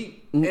 11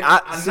 deep. And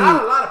Not a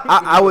lot of people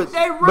I would,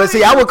 They but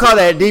see, I would call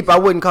that deep. I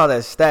wouldn't call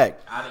that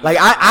stacked. didn't Like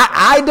even-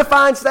 I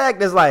define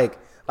stacked as like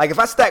if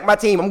I stack my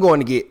team, I'm going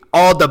to get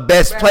all the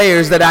best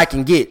players that I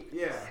can get.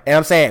 Yeah. And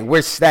I'm saying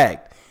we're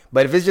stacked.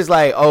 But if it's just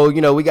like, oh,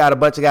 we got a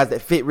bunch of guys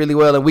that fit really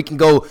well and we can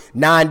go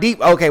 9 deep.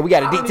 Okay, we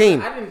got a deep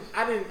team.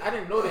 I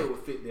didn't know they would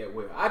fit that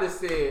well. I just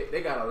said they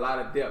got a lot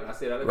of depth. I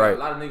said they got Right. a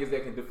lot of niggas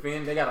that can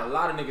defend. They got a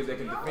lot of niggas that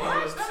can defend.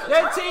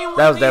 That team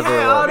That was when they definitely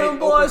had a all lot. them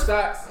Make open boys.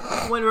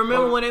 shots.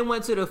 Remember when they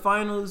went to the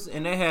finals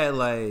and they had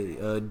like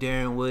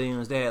Darren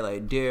Williams, they had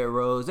like Derrick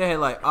Rose, they had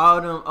like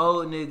all them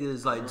old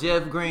niggas like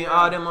Jeff Green,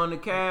 all them on the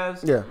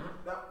Cavs. Yeah.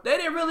 They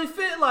didn't really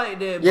fit like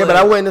that. Yeah, but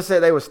I wouldn't have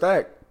said they were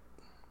stacked.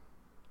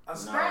 A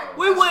stack.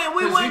 We went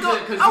you go.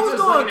 just- 'cause I you was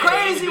just going looking at the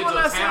crazy when I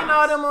individual seen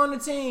all talents. them on the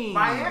team.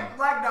 Miami,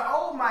 like the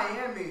old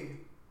Miami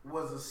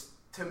was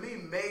to me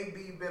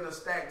maybe been a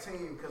stacked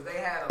team because they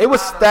had a It was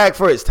lot stacked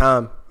for its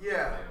time.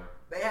 Yeah,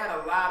 they had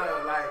a lot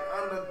of like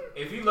under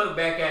If you look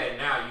back at it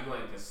now, you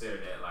wouldn't consider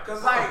that like.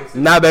 because like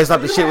Not based off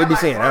the you shit we had, be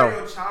like, seeing now.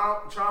 Mario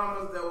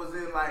Chalmers that was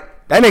in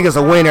like That nigga's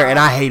a winner and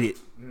I hate it.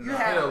 you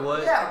had Yeah, what?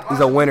 you had He's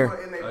bunch a of winner.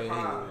 people in their Oh, yeah,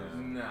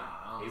 prime.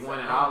 Nah, He won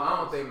it I all.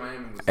 don't think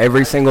Miami was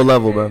Every single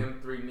level, They bro. had them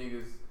 3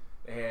 niggas.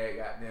 They had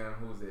goddamn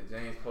who was it?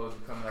 James Posey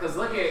coming up. Cause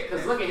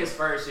look at his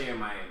first year in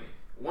Miami.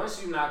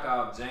 Once you knock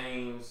off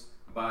James,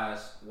 Bosh,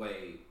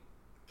 Wade,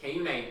 Can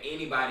you name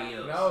anybody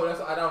else? No, that's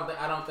I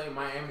don't think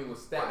Miami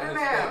was stacked. Then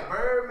they had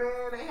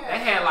Birdman. They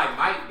had like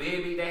Mike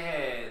Bibby. They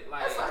had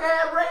like they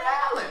had Ray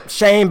Allen.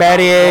 Shane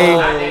Battier.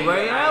 Oh,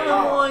 Ray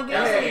Allen won They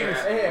games.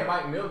 had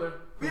Mike Miller.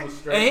 Who was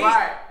straight. Hey,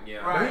 Right. Yeah.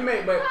 But Right. he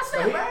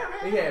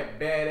made, he had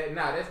bad.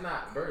 Nah, that's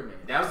not Birdman.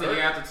 That was the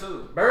year after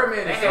too.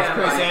 Birdman They is had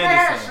Chris like- They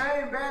had Anderson.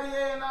 Shane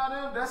Battier and all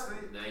them. That's the.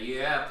 The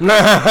year after.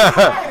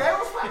 Hey, they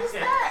was fucking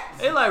stacked.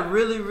 They like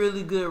really,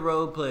 really good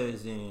role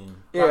players then.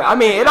 Yeah, I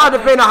mean, it all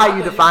depends on how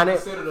you define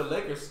it. Consider the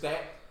Lakers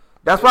stacked.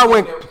 That's why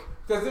when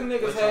Because them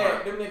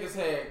niggas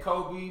had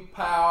Kobe,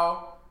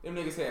 Powell, them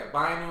niggas had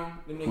Bynum,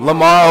 them niggas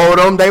Lamar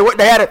Odom,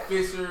 they had it.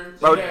 Fisher,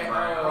 Bro, they had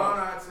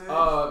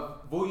Artest.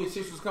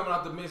 Vujacic was coming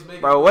out the bench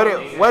making. Bro,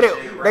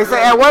 they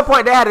say at one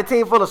point they had a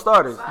team full of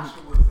starters.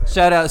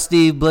 Shout out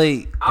Steve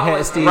Blake. I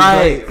had Steve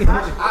Right. Blake.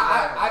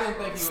 I didn't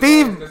think he was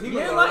Steve- because he You made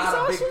didn't a like lot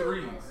of big Sasha?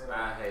 threes.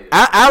 I hate it.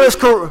 Alex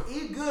Caruso.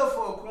 He good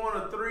for a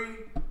corner three.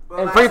 But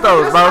And free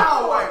throws, bro.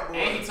 all white boys,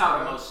 And he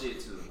talking bro. more shit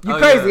too. You Oh,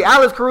 crazy. yeah.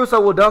 Alex Caruso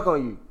will dunk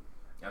on you.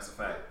 That's a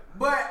fact.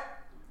 But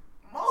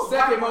most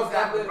Second white boys most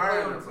got the athletic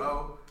burner, player.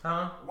 bro.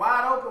 Huh?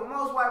 Wide open.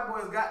 Most white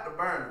boys got the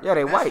burner. Yeah,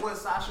 they That's white. what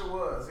Sasha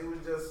was. He was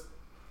just.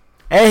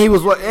 And he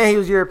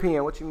was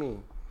European. What you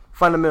mean?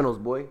 Fundamentals,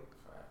 boy.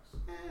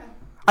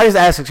 I just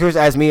asked Chris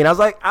asked me, and I was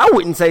like, I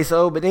wouldn't say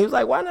so. But then he was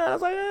like, why not? I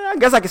was like, I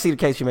guess I can see the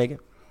case you're making.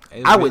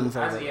 I wouldn't say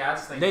that. I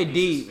just think They he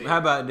deep. needs to How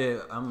fit. about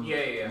that?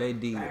 Yeah. They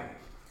deep. Yeah,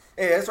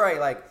 that's right.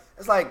 Like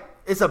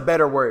it's a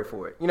better word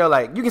for it. You know,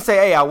 like you can say,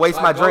 hey, I waste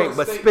my Like, drink, Golden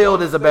but State- spilled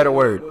Golden is a better State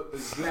word.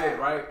 was good,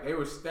 right? They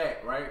were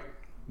stacked, right?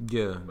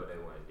 Yeah. But they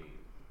weren't deep.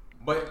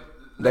 But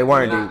They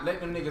weren't let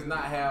them niggas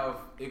not have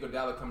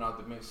Iguodala coming out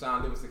the bench,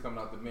 Sean Livingston coming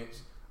out the bench,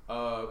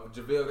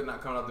 JaVale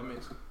not coming out the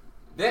bench.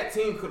 That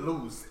team could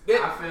lose. They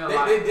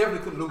definitely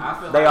could lose. I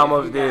feel They like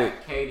almost if you did.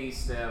 got KD,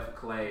 Steph,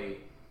 Clay.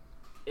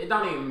 It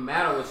don't even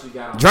matter what you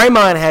got on.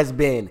 Draymond has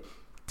been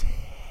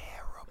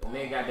And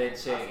they got that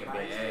check and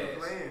been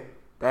ass.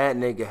 that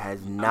nigga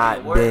has I mean,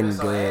 not Warriors been been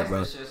so good, ass bro.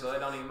 and shit, so it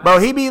don't even matter. Bro,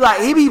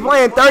 he be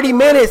playing 30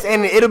 minutes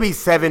and it'll be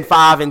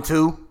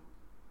 7-5-2.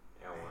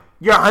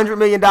 You're $100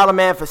 million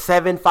man for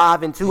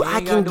 7-5-2. I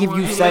ain't can got the give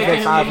you ones who making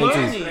him the 7-5-2.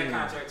 money. That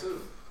contract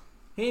too.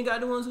 He ain't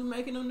got the ones who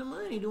making him the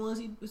money. The ones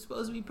he was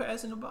supposed to be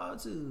passing the ball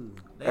to.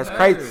 They That's hurt.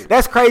 crazy.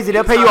 That's crazy.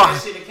 They'll pay you.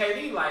 That shit to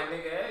KD, like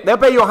nigga. Hey. They'll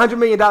pay you $100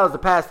 million to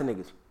pass the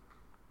niggas.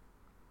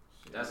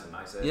 That's a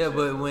nice ass. Yeah, shit.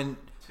 but when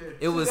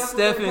it was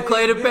Steph and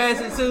Clay to pass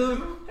it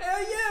to,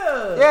 hell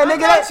yeah. Yeah, I nigga.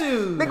 got That,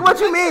 you. nigga, what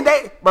you mean?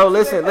 Bro,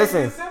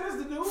 listen.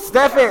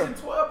 Steph and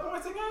 12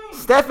 points a game.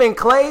 Steph and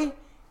Clay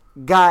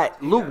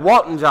got Luke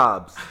Walton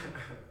jobs.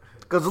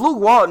 Because Luke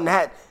Walton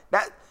had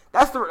that.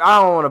 That's the.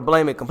 I don't want to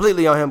blame it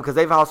completely on him because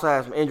they've also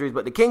had some injuries.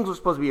 But the Kings were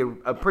supposed to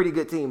be a pretty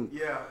good team.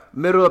 Yeah.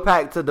 Middle of the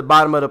pack to the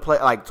bottom of the play,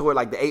 like toward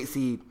like the 8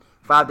 seed,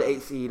 5 to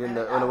 8 seed in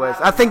the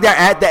West. I think they're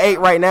at the 8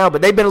 right now,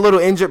 but they've been a little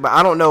injured. But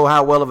I don't know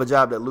how well of a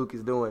job that Luke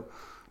is doing.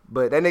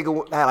 But that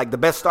nigga had like the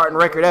best starting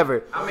record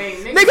ever. I mean,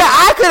 Nigga,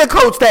 I could have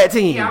coached that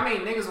team. Yeah, I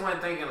mean, niggas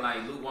weren't thinking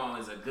like Luke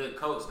Walton is a good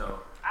coach though.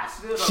 I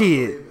still don't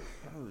Shit. believe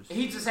it.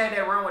 He just had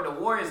that run with the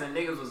Warriors, and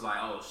niggas was like,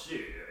 "Oh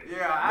shit,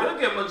 Yeah, we'll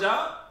give him a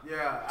job."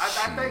 Yeah,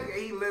 I think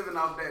he living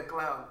off that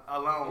cloud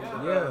alone. Yeah.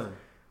 Because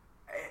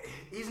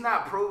he's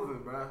not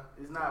proven, bro.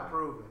 He's not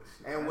proven.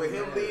 And with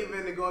him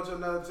leaving and going to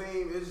another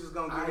team, it's just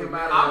gonna get him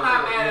out of I'm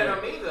not there. mad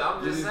at him either.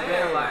 I'm just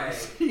saying, like,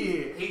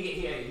 Shit.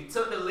 he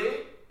took the lid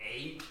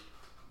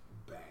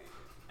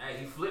and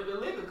he flipped the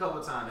lid a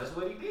couple times. That's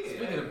what he did.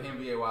 Speaking of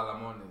NBA, while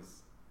I'm on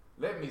this,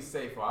 let me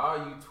say for all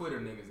you Twitter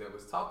niggas that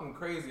was talking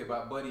crazy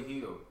about Buddy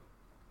Hield,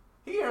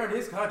 he earned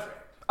his contract.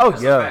 Oh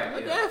That's a yeah. fact,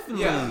 yeah.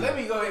 Definitely. Yeah, let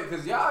me go ahead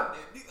because y'all,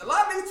 a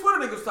lot of these Twitter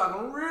niggas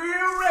talking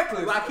real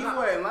reckless. Like he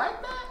wasn't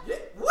like that. Yeah,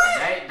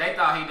 what? They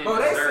thought he didn't Bro,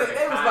 they deserve said the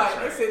they was like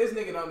contract. they said this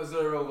nigga don't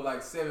deserve over like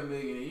 $7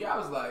 million a year. I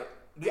was like,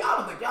 I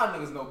don't think y'all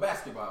niggas know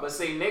basketball. But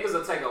see, niggas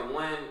will take a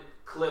one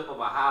clip of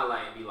a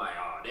highlight and be like,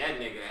 "Oh, that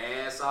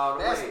nigga ass all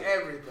the That's way."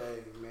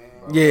 everything, man.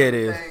 Yeah, it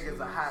is. Everything is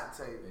a hot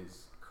take.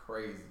 It's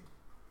crazy.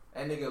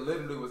 That nigga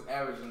literally was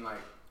averaging like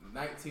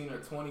 19 or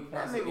 20 That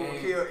points a nigga will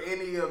game. kill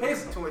any of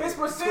His 20.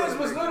 percentage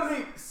was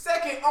literally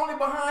second only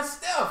behind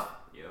Steph.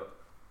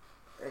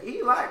 Yep.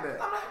 He like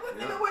that. I'm like, what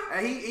nigga? What?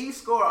 And he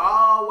score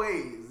all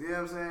ways. You know what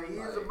I'm saying? He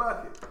is a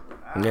bucket.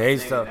 Yeah,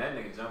 he's Nigga, tough. that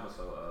nigga jumper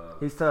so.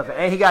 He's tough,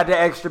 and he got the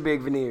extra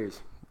big veneers.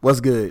 What's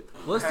good?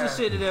 What's the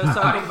shit that they was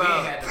talking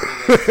about?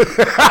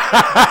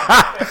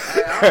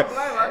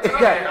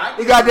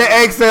 He got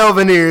the XL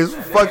veneers.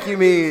 Fuck you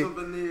mean?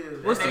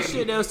 What's the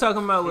shit they was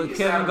talking about with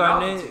Kevin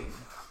Garnett?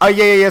 Oh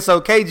yeah.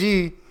 So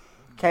KG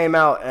came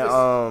out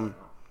and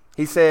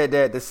he said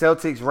that the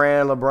Celtics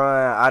ran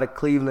LeBron out of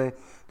Cleveland.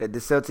 That the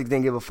Celtics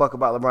didn't give a fuck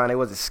about LeBron. They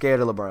wasn't scared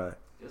of LeBron.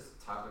 Just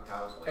a topic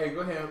I was. Hey,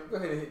 go ahead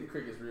and hit the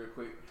crickets real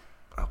quick.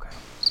 Okay,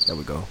 there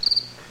we go.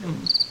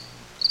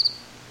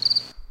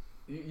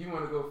 You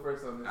want to go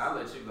first on this? I'll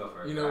let you go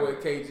first. You know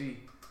what, KG?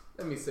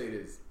 Let me say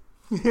this.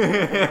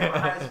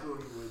 High school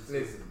he was.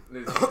 Listen,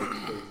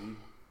 KG.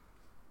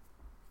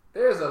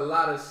 There's a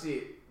lot of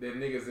shit that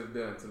niggas have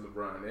done to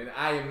LeBron, and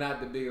I am not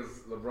the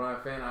biggest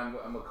LeBron fan.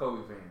 I'm a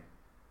Kobe fan.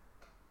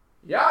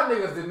 Y'all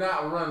niggas did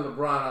not run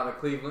LeBron out of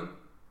Cleveland.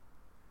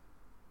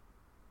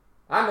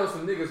 I know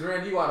some niggas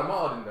ran you out of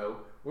Malden, though.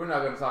 We're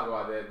not going to talk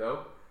about that,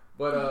 though.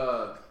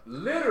 But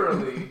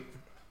literally,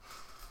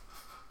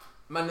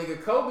 my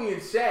nigga Kobe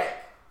and Shaq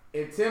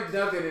and Tim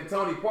Duncan and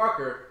Tony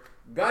Parker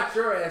got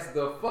your ass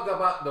the fuck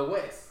about the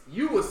West.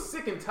 You was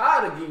sick and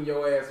tired of getting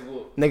your ass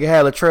whooped. Nigga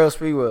had Latrell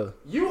Sprewell.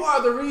 You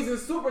are the reason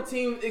super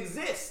teams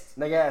exist.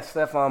 Nigga had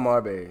Stephon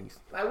Marbury.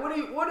 Like,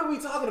 what are we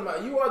talking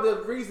about? You are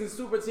the reason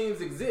super teams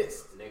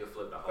exist. Nigga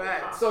flipped the whole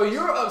Facts. So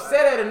you're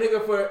upset at a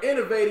nigga for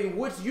innovating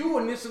which you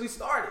initially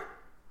started.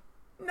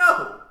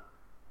 No.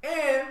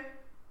 And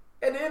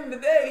at the end of the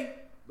day,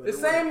 the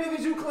same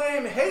niggas you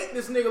claim hate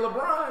this nigga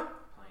LeBron,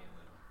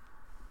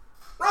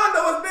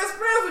 Rondo is best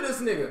friends with this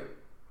nigga.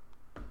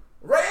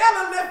 Ray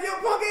Allen left your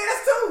punk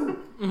ass too.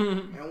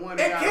 And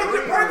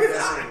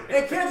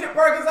Kendrick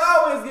Perkins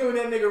always giving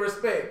that nigga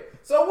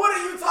respect. So what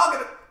are you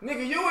talking?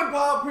 Nigga, you and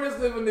Paul Pierce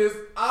live in this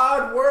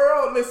odd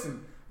world.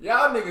 Listen,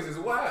 y'all niggas is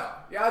wild.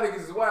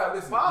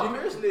 Listen, Paul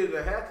Pierce needed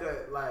a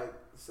haircut like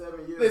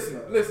 7 years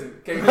ago.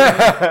 Listen,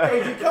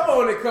 KG, come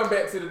on and come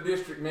back to the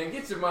district, man.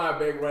 Get your mind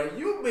back right.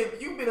 You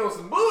been on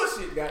some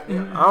bullshit,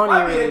 goddamn. I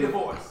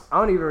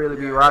don't even really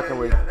be rocking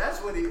with.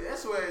 That's where he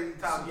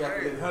talking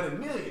crazy. 100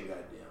 million,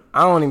 goddamn.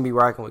 I don't even be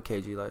rocking with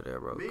KG like that,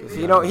 bro. Cause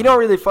he don't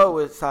really fuck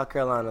with South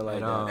Carolina like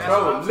that.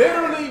 Bro,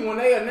 literally when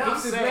they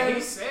announced his name,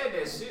 he said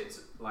that shit.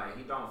 Like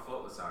he don't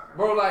fuck with South Carolina.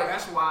 Bro, like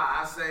that's why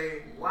I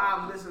say why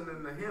I'm listening to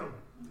him.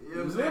 You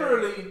know what I'm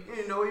literally, saying? You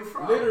didn't know he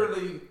from.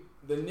 Literally,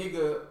 the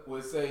nigga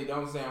would say,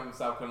 "Don't say I'm from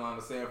South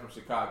Carolina, say I'm from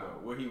Chicago,"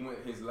 where he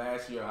went his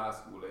last year of high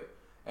school at.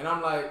 And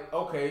I'm like,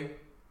 okay.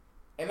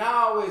 And I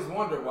always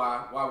wonder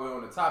why we're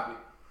on the topic.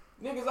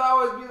 Niggas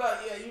always be like,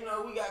 yeah, you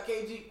know, we got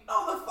KG.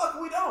 No, the fuck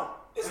we don't.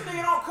 This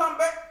nigga don't come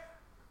back.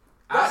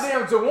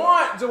 Goddamn,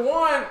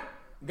 Jawan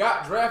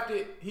got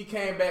drafted. He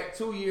came back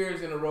 2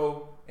 years in a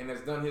row and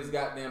has done his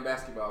goddamn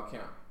basketball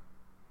count.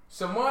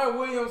 Shammond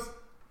Williams,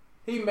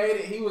 he made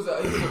it. He was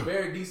a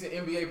very decent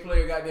NBA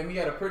player. Goddamn, he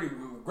had a pretty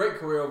great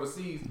career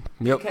overseas.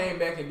 Yep. He came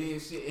back and did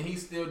shit, and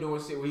he's still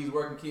doing shit where he's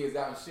working kids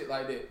out and shit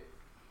like that.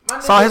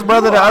 Saw his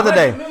brother the other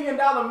day. $100 million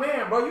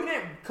man, bro. You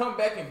didn't come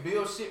back and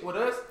build shit with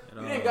us.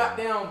 You didn't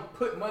goddamn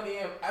put money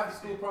in after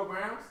school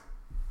programs.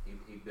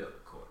 He built the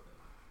court.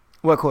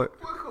 What court?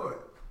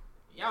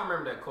 Y'all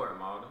remember that court in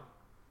Malden?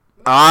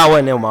 I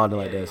wasn't in Malden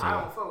like that. So. I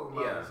don't fuck with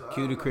Malden.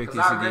 Cue the crickets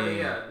I again.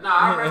 remember,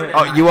 I remember that.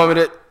 Oh, you want me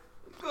to?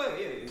 Go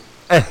ahead,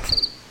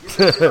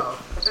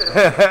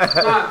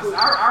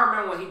 I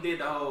remember when he did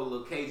the whole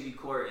little KG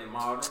court in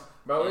Malden.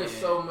 Bro, there's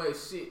so much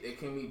shit that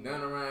can be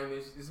done around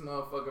this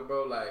motherfucker,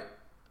 bro. Like,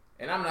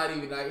 and I'm not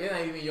even like it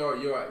ain't even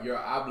your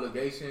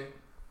obligation.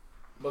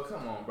 But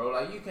come on, bro.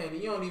 Like you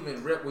don't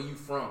even rep where you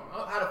from.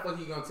 How the fuck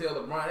you gonna tell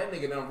LeBron that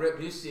nigga done rep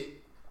his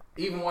shit?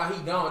 Even while he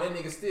gone, that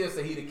nigga still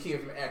say he the kid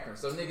from Akron.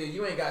 So nigga,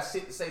 you ain't got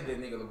shit to say to that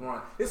nigga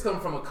LeBron. This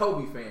coming from a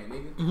Kobe fan,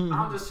 nigga.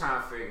 I'm just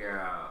trying to figure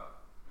out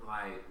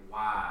like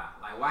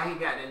why he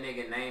got that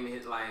nigga name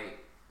his like.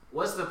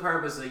 What's the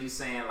purpose of you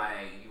saying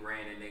like you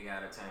ran a nigga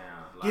out of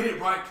town? Like, Get it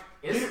right.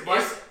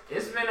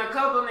 It's been a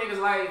couple niggas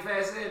like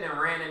Fast said that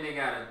ran a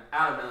nigga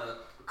out of the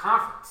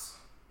conference.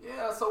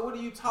 Yeah, so what are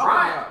you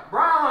talking about?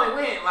 Brian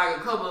only went like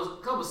a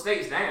couple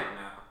states down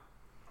now.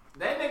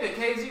 That nigga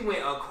KG went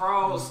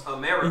across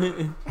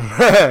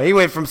America. He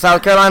went from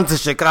South Carolina to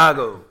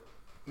Chicago.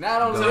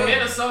 Not only to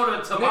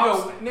Minnesota to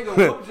Boston. Nigga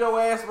whooped your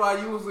ass while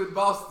you was in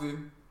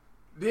Boston.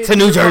 Then to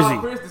New Jersey.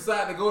 Chris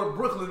decided to go to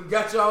Brooklyn and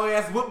got your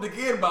ass whooped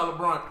again by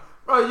LeBron.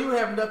 Bro, you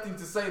have nothing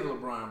to say to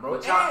LeBron, bro.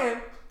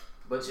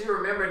 But you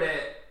remember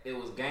that it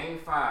was Game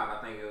 5. I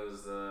think it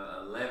was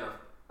 11th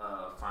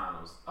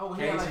finals. Oh,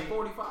 he had like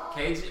 45?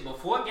 KG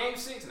before Game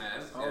 6 now.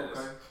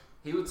 Okay.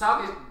 He was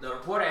talking. The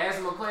reporter asked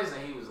him a question.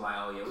 He was like,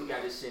 "Oh yeah, we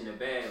got this shit in the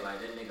bag.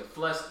 Like that nigga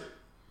flustered."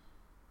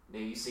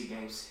 Then you see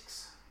Game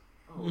 6.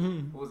 Oh,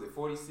 what was it?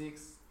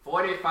 46,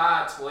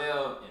 45,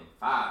 12, and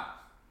 5.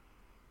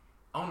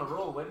 On the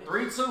road, wasn't it?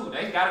 3-2.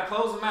 They gotta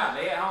close them out.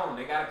 They at home.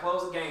 They gotta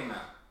close the game out.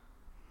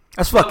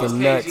 That's fucking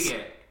nuts.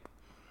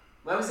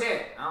 What was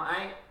that?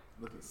 I ain't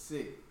looking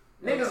sick.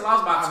 Niggas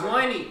lost by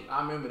 20.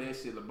 I remember that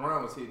shit.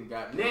 LeBron was hitting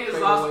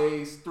niggas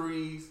lost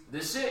threes. The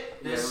shit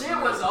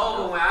was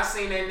over when I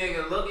seen that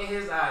nigga look in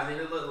his eyes and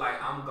it looked like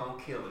I'm gonna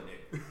kill a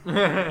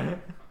nigga.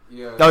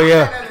 Yeah. Oh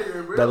yeah. That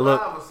nigga really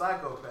live a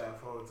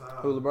psychopath all the time.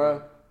 Who,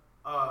 LeBron?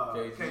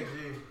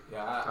 KG.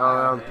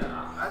 Yeah.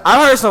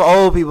 I heard some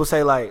old people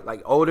say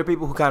like older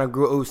people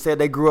who said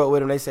they grew up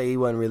with him. They say he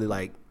wasn't really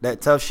like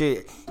that tough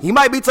shit. He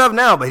might be tough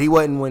now, but he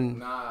wasn't when.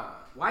 Nah.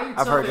 Why you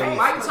tough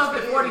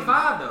at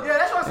 45 though? Yeah,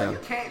 that's what I said.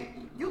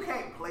 You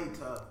can't play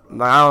tough, bro.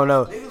 Like, I don't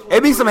know.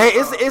 It be some hate.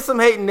 It's some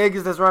hating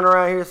niggas that's running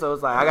around here. So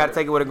it's like I gotta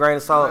take it with a grain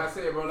of salt. Like I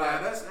said, bro,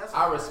 like,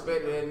 I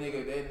respect that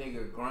nigga. That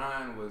nigga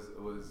grind was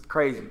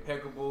crazy,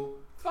 impeccable.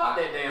 Fuck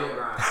that damn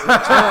grind.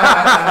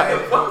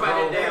 Fuck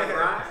that damn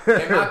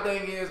grind. And my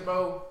thing is,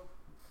 bro,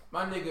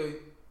 my nigga,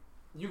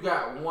 you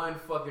got one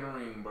fucking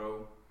ring,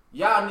 bro.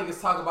 Y'all niggas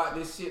talk about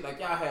this shit like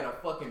y'all had a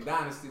fucking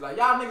dynasty. Like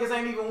y'all niggas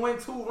ain't even win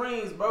 2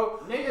 rings, bro.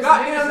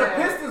 Goddamn, the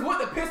Pistons. What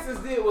the Pistons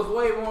did was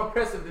way more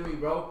impressive than me,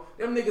 bro.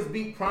 Them niggas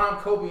beat prime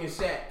Kobe and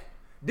Shaq.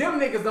 Them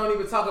niggas don't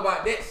even talk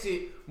about that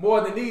shit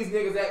more than these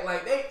niggas act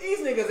like these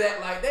niggas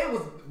act like they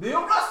was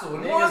Bill Russell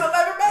and won 11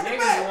 back to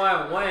back. Niggas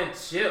won 1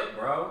 chip,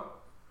 bro.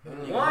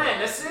 1,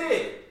 that's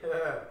it.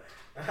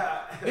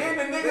 Then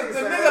the niggas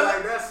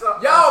like that's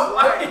something. Y'all,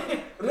 Like,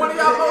 one of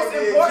y'all most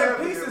NBA important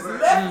champion, pieces bro.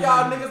 left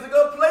y'all niggas to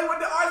go play with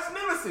the arch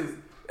nemesis.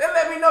 That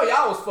let me know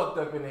y'all was fucked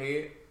up in the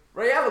head.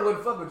 Ray Allen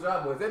wouldn't fuck with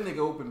y'all boys. That nigga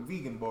open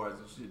vegan bars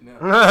and shit now.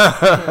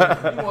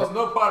 He wants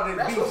no part of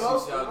that beef shit,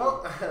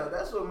 y'all.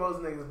 That's what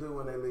most niggas do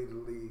when they leave the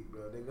league,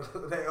 bro.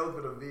 They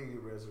open a vegan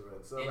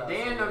restaurant. And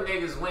then them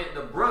niggas went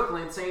to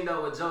Brooklyn, teamed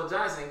up with Joe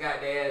Johnson,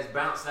 got their ass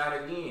bounced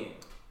out again.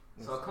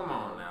 So come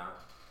on now.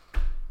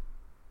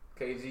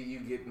 KG, you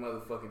get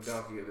motherfucking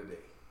donkey of the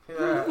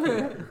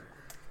day.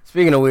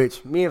 Speaking of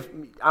which,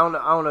 I don't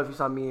know if you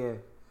saw me and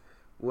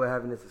we're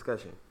having this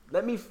discussion.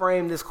 Let me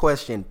frame this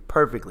question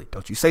perfectly.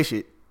 Don't you say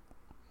shit.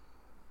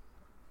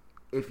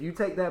 If you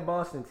take that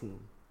Boston team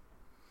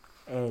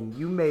and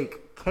you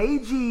make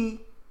KG,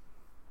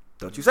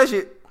 don't you say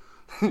shit.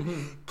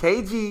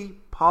 KG,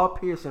 Paul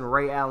Pierce, and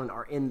Ray Allen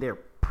are in their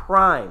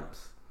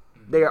primes.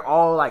 They are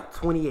all like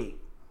 28.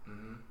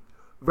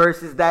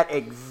 Versus that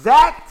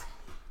exact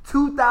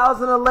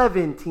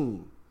 2011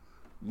 team.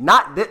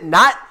 Not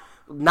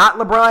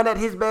LeBron at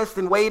his best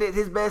and Wade at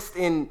his best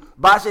and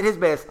Bosh at his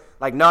best.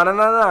 Like, no.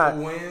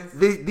 Who wins?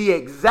 The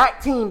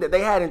exact team that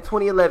they had in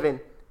 2011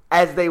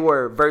 as they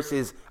were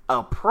versus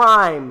a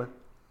prime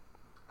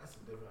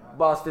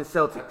Boston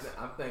Celtics.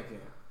 I'm thinking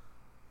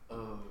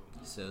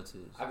Celtics.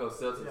 I go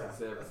Celtics in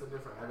 7. That's a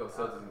different. I go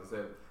Celtics in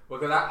 7.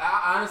 Because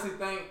I honestly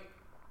think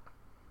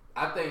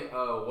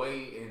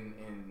Wade and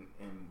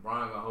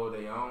Bron gonna hold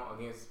their own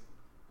against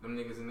them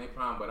niggas in their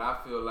prime, but I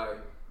feel like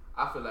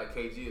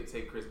KG would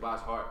take Chris Bosh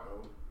hard,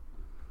 bro.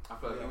 I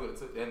feel like he would have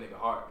took that nigga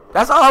hard, bro.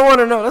 That's all I want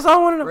to know.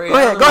 Ray Go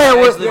ahead, Allen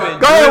Wood. actually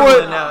Go ahead,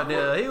 Wood. been out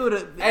there. He would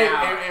have. Hey,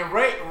 and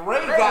Ray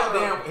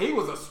goddamn, he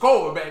was a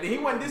scorer back then. He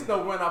wasn't this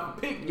no run off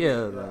a pick.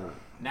 Yeah.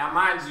 Now,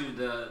 mind you,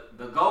 the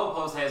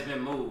goalpost has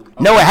been moved.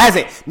 No, it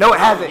hasn't.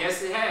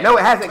 Yes, it has. No,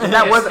 it hasn't. 'Cause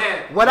that Yes, wasn't it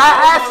has. what I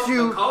asked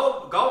you. The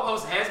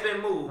goalpost has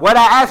been moved. What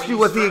I asked you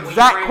was When the you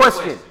exact frame the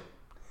question.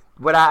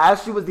 What I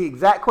asked you was the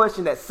exact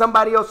question that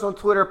somebody else on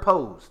Twitter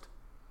posed.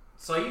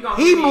 So you gonna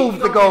He give me, moved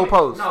you the gonna give me-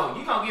 goalpost. No,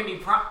 you gonna give me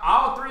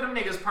all 3 of them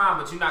niggas prime,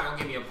 but you're not gonna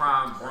give me a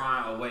prime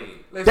Bron or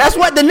Wade. That's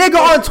what the nigga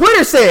on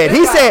Twitter said.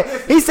 He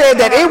said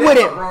that it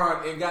wouldn't.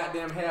 LeBron and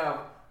goddamn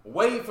have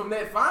Wade from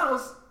that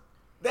finals.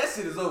 That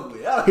shit is over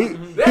with.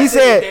 He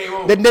said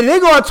the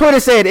nigga on Twitter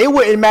said it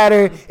wouldn't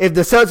matter if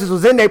the Celtics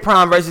was in their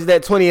prime versus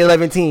that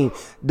 2011 team.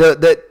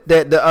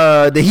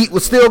 The Heat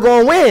was still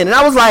going to win, and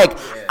I was like,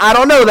 I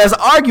don't know. That's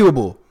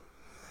arguable.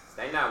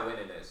 They not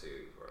winning that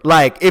series, bro.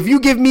 Like, if you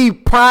give me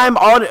prime,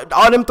 all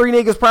them 3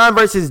 niggas prime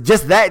versus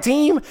just that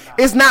team,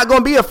 it's not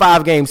going to be a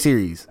 5-game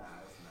series.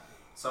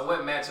 So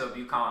what matchup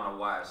you calling a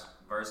wash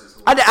versus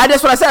who?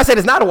 That's what I said. I said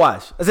it's not a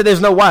wash. I said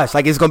there's no wash.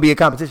 Like, it's going to be a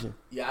competition.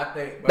 Yeah, I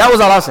think. That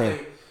was all I was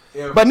saying.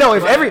 But no,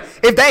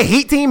 if that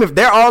Heat team, if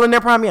they're all in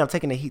their prime, I'm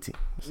taking the Heat team.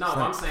 No,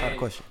 I'm saying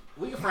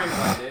we can frame it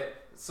like that.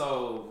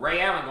 So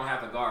Ray Allen gonna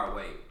have to guard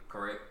Wade,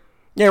 correct?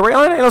 Yeah, Ray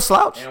Allen ain't no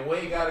slouch. And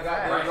Wade got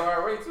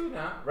guard Ray too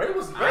now. Ray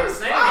was I'm prime.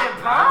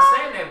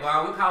 saying that, but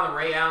are we calling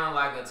Ray Allen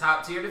like a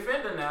top tier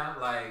defender now?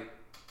 Like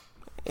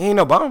He ain't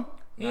no bum.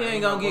 He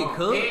ain't gonna get he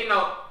cooked. ain't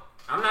no.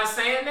 I'm not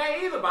saying that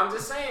either, but I'm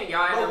just saying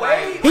y'all. But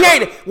Like, He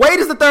ain't. Wade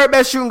is the 3rd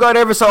best shooting guard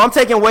ever, so I'm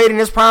taking Wade in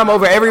his prime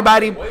over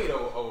everybody. Wade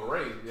over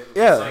Ray.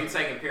 Yeah. So you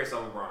taking Pierce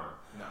over Bron?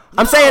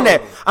 I'm saying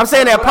that. What Pop. I'm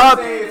saying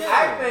is,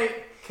 I think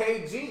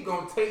KG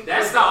gonna take.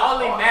 That's the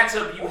only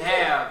matchup you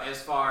have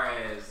as far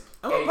as.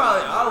 I'm gonna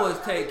probably always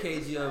take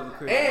KG over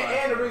Chris Bosh.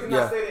 And the reason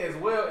Yeah. I say that as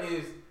well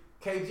is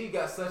KG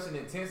got such an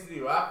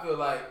intensity where I feel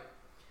like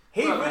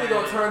he Look, really man,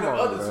 gonna turn the Come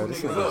on, other bro. 2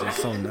 This niggas is up.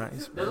 so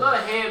nice. The little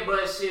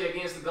headbutt shit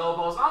against the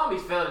goalpost, I don't be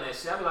feeling that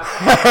shit. I be like,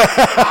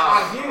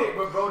 I get it,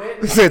 but bro,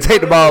 that He said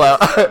take the ball out.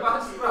 That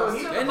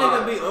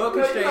nigga be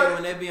orchestrated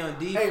when they be on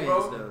defense, Hey,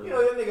 bro, though. you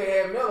know that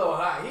nigga had Melo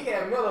hot. He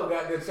had Melo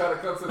got there trying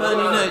to come to the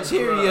Honey line. Nut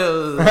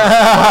Cheerios.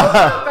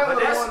 That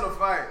would have won the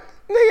fight.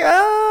 Nigga,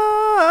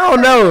 I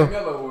don't know.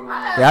 Melo would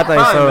have. Yeah, I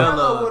think so.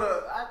 Melo.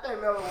 I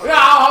think Melo would Yeah,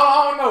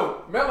 I don't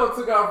know. Melo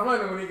took off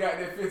running when he got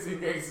that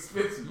 15-game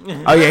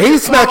suspension. Oh yeah, he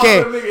snuck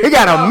in. He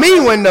got a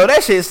mean one though.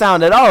 That shit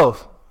sounded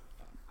off.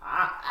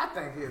 I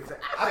think he'll take.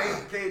 I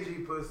think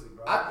KG pussy,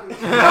 bro.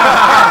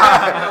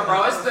 no,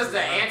 bro, it's just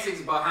the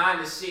antics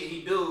behind the shit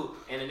he do,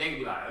 and the nigga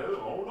be like, oh, I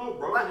don't know,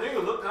 bro. The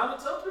nigga look kind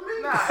of tough to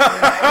me.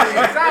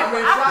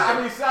 I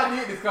mean, Shot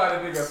hit this car,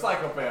 that nigga a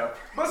psychopath.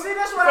 But see,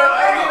 that's what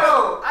I think,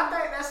 though. I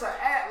think that's an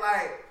act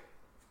like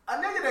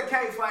a nigga that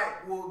can't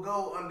fight will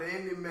go under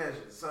any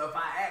measure. So if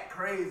I act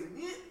crazy,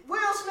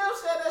 Will Smith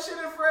said that shit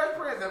in Fresh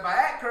Prince. If I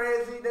act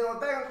crazy, they gonna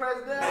think I'm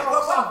crazy. They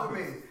don't fuck with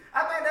me.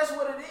 I think that's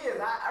what it is.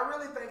 I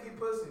really think he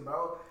pussy,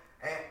 bro.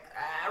 And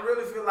I I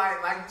really feel like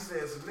you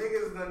said, some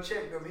niggas done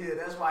checked him here.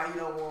 That's why he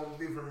don't want to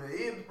be from here.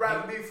 He'd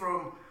rather be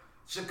from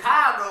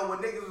Chicago where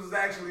niggas was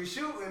actually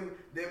shooting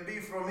than be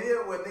from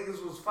here where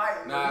niggas was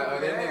fighting. Nah,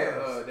 that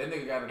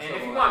nigga got in trouble. And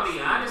if you want to be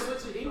honest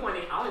with you,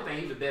 I only think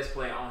he's the best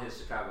player on his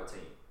Chicago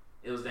team.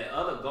 It was that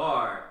other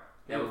guard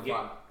that would get.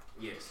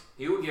 Yes,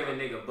 he would give a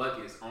nigga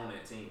buckets on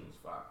that team. It was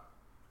fire.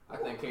 I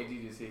think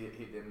KG just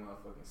hit that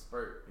motherfucking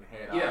spurt and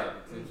had all the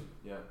potential.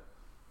 Yeah.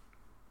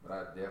 But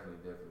I definitely.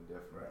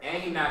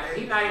 And he not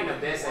even the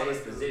best at his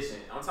position.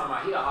 I'm talking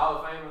about he a Hall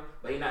of Famer,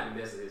 but he not the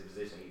best at his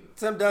position either.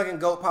 Tim Duncan,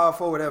 GOAT, power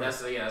forward, whatever.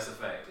 That's a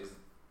fact.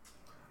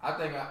 I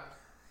think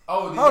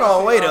hold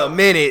on, wait a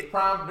minute.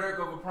 Prime Dirk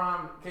over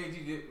Prime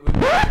KG.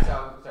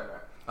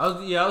 I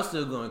was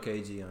still going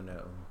KG on that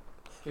one.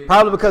 KG.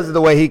 Probably because of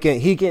the way he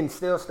can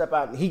still step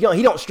out. He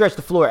don't stretch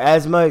the floor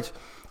as much,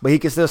 but he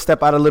can still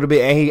step out a little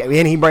bit,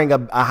 and he bring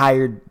a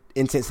higher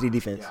intensity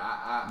defense. Yeah,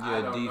 I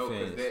don't know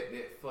defense. because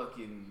that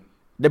fucking.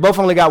 They both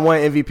only got one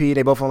MVP.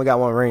 They both only got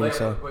one ring. But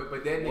that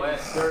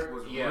nigga Dirk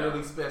was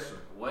really special.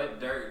 What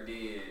Dirk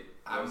did,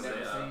 I've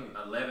never seen it.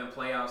 11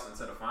 playoffs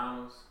into the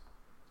finals.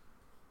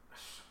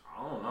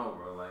 I don't know,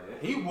 bro. Like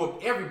that. He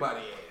whooped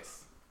everybody's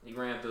ass. He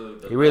ran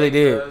through. He really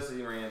did.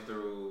 He ran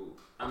through.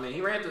 I mean,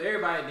 he ran through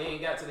everybody. Then he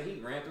got to the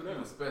Heat. Ran through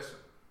them.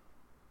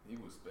 He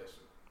was special.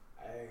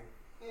 Hey.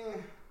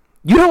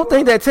 You don't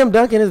think that Tim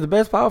Duncan is the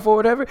best power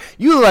forward ever?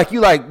 You look like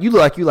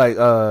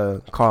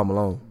Karl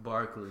Malone.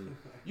 Barkley.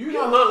 You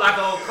look like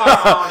old Carl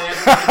on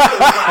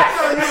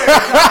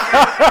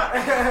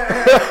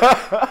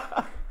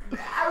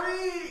I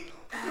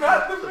mean,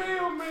 not the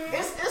real man.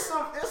 It's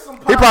some.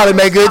 He probably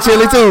make good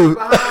chili too.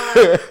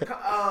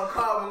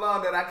 Karl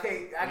Malone that I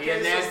can't. He a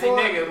nasty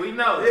nigga. We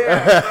know.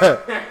 Yeah.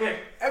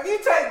 If you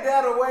take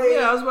that away,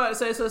 Yeah, I was about to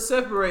say, so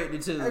separate the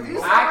two.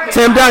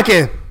 Tim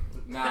Duncan.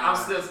 Nah, I'm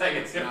still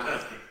taking Tim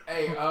Duncan.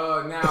 Hey,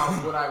 now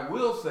what I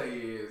will say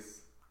is,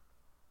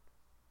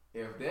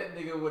 if that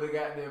nigga would have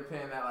got there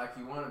panned out like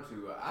he wanted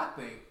to, I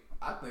think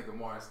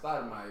Amari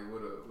Stoudemire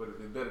would have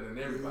been better than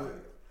everybody.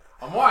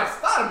 Amari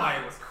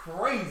Stoudemire was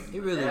crazy. He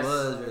really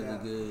was really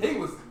good. He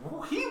was.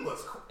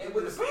 It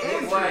was.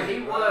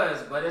 He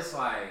was, but it's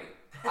like.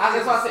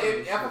 That's why I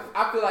say.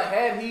 I feel like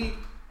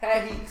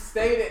had he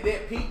stayed at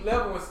that peak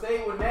level and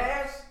stayed with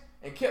Nash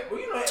and kept,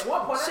 at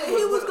one point Shit,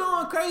 he was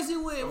going crazy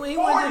when he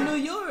went to New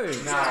York.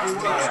 Nah, he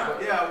was.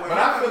 Yeah, but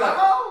I feel like.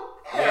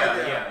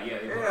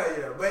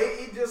 Yeah. But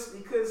he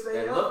couldn't stay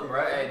that healthy. look,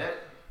 bro. Hey,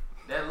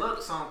 that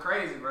look something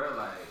crazy, bro.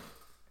 Like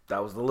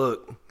That was the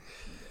look.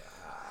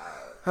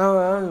 Oh,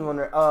 I was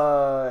wondering.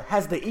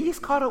 Has the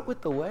East caught up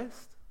with the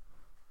West?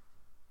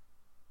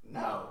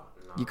 No.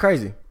 You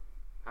crazy?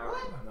 No.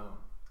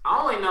 I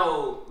only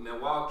know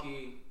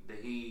Milwaukee, the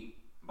Heat,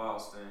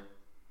 Boston.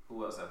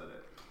 Who else after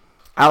that?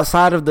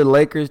 Outside of the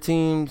Lakers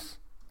teams,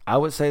 I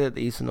would say that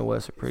the East and the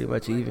West are pretty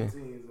much even.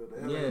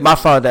 Yeah. My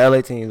fault, the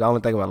LA teams. I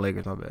only think about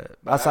Lakers, my bad.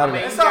 Outside of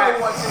you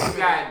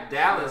got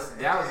Dallas.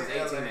 Dallas is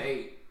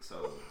 18-8.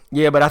 So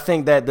yeah, but I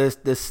think that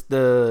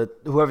the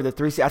whoever the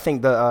 3 seed, I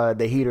think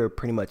the Heat are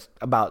pretty much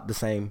about the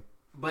same.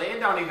 But it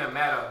don't even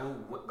matter who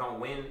gonna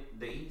win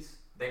the East.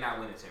 They not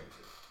winning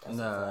championship.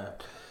 Nah.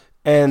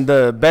 And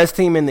the best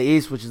team in the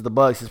East, which is the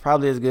Bucks, is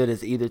probably as good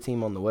as either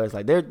team on the West.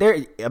 Like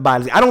they're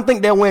about. I don't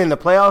think they'll win the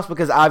playoffs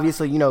because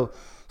obviously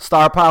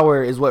star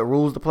power is what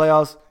rules the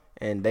playoffs,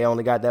 and they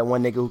only got that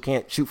one nigga who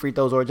can't shoot free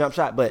throws or a jump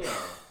shot. But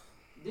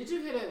did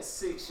you hear that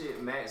sick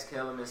shit Max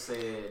Kellerman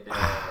said?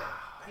 That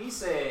he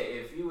said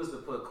if you was to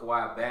put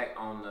Kawhi back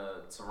on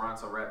the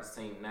Toronto Raptors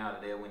team now,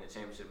 that they'll win the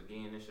championship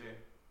again this year.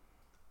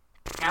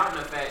 Counting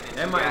the fact that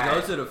they might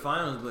go to the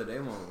finals, but they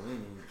won't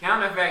win.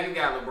 Counting the fact you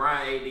got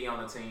LeBron, AD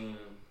on the team.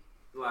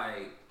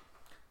 Like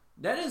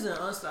that is an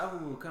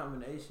unstoppable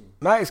combination.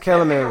 Max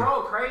Kellerman,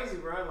 roll crazy,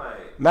 bro.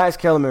 Like Max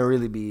Kellerman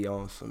really be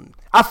on some.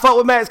 I fuck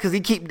with Max because he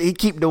keep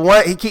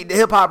the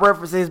hip hop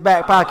reference in his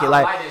back pocket. I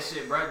like that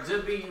shit, bro.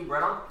 Just be you,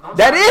 bro. Don't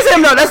that is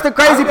him though. That's the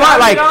crazy part.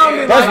 Like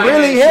that's like,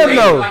 really him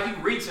though. Like you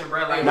reaching,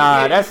 bro. Like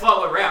nah, that's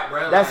fuck with rap,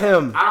 bro. That's like,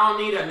 him. I don't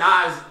need a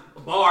Nas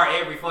bar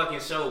every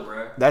fucking show,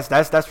 bro. That's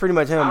pretty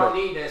much him. I don't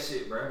need that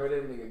shit,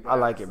 bro. I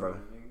like it, bro.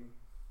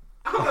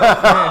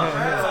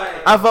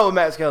 I fuck with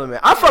Max Kellerman.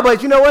 I fuck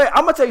with, you know what?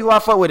 I'm gonna tell you who I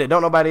fuck with. It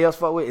don't nobody else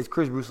fuck with. It's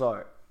Chris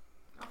Broussard.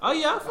 Oh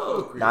yeah, I fuck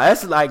with Chris. Nah,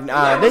 that's like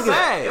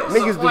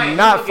niggas do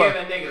not fuck.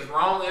 Giving niggas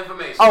wrong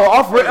information.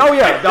 Oh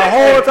yeah, the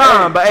whole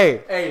time. But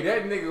hey,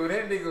 that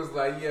nigga was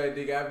like, yeah,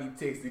 nigga, I be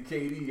texting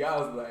KD. I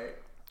was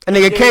like, and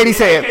nigga Katie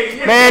said,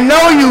 man,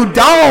 no, you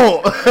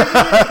don't.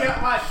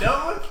 Got my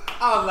number.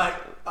 I was like,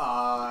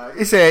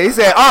 He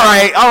said, all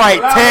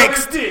right,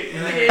 text.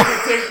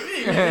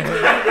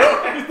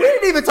 We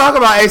didn't even talk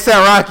about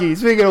ASAP Rocky.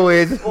 Speaking of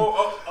which.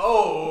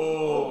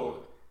 Oh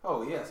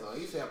yeah. So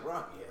ASAP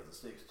Rocky has a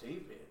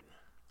 16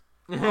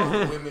 pin. All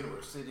the women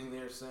were sitting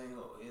there saying,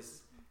 "Oh,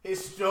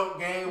 his stroke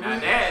game." Now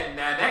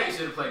that you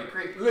should have played the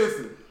cricket.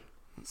 Listen,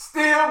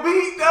 still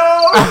beat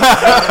though.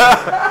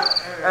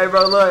 Hey,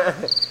 bro, look.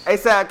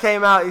 ASAP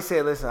came out. He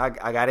said, "Listen,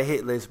 I got a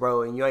hit list,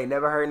 bro, and you ain't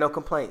never heard no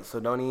complaints, so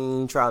don't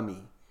even try me."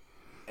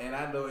 And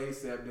I know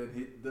ASAP done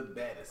hit the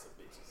baddest of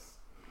bitches.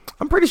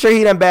 I'm pretty sure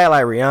he done bad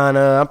like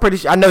Rihanna. I'm pretty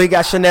sure. I know he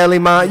got Chanel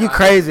Iman. You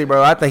crazy,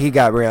 bro? I think he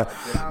got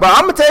Rihanna. But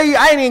I'm gonna tell you,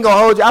 I ain't even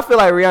gonna hold you. I feel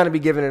like Rihanna be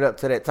giving it up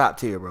to that top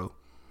tier, bro.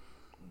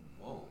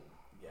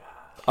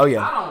 Oh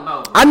yeah. I don't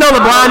know. I know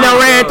LeBron done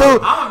ran through.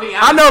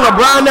 I know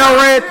LeBron done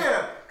ran.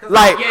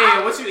 Like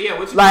what you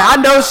like I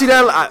know she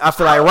done. I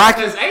feel like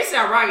Rocky. Because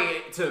ASAP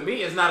Rocky to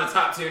me is not a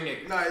top tier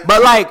nigga.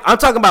 But like I'm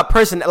talking about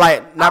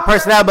not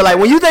personality, but like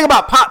when you think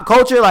about pop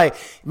culture, like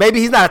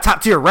maybe he's not a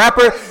top tier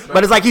rapper,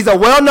 but it's like he's a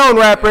well known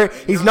rapper.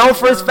 He's known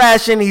for his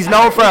fashion. He's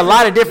known for a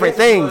lot of different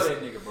things.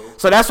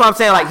 So that's why I'm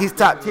saying like he's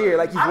top tier.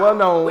 Like he's well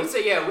known. We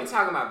say we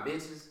talking about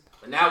bitches,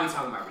 but now we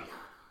talking about Rihanna.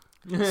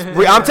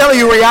 I'm telling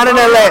you, Rihanna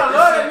done let.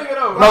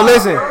 No,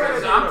 listen.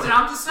 I'm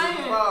just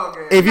saying.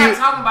 If you not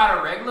talking about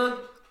a regular.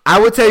 I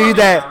would tell you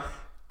that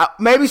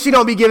maybe she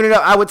don't be giving it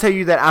up. I would tell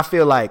you that I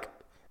feel like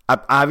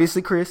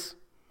obviously Chris.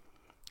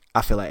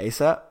 I feel like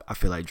ASAP. I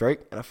feel like Drake,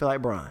 and I feel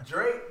like Brian.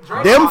 Drake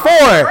them four.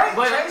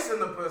 Drake chasing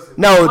the pussy.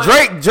 No,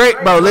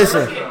 Drake, bro.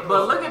 Listen,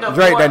 but look at the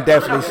Drake four, done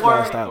definitely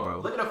splashed out, bro.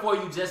 Look at the four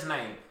you just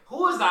named.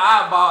 Who is the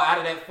oddball out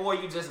of that four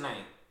you just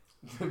named?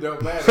 It don't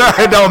matter.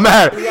 It don't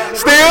matter.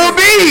 Still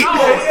beat.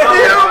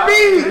 Still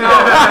beat.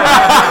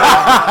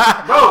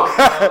 Bro,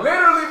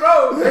 literally,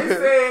 bro. They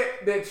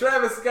said that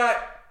Travis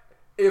Scott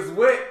is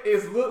what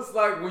it looks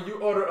like when you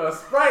order a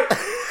Sprite and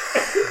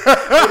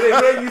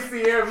then you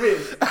see Air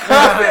Mist.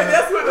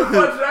 That's what the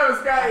fuck Travis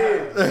Scott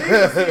is.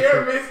 He's the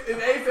Air Mist and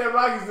A$AP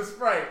Rocky's the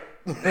Sprite.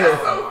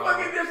 That's so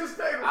fucking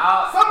disrespectful.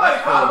 Somebody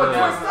call him a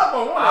twist up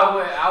on one.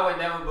 I would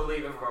never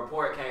believe if a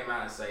report came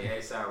out and say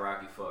A$AP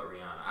Rocky fuck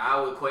Rihanna.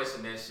 I would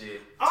question that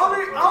shit.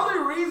 Only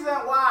reason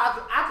why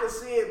I could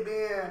see it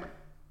being,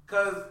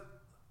 cause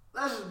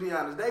let's just be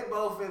honest, they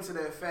both into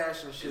that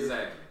fashion shit.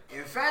 Exactly.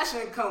 And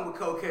fashion come with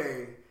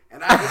cocaine.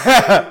 And I can see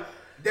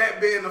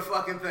that being the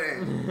fucking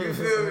thing. You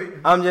feel me?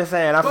 I'm just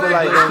saying, I feel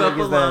like a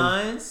couple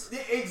lines.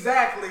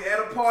 Exactly, at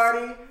a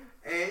party.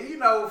 And you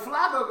know,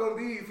 Flacco gonna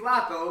be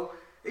Flacco.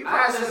 He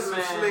probably said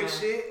some slick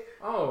shit.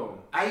 Oh.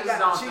 I just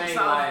don't think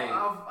like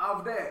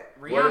off that.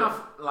 Rihanna,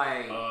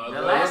 like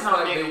the last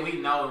no nigga we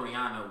know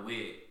Rihanna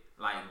with,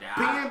 like that.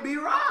 B&B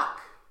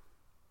Rock.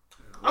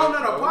 Oh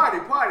no, party.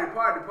 You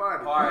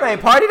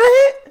think Party the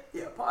hit?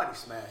 Yeah, Party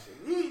smashing.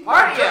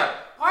 Party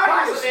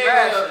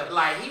smashing.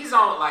 Like he's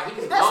on, like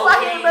he's that's low why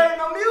key. he ain't made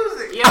no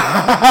music. Yeah,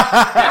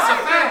 that's a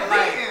fact.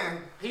 Like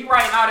he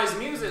writing all his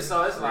music,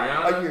 so it's like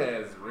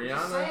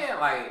Rihanna saying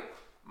like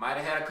might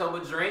have had a couple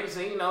drinks,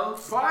 and you know,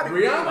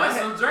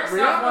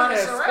 Rihanna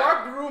has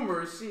sparked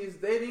rumors she is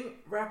dating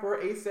rapper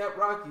A$AP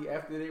Rocky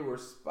after they were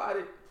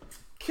spotted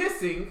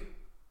kissing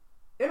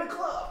in a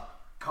club.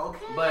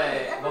 Cocaine.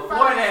 But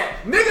before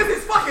that, niggas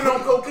is fucking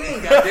on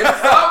cocaine. Goddamn,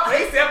 stop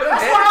A$AP.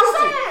 That's what I'm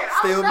saying.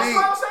 That's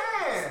what I'm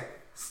saying.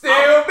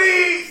 Still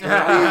beat.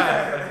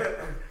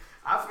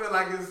 I feel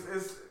like it's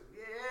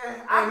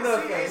yeah. I can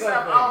see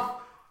A$AP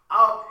off.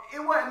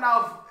 It wasn't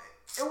off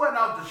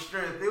the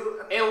strength.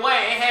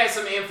 It had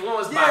some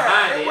influence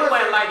behind it. It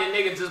wasn't like the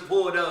nigga just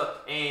pulled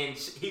up and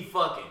he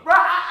fucking. Bro,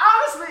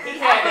 honestly, he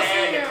had to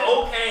add the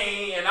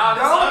cocaine and all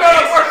this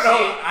other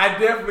shit. I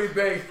definitely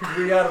think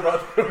Rihanna about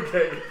the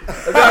cocaine.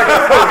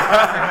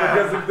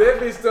 Because if that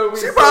bitch told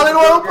me she probably the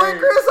one who put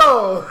Chris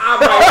on.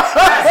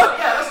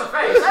 That's a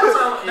fact. That was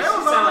on the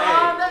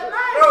line that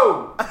night.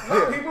 Bro,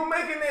 people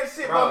making that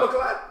shit, Bubba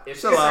Clyde. If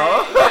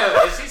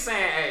she's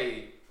saying,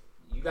 hey,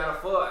 you gotta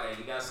fuck, hey,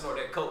 you gotta snort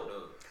that coke though.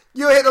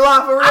 You hit the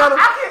line for Rihanna?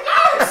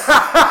 Yes. That's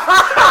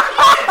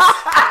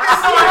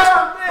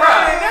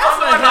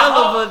a hell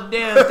of a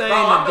damn thing to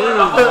do.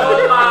 The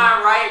whole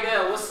line right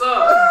there. What's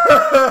up?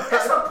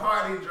 That's a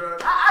party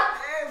drug.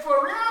 For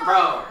Rihanna,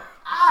 bro,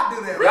 I do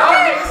that.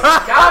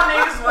 Y'all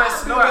niggas want to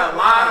snort a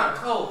line of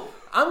coke.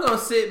 I'm gonna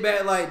sit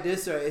back like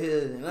this right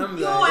here, and I'm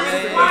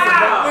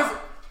wow.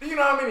 You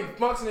know how many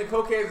functioning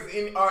cocaines is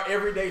in our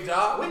everyday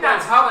job? We're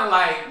not talking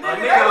like a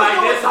nigga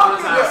like this all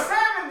the time.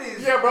 70s.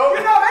 Yeah, bro.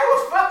 You know they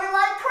was fucking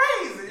like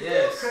crazy.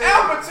 Yes.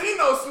 Al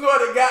Pacino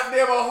snorted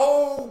goddamn a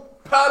whole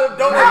powder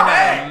donut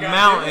bag.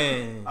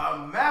 Mountain. A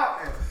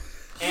mountain.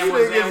 And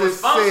was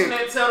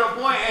functioning to the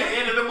point at the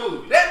end of the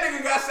movie. That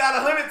nigga got shot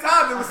 100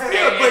 times and was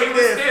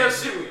still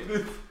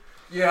shooting.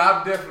 Yeah,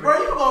 I'm definitely.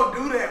 Bro, you gonna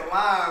do that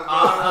live, bro?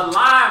 A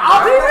line,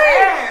 I'll bro. be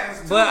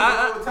hands. But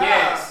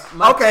yes.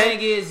 My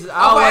thing is,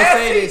 I always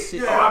say this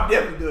shit. Yeah, I'm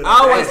definitely doing that. I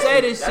always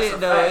say this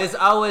shit though. It's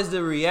always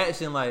the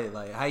reaction,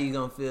 like how you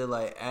gonna feel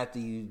like after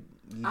you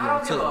get took. I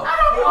don't give a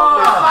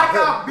fuck like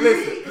I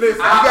beat. Listen,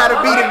 you gotta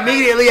beat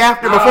immediately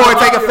after before it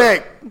take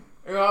effect.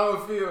 You know, I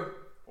don't feel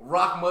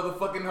rock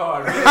motherfucking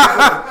hard. I'm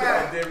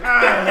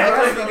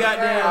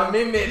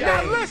in that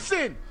Now thing.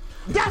 listen,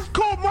 that's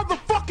called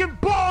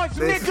motherfucking bars,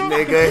 This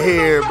nigga. nigga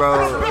here,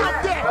 bro.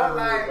 About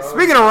that.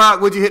 Speaking of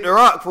rock, would you hit the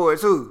rock for it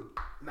too?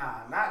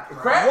 Nah, not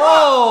Crack.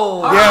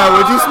 Whoa! Yeah,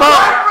 would you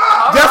smoke?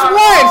 Just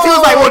one. She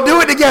was like, we'll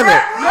do it together.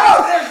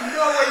 No, there's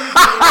no way you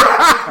can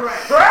do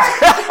crack.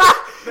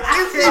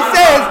 She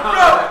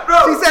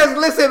says,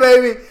 listen,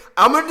 baby,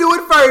 I'm gonna do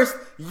it first.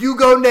 You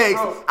go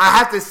next. Bro. I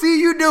have to see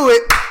you do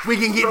it. We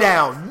can get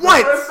down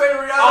once. Let's say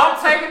Rihanna. I'm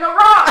taking the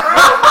rock, bro.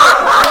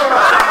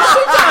 She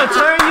trying to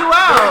turn you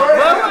out. Bro,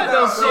 what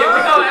the Shit, we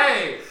fuck? go,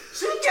 hey.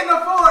 She can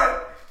afford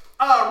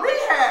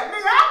rehab,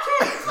 nigga. I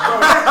can't.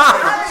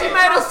 She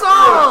made a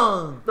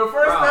song. The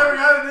first Bro. thing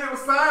Rihanna did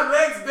was sign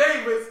Lex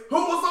Davis, who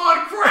was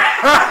on crack.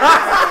 I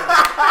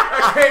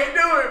can't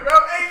do it, bro.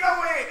 Ain't no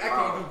way. I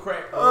can't do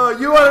crack. Bro.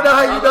 You wanna know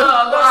how you do?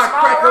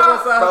 Crack up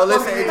inside Bro, the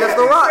listen, fucking it's head. just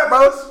a rock,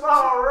 bro.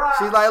 Small rock.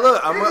 She's like,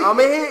 look, I'm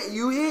gonna hit.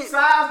 You hit.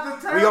 Size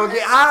determined. We gonna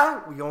get high.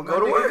 We gonna go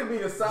to It work. could be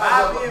the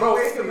size of a, bro.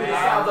 It could be the Man,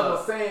 size of a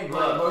look, sand look.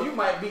 grain, bro. You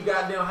might be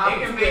goddamn It hopping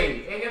can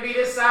today. be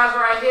this size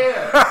right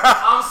here.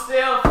 I'm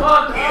still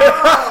fucking.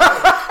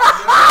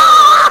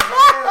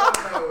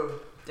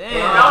 It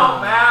Damn.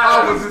 don't matter. I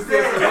was just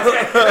saying.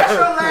 That's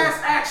your last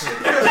action.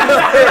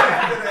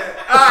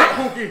 Alright,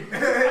 Pookie.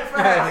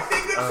 She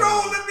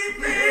controlling me,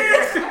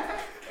 man.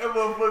 That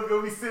motherfucker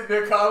gonna be sitting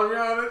there calling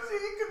Rihanna. She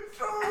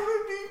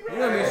controlling me, man. You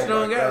gonna be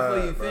strung out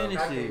before you I finish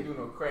can't it. do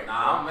no crack. Nah,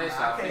 I'm gonna make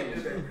sure I I can't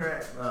finish do it. that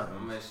crack. I'm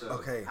gonna make sure.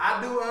 Okay. I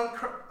do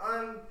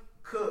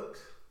uncooked.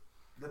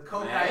 The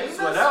cocaine. Man, it's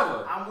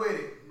whatever. I'm with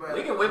it. But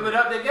We can whip it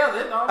up together.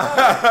 It don't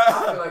matter. I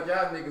feel like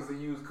y'all niggas will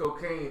use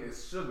cocaine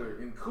as sugar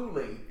and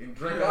Kool-Aid and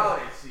drink all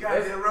that shit. Got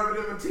That's that rub it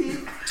in my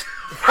teeth.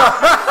 If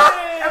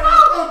I'm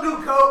gonna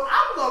do coke,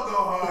 I'm gonna go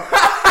hard.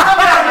 I'm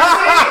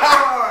gonna go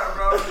hard,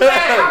 bro.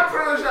 Hey, I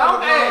promise you, I'm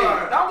gonna go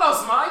hard. don't go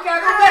small. You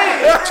gotta go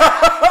big.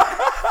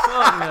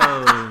 Fuck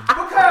no.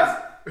 Because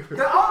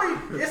the only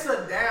it's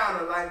a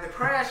downer, like the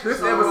crash. this is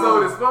so episode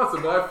long. is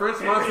sponsored by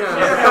French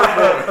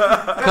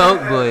Montana.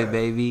 Coke boy,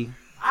 baby.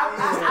 I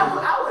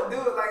would do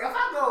it. Like if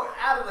I go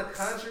out of the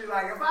country,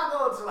 like if I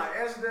go to like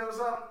Amsterdam or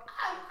something,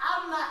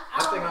 I'm not. I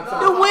think I'm don't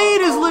talking- know The if weed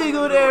I'm is supposed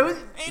legal to do there. it.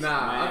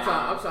 Nah, I'm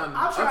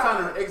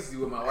trying to do ecstasy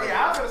with my wife.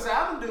 Yeah, I was gonna say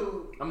I'm gonna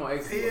do. I'm on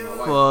ecstasy with my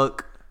wife.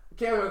 Fuck.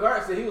 Kevin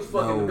Garnett said he was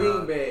fucking No.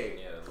 beanbag.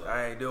 I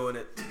ain't doing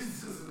it.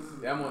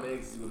 Yeah, I'm on the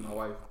ecstasy with my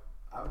wife.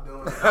 I'm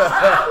doing it. I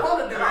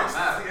want to do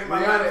ecstasy in my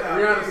lifetime.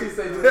 Rihanna, she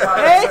said do the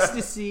podcast.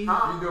 Ecstasy.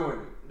 You doing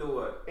it? Do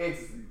what?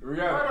 Ecstasy. It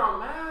Rihanna. don't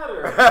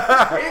matter.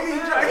 He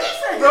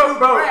said you do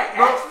crack.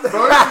 Ecstasy.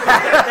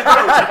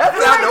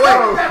 That's out the way.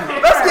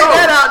 Let's get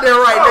that out there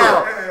right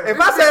now. If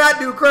I said I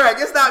do crack,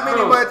 it's not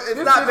many much. It's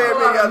This not is very a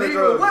lot many of other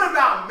legal- drugs. What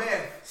about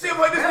meth? Shit,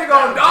 boy, this nigga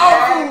on dog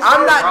food.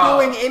 I'm not Bro.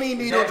 doing any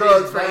needle That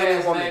drugs bitch for any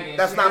last woman. nigga,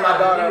 That's she not my got a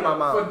daughter or my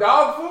needle. For mom.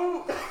 dog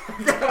food?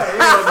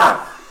 Hell no.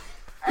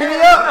 Hit me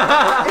up.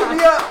 Hit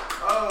me up.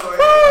 Oh,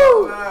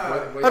 Woo. nah.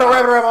 Wait, Hold on,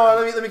 wrap it on.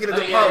 Let me get a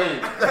diploma.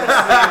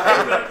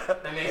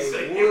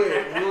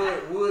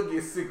 Wood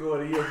get sick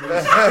over the ear for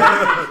this.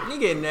 You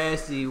get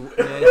nasty.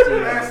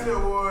 That's the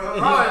one. Bro,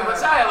 but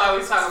y'all act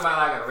like we talking about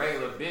like a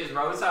regular bitch,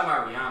 bro. We talking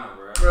about Rihanna,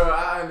 bro. Bro,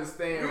 I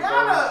understand, bro.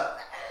 Rihanna,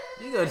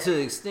 You go to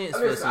the extent for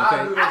Listen, some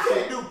I do crack. I that can't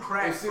shit. do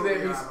crack If she for let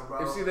me, Rihanna, bro.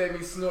 if she let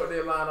me snort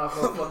that line off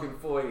her fucking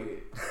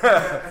forehead,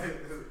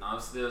 I'm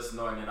still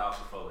snorting it off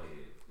the forehead.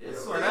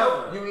 It's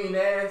whatever. you eating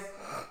ass?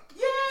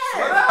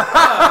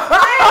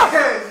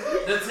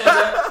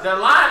 The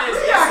line is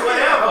it's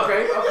whatever.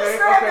 Okay.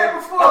 said that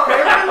before.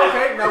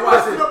 Okay. Now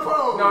watch Listen this. to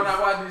Pose. No,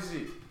 now watch this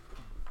shit.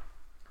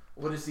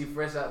 What is she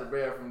fresh out the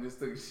bathroom? Just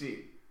took a shit.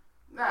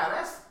 Nah,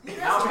 that's Okay,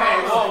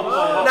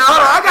 whoa. Now,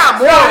 hold on. I got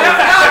more.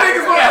 Y'all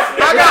niggas want.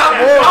 I got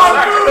more.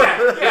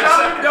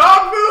 Y'all be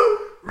dog food?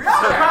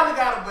 Rihanna probably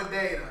got a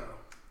bidet though.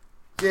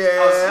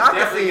 Yeah, I can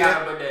definitely see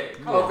got it. a bidet.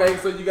 Okay,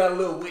 so you got a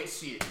little wet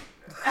shit.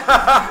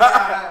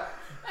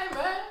 Hey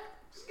man,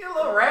 just get a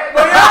little rag.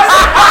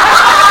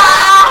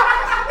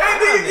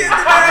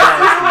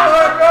 She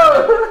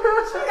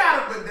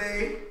got a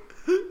bidet.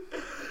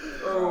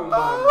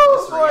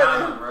 It's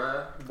Rihanna,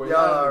 bro. Boy,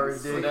 Y'all niggas are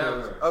sick.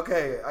 ridiculous. Whatever.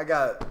 Okay, I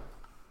got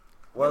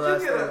one Would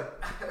last you get thing. a?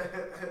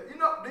 Do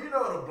you know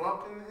what a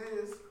blumping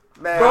is?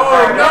 Man, Bro,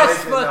 I'm not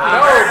that's mentioning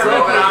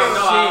fucking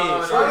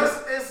that. shit. So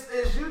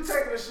it's you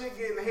taking a shit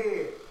getting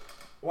head.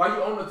 While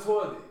you on the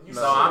toilet, you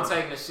So I'm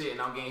taking a shit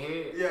and I'm getting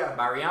head. Yeah.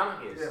 By Rihanna?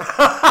 Yes. Is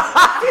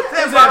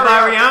that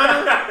by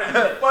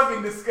Rihanna?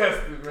 fucking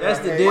disgusting, man. That's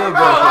the deal What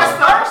breaker. about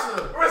vice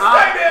versa?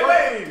 Respect that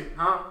lady.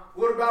 Huh?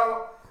 What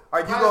about? Are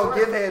you gonna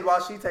give head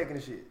while she taking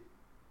the shit?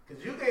 Cause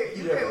you can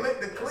lick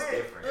the That's clit.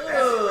 different.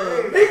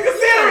 Ugh. He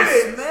considered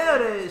it. Smell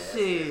that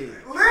shit.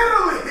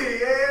 Literally,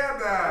 yeah,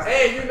 nah.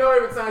 Hey, you know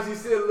every time she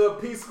see a little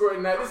pee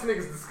squirting out, this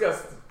nigga's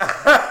disgusting.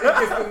 It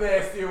gets the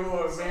nasty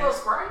award, It's a man. little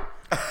Sprite.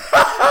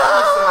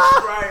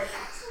 Right.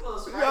 It's a little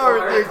Sprite. Y'all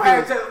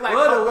ridiculous.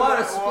 What the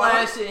water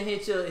splash and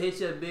hit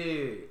your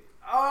beard.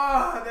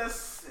 Oh,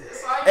 that's.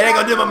 It ain't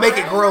gonna do but make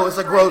it grow. It's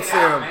a growth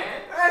serum.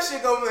 That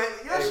shit gonna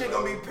make your shit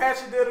gonna be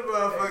patchy to the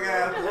motherfucker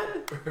out.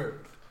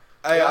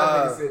 Hey,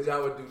 Y'all niggas said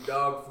y'all would do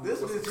dog food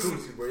This with is- some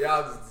coochie, bro.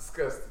 Y'all just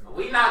disgusting.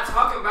 We not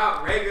talking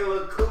about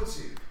regular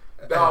coochie.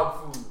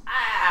 Dog food.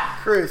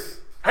 Chris.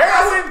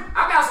 Heroin.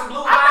 I got some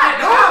blue I'm wine in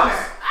the not doing house.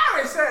 that. I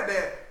already said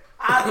that.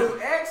 I do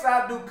X,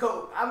 I do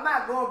coke. I'm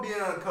not gonna be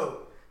on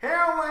coke.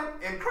 Heroin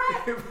and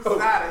crack is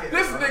out of here.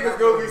 This nigga's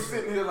gonna be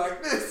sitting here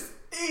like this.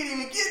 He ain't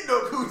even getting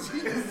no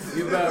coochie.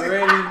 You about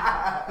ready?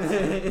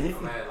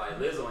 I'm mad like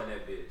Lizzo in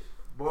that bitch.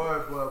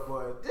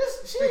 Boy.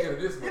 Speaking of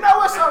this you one. know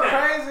what's so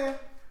crazy?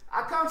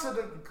 I come to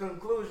the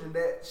conclusion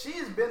that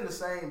she's been the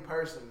same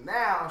person.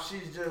 Now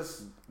she's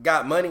just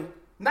Got money.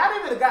 not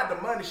even got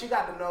the money. She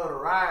got the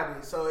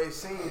notoriety, so it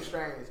seems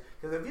strange.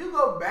 Because if you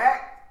go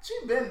back, she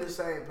been the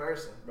same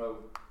person. Bro,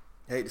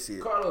 Hate to see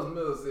it. Carlos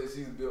Miller said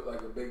she's built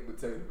like a baked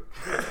potato.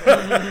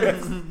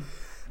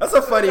 That's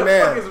a funny What the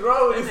fuck man. is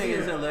wrong That with this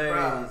nigga's shit?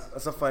 hilarious.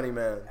 That's a funny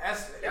man.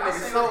 That's Y'all nigga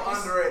seen so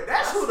this? underrated.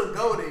 That's who the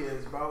GOAT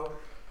is, bro.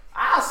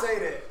 I say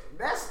that.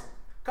 That's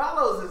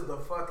Carlos is the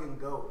fucking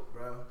GOAT,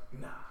 bro.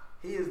 Nah,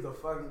 He is the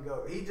fucking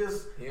GOAT. He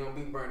just he don't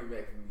beat Bernie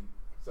back for me.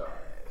 Sorry.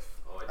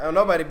 I don't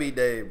nobody beat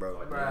Dave, bro.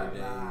 bruh,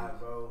 nah,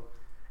 bro.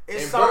 And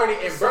It's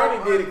Bernie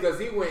so did it because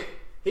he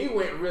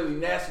went really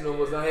national.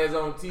 Was on his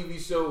own TV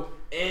show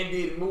and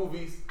did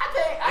movies.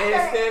 I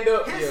and think stand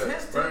up.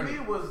 His Yeah, Bernie.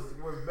 TV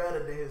was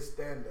better than his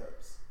stand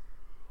ups.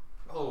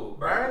 Oh,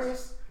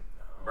 Bernie's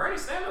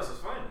Bernie's stand-ups was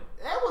funny.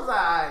 that was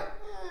alright.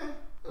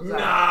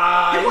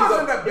 Nah, He he's wasn't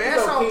on- the he's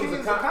best on Kings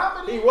Kings of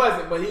Comedy? He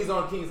wasn't, but he's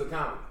on Kings of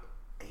Comedy.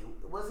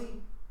 Was he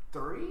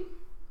 3?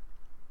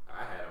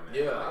 I had him.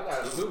 Yeah, I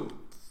got a 2.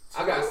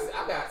 I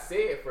got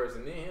said first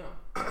and then him.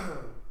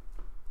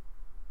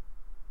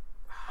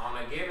 On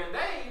a given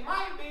day, he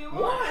might be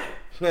one. One.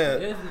 Yeah.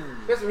 Definitely.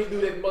 That's when he do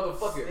that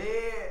motherfucker.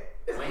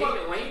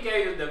 When he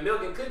gave you the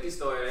milk and cookie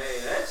story, hey,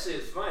 that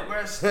shit's funny.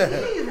 Bruh,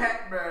 Steve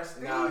had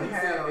Nah, he said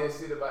had that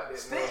shit about that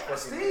motherfucking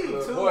Steve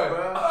little too, boy.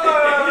 bro.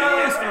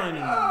 That's funny.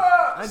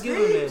 I give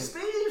him that.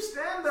 Steve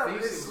stand up Steve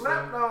is shit was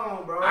slept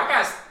on, bro.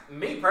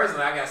 Me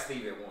personally, I got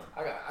Steve at one.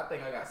 I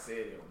think I got said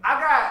it.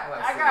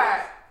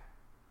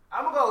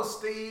 I'm gonna go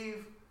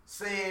Steve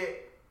said.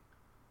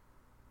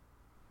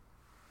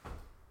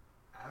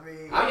 I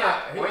mean,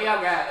 Where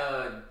y'all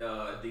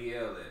got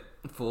DL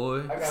at? 4.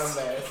 I got him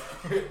last.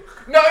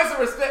 No, it's a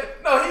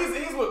respect. No,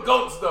 he's with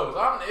goats though.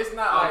 So it's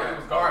not like it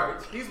was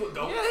garbage. He's with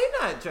goats. Yeah, he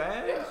not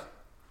trash. Yeah.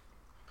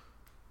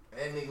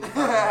 That nigga was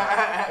talking about,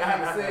 that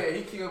nigga said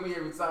he killed me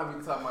every time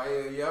he talking about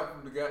I'm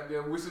from the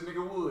goddamn Wish a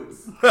Nigga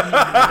Woods.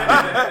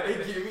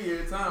 He killed me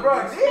every time. bro,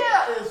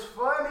 DL is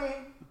funny.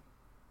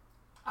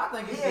 I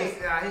think He he's ain't,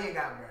 just, nah, he ain't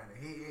got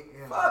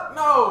Brandon. fuck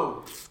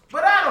no.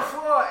 But out of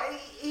 4,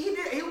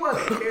 he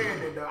wasn't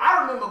carrying it though.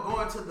 I remember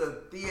going to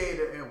the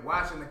theater and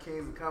watching the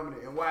Kings of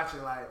Comedy and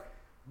watching like,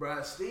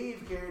 bruh,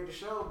 Steve carried the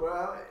show,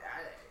 bruh.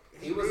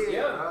 He was did,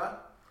 young. bruh.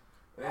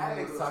 That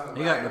nigga talking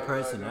He about got the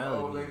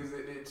personality. old ladies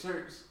at that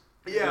church.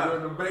 Yeah.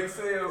 Doing the bake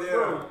sales. Yeah.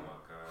 Bro.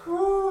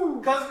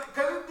 Oh Cause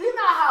you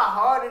know how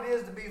hard it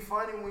is to be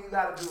funny when you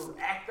gotta do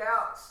act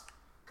outs?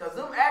 Cause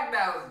them act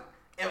outs,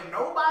 if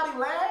nobody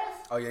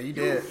laughs, Oh yeah, you you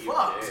did.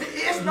 fucked. dead.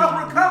 It's no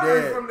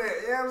recovery dead. from that,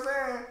 you know what I'm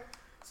saying?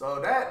 So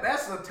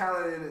that's a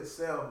talent in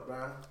itself,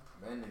 bro.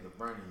 That nigga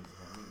Bernie is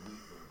gonna be weak,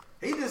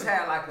 bro. He just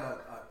had like a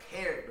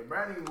character.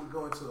 Bernie would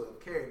go into a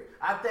character.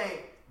 I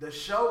think the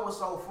show was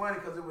so funny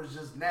because it was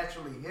just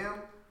naturally him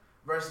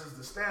versus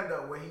the stand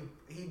up where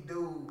he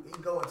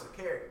go into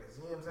characters.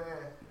 You know what I'm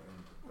saying?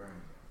 Bernie.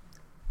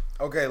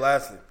 Okay,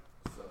 lastly,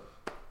 So,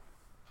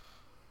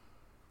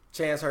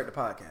 Chance hurt the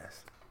podcast.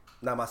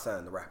 Not my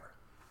son, the rapper.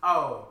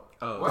 Oh,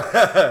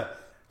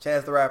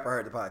 Chance the rapper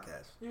hurt the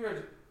podcast. you heard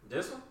it.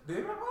 This one? Did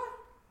he rap what?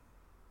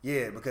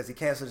 Yeah, because he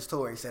canceled his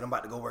tour. He said, I'm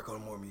about to go work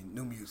on more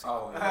new music.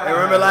 Oh, And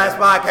remember last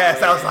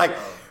podcast, I was like,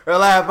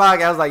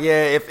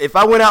 if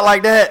I went out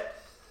like that,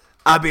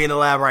 I'd be in the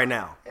lab right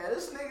now. yeah,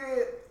 this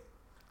nigga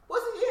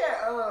was he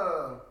at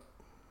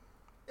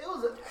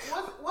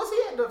was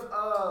he at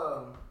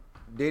the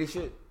Did he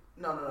shit?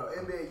 no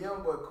NBA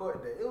YoungBoy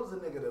court day. It was a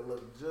nigga that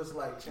looked just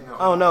like Chance.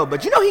 Oh no,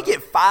 but you know he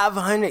get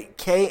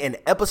 $500K an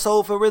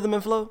episode for Rhythm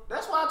and Flow.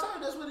 That's why I told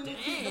you that's what he need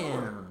to keep doing.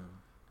 Damn.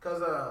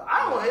 Cause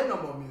I don't want to hear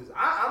no more music.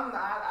 I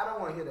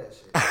don't want to hear that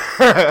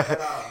shit.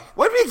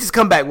 What if he just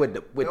come back with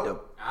the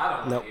Nope. I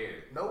don't Nope. hear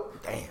it. Nope.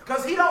 Damn.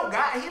 Cause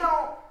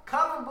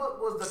Comic Book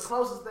was the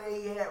closest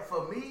thing he had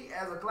for me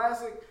as a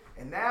classic,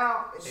 and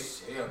now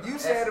you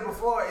said it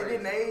before, it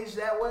didn't age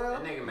that well.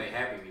 That nigga make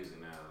happy music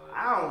now. Like,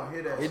 I don't want to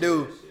hear that. He shit.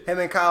 do. Him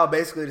and Kyle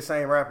basically the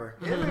same rapper.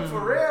 Him and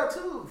Pharrell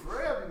too.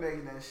 Pharrell be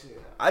making that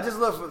shit. I just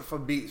look for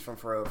beats from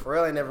Pharrell.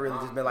 Pharrell ain't never really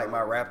just been like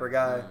my rapper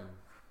guy.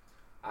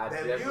 I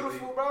That definitely-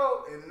 beautiful,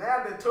 bro. And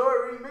now that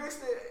Tory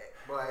remixed it,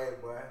 boy,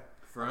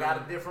 I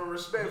got a different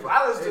respect for.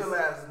 I listened to it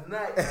last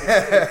night.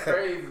 It's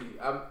crazy.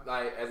 I'm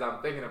like, as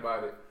I'm thinking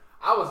about it,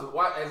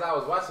 as I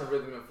was watching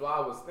Rhythm and Flow, I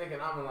was thinking,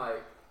 I'm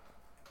like,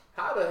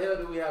 how the hell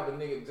do we have a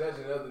nigga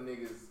judging other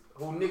niggas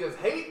who niggas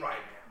hate right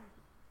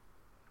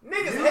now?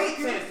 Niggas hate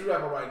Chance the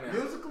Rapper right now.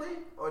 Musically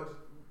or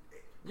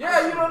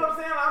Yeah, you know what I'm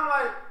saying? I'm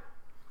like,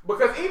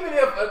 because even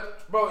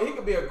if bro, he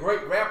could be a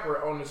great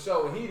rapper on the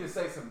show and he just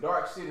say some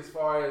dark shit as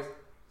far as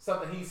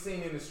something he's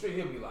seen in the street,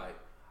 he'll be like,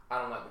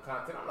 I don't like the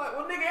content. I'm like,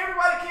 well, nigga,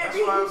 everybody can't That's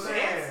be what I'm who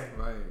saying. Chance.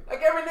 Right.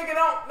 Like every nigga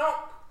don't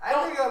I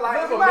nigga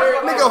like live you a might as very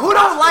well life. Nigga, who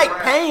don't like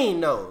rap.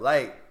 pain though?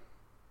 Like,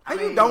 how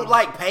you mean- don't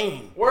like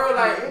pain? Where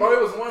like, bro,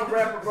 it was one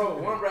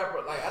rapper,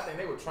 like I think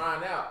they were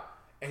trying out,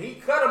 and he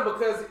cut him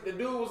because the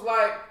dude was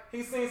like,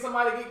 he seen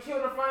somebody get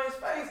killed in front of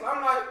his face.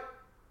 I'm like,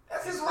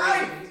 that's his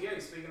life. Yeah,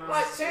 he's speaking on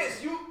Like his-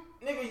 Chance,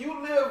 nigga,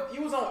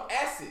 you was on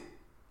acid.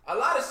 A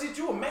lot of shit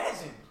you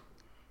imagine.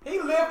 He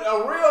lived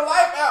a real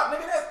life out,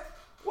 nigga. That's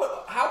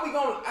what. How we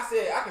gonna? I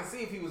said I can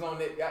see if he was on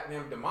that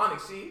goddamn demonic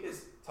shit. He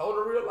just told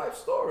a real life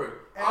story.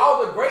 And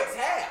all the greats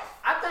have.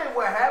 I think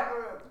what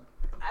happened.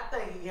 I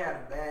think he had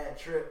a bad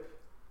trip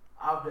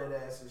off that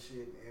ass and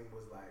shit, and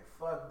was like,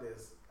 "Fuck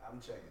this, I'm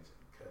changing."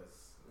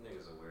 Cause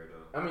niggas a weirdo.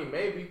 I mean,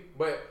 maybe,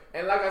 but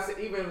and like I said,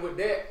 even with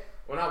that,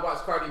 when I watch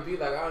Cardi B,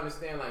 like I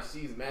understand, like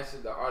she's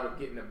mastered the art of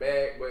getting the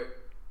bag, but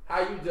how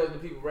you judging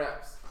people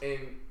raps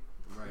and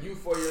you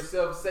for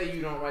yourself say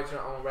you don't write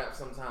your own rap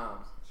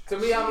sometimes? To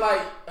me, I'm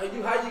like, how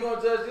you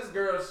gonna judge this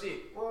girl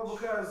shit? Well,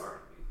 because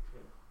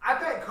I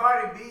think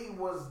Cardi B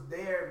was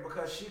there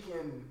because she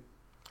can.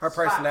 Her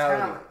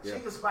personality. Talent. Yeah. She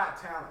can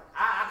spot talent.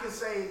 I can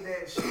say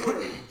that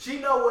she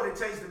know what it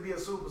takes to be a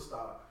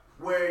superstar.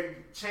 Where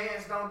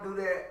Chance don't do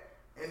that,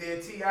 and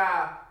then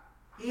T.I.,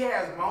 he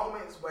has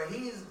moments, but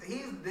he's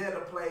there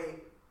to play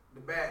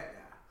the bad guy.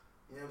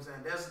 You know what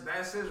I'm saying?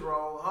 That's his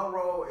role. Her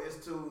role is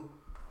to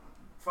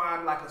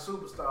find like a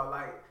superstar.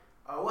 Like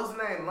what's her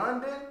name?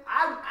 London.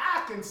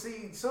 I can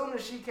see as soon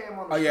as she came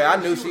on the show, I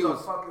knew she was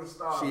a fucking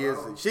star. She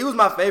bro. is. She was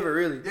my favorite,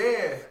 really.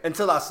 Yeah.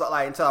 Until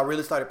I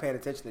really started paying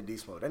attention to D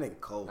Smoke. That nigga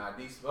cold. Nah,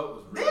 D Smoke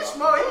was real. D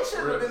Smoke, he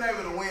should have been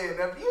able to win.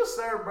 If you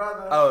Sir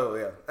Brother. Oh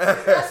yeah.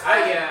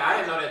 I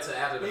didn't know that till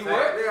after the fact.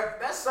 What? Yeah,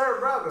 that's Sir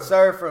Brother.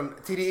 Sir from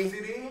TDE.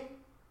 TDE.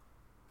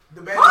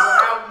 The best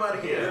album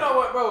of the year. You know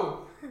what,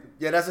 bro?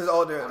 Yeah, that's his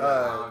older.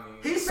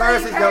 He said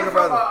he his came younger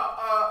from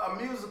brother. a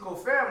musical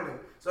family.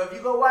 So if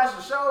you go watch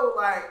the show,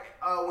 like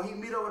when he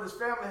meet up with his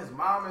family, his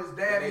mom, his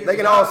dad, they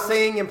can all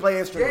sing and play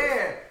instruments.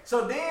 Yeah.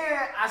 So then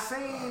I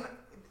seen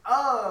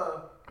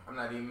I'm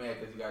not even mad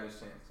because he got his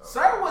chance. So.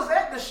 Sir was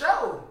at the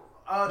show.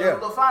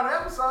 The final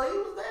episode, he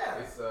was there.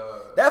 It's,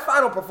 that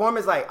final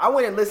performance, like I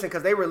went and listened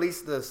because they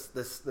released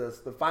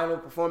the final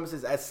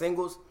performances as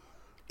singles.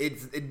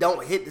 It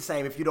don't hit the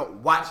same if you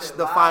don't watch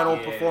the final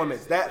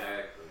performance. Exactly.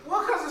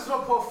 Well, because it's a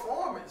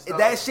performance. Though.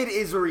 That shit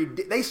is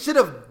they should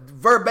have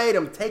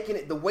verbatim taken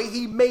it the way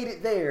he made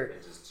it there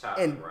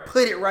and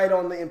put it right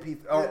on the MP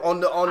on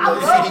the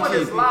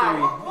CD key.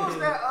 What was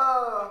that?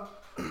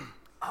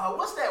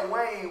 What's that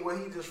Wayne where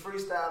he just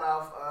freestyled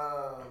off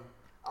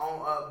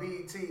on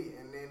BET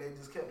and then they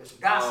just kept it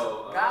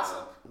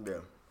gossip. Yeah,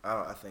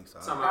 I think so.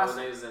 Talking about when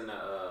they was in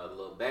the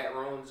little back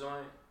room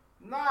joint.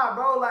 Nah,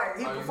 bro, like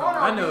he performed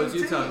on I know BET. what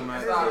you talking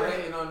about. Stop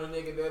hating on the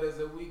nigga that is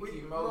a weak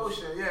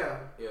emotion. Yeah.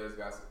 Yeah, it's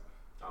gossip.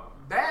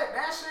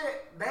 That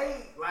shit,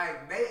 they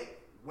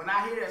when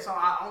I hear that song,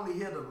 I only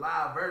hear the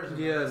live version.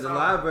 Yeah, the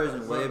live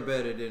version way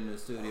better than the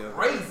studio.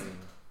 Crazy.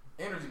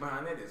 Energy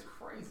behind that is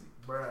crazy,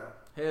 bruh.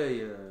 Hell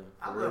yeah.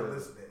 I love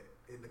listening to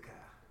that in the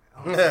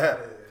car.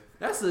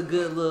 That's a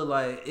good little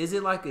like. Is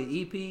it like an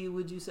EP?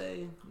 Would you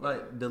say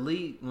like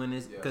delete when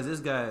it's because this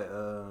guy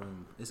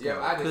it's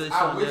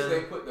I wish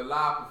they put the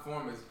live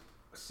performance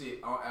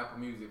shit on Apple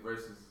Music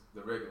versus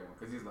the regular one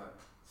because he's like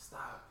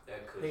stop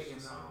that cushion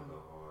song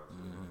go hard.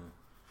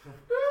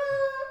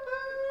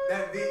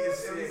 That beat is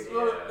sick.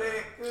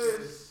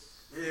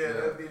 Yeah,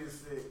 that beat is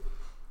sick.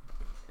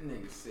 That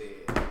nigga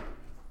said,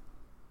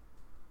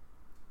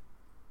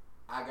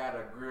 I got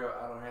a girl,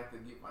 I don't have to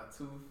get my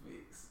tooth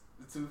fixed.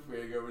 The tooth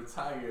fairy gonna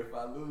retire if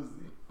I lose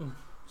it.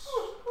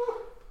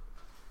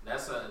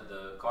 That's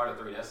the Carter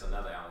 3, that's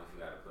another album you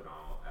gotta put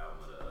on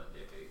album of the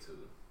decade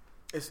too.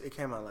 It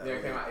came out last year.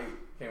 Yeah, it came out 8.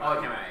 It came out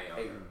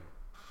 8.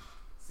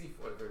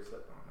 C4 is very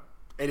slept on.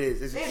 It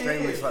is. It's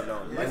extremely slept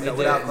on. Yeah.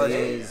 Without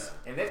question.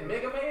 And that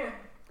Mega Man.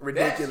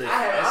 Ridiculous.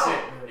 That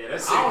shit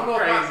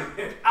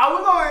crazy. I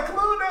was gonna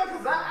include that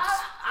because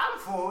I'm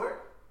for it.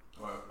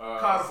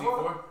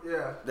 C4?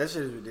 Yeah. That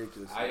shit is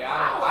ridiculous. I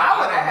don't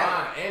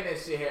mind. And that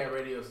shit had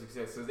radio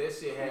success. So that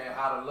shit had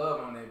How to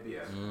Love on that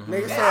bitch.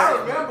 Nigga I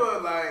remember,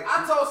 like,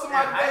 I told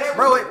somebody that.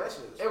 Bro, it was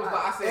like,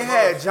 I said, it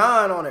had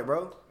John on it,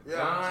 bro.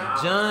 Yeah.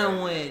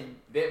 John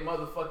went. That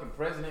motherfucking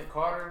President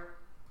Carter.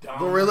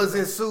 Gorillas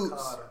in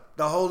Suits.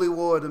 The Holy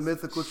War, the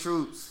Mythical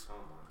Troops.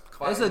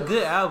 It's a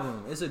good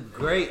album. It's a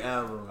great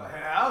album.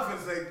 I was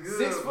gonna say good.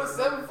 6 foot,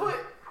 7 foot.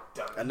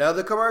 Dummy.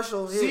 Another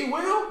commercial hit. She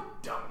will.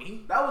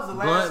 Dummy. That was the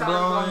last time we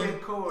gonna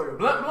hit Corey.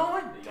 Blunt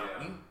blowing. Yeah.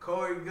 Dummy.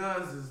 Corey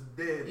Guns is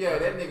dead. Yeah,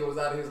 that nigga was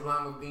out of his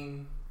line with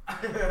Dean.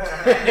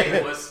 That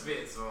nigga was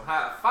spit some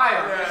hot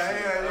fire.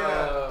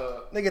 Yeah.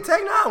 Nigga,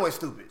 Tech 9 went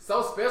stupid.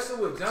 So special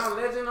with John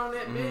Legend on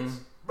that bitch.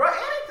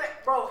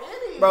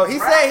 Bro, he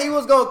said he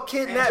was gonna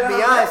kidnap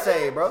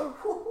Beyonce, bro.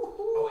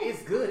 Oh,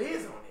 it's good.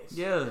 It's on that shit.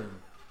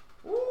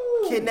 Yeah.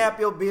 Ooh. Kidnap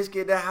your bitch,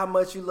 get that how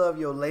much you love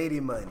your lady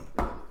money.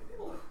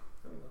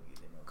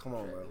 Come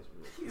on, bro.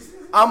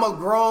 I'm a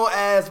grown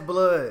ass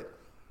blood.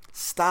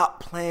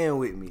 Stop playing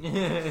with me.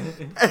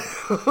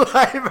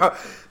 Like, bro,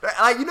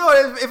 like, you know,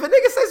 if a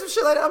nigga say some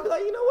shit like that, I'll be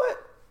like, you know what?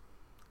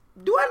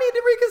 Do I need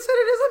to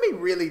reconsider this? Let me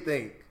really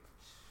think.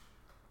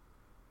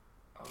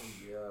 Oh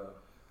yeah.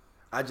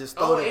 I just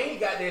throw and he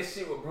got that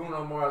shit with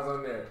Bruno Mars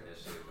on there.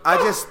 I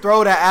just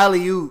throw the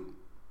alley-oop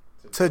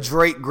to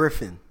Drake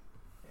Griffin.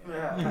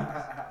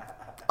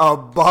 A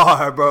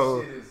bar,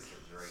 bro.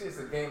 Shit's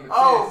a game of chess.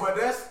 Oh, but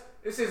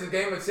This is a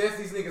game of chess.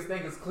 These niggas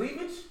think it's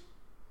cleavage.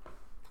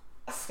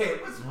 I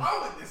said, what's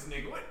wrong with this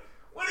nigga?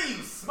 What are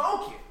you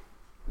smoking?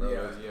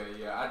 Yeah.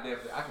 I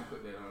can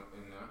put that in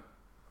there.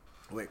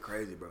 Went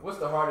crazy, bro. What's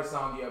the hardest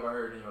song you ever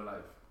heard in your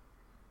life?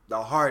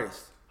 The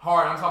hardest.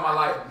 Hard. I'm talking about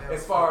like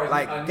as far as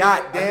like a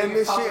goddamn nigga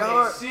this talking shit that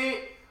hard.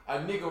 Shit, a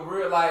nigga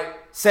real like.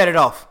 Set It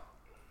Off.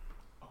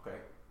 Okay.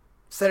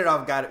 Set It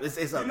Off. Got it.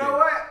 It's up You there. know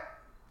what?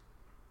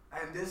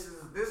 And this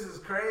is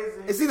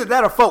crazy. It's either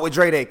that or Fuck with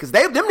Dre Day, cause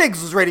them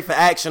niggas was ready for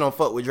action on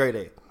Fuck with Dre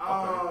Day.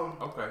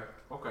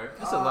 Okay.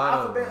 That's a lot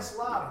of Alphabet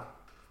Slaughter.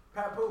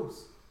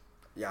 Papoose.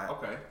 Yeah.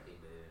 Okay.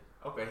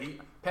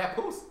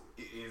 Papoose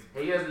is.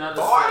 He is another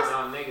Bars?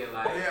 on nigga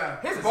like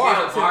His his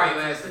bars bar are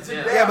last to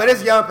jail. Yeah, but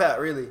it's young Pat,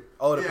 really.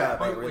 Older Yeah,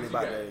 Pat, ain't what really you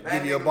about got? to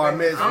give you a bar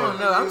mitzvah. I don't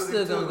know. I'm Music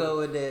still gonna too. go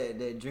with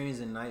that Dreams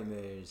and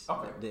Nightmares.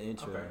 Okay. The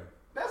intro. Okay.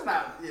 That's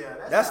not. Yeah.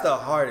 That's the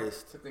not,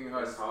 hardest.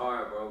 It's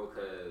hard, bro,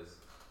 because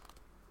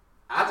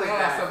I just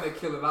got something to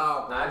kill it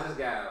all. I just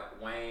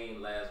got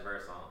Wayne last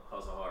verse on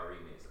Hustle Hard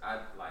remix.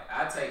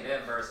 I take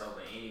that verse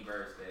over any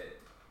verse that.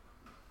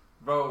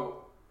 Bro,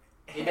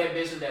 Hit that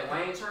bitch with that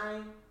Wayne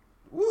train.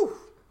 Woo.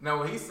 no,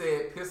 when he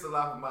said pistol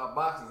off about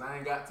boxes, I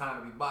ain't got time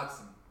to be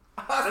boxing.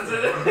 I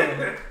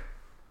said,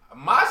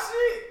 my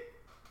shit,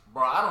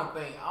 bro. I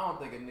don't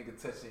think a nigga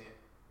touching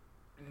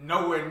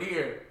nowhere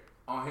near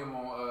on him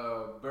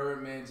on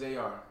Birdman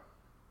Jr.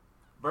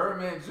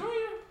 Birdman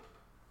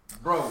Jr.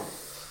 Bro,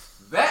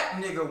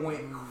 that nigga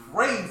went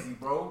crazy,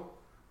 bro.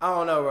 I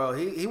don't know, bro.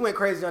 He went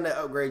crazy on that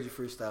Upgrade You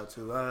freestyle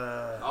too.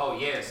 Oh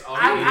yes. Oh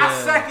I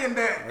yeah. second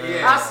that.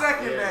 Yeah. I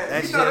second Yeah. that.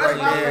 That You know, shit that's right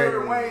my there.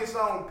 favorite Wayne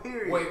song,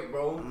 period. Wait,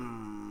 bro.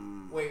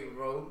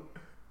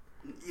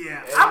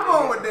 Yeah, I'm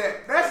going with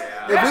that. That's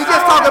If we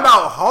just talk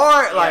about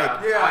hard,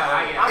 like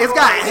it's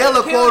got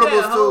hella Kill that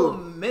quotables whole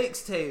too.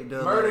 mixtape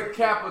though. Murder like,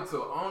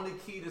 capital. Only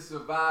key to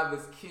survive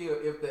is kill.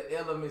 If the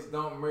elements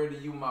don't murder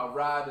you, my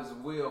riders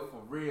will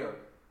for real.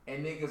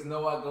 And niggas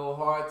know I go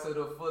hard to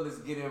the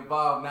fullest. Get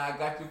involved. Now I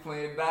got you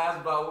playing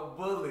dodgeball with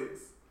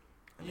bullets.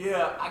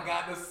 Yeah, I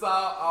got the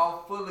saw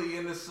all fully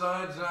in the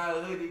Sean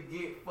John hoodie.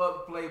 Get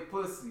fuck, play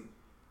pussy.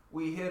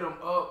 We hit them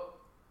up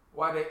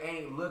while they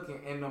ain't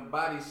looking. And them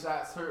body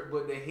shots hurt,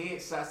 but the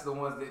head shots the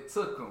ones that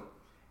took them.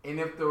 And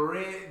if the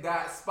red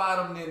dot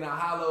spot him, then the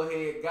hollow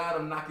head got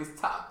him. Knock his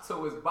top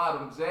to his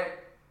bottom, Jack.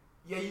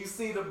 Yeah, you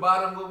see the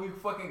bottom where we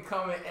fucking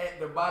coming at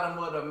the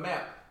bottom of the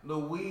map.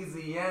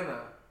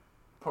 Louisiana.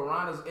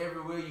 Piranhas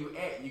everywhere you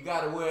at. You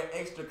gotta wear an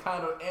extra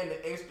condom and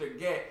the extra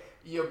gat.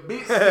 Your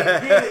bitch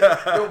can get it.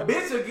 Your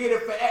bitch will get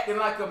it for acting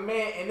like a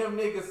man, and them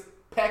niggas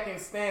packing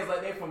stands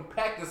like they from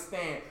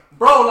Pakistan.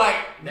 Bro, like,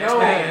 That's no.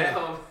 bad.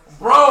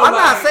 Bro, I'm like,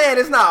 not saying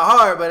it's not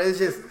hard, but it's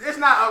just It's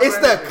not. it's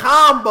the upgrade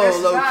combo, you. It's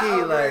low not key.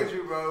 upgrade Like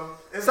you, bro.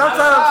 It's sometimes-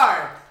 not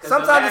hard.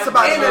 sometimes it's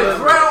about in a delivery.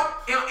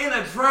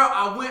 drought,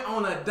 I went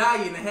on a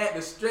diet and had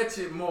to stretch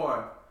it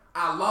more.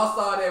 I lost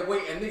all that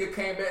weight, and nigga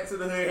came back to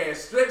the hood and had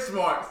stretch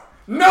marks.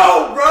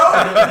 No, bro.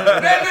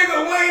 That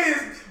nigga Wayne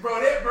is, bro,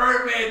 that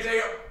Birdman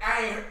J.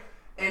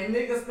 And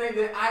niggas think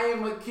that I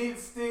am a kid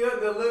still,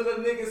 the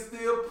little nigga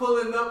still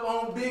pulling up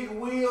on big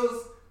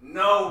wheels.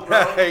 No, bro.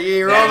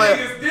 You ain't that rolling.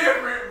 nigga's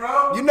different,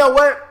 bro. You know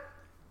what?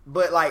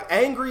 But like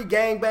Angry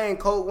Gangbang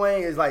Coke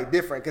Wayne is like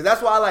different because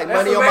that's why I like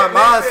Money on My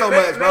Mind so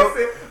much, bro.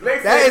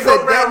 That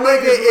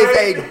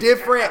nigga is a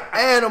different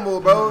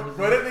animal, bro.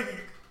 Bro, that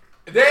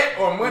nigga, that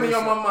or Money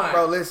on My Mind.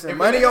 Bro, listen, If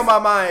Money niggas- on My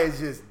Mind is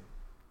just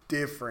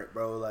different,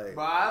 bro. Like,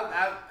 But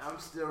I'm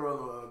still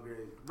rolling with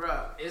upgrade,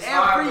 bro. It's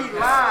hard Every because-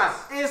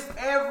 line, it's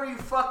every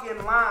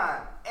fucking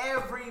line,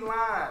 every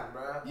line,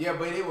 bro. Yeah,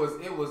 but it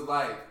was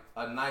like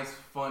a nice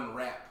fun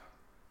rap.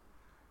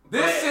 But-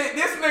 This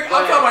nigga, I'm but-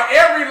 talking about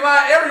every line,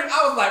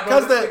 I was like, bro,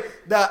 because this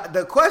nigga-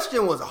 the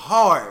question was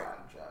hard.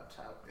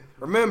 Chop.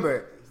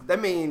 Remember, that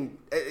mean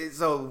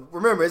so.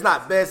 Remember, it's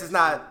not best. It's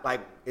not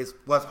like it's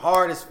what's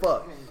hard as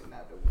fuck.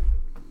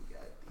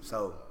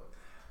 So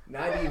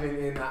not even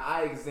in the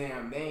eye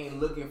exam, they ain't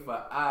looking for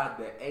I,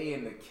 the A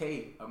and the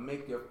K. Or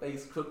make your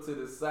face crook to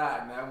the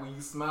side. Now when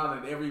you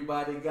smiling,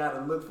 everybody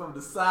gotta look from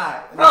the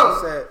side. I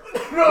said,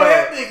 Bro,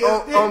 that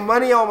nigga's on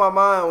Money on My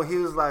Mind, when he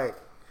was like,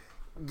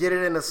 "Get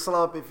it in the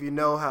slump if you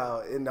know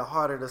how. In the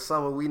heart of the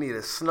summer, we need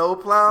a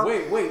snowplow."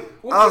 Wait.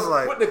 I was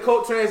like- what the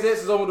code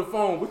transactions over the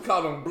phone? We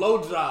call them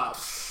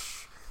blowjobs.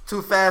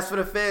 Too fast for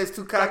the feds,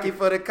 too cocky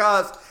for the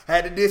cops.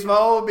 Had to dish my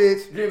old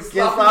bitch. Getting Get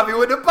sloppy. sloppy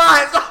with the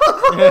pots.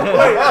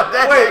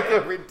 That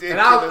nigga ridiculous,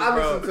 And I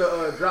bro.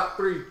 listened to Drop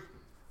 3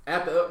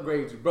 after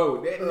Upgrade You,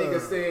 bro. That nigga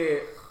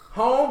said,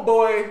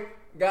 homeboy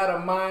got a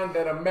mind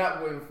that a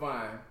map wouldn't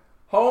find.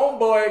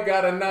 Homeboy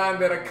got a 9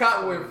 that a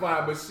cop wouldn't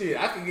find. But shit,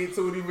 I could get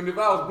to it even if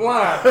I was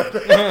blind.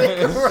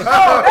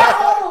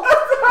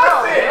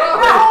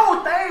 That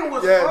whole thing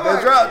was Yeah, fun.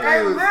 the drop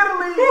And three was-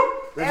 literally,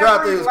 the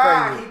drop every three was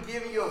line, crazy. he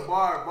giving you a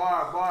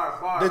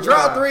bar. The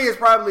Drought 3 is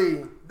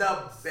probably The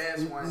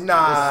best one.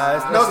 nah.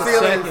 It's no That's the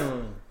second ceilings.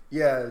 one.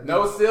 Yeah,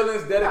 No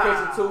ceilings,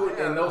 dedication to it,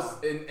 and hell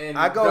and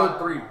I go- Drop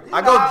 3.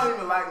 I go- I don't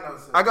even like no.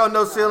 I go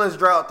no ceilings.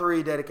 Drought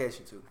 3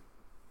 dedication to.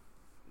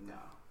 No.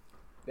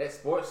 That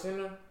Sports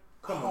Center,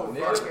 Come on,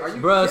 nigga. Are you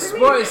Bro, kidding me?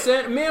 Sports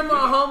Center. Me and my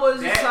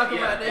homeboys just talking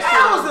about that shit.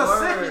 That on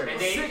was a Word. And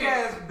then you sick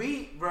can- ass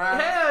beat, bro. Hell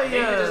And then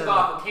you can just go yeah.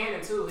 off of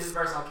Cannon too. His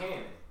verse on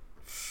Cannon.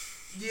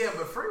 Yeah,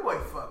 but Freeway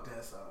fucked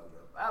that song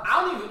up.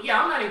 I don't even.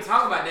 Yeah, I'm not even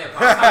talking about that.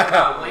 Part. I'm talking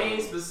about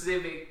Wayne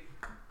specific.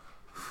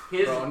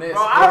 His. Bro, next-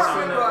 Bro, I Sports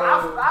remember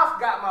Center, I've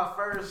got my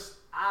first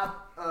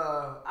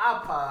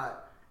iPod,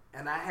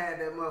 and I had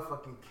that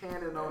motherfucking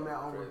Canon on there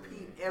on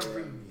repeat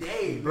every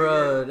day,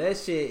 Bro, that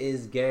shit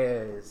is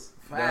gas.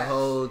 The Facts.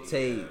 whole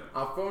tape.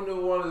 I'm from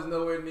New Orleans,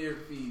 nowhere near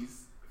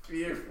peace.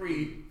 Fear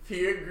free,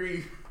 fear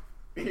grief,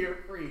 fear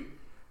free.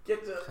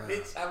 Get your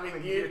bitch, I'm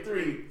in gear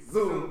 3.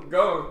 Zoom,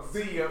 go,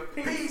 see ya,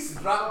 peace.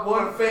 Drop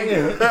one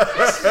finger.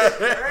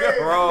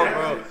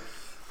 bro.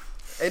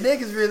 And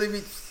niggas really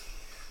be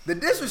the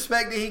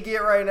disrespect that he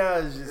get right now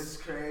is It's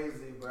just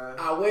crazy, bro.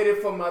 I waited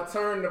for my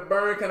turn to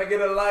burn. Can I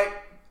get a light?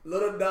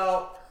 Little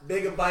dog,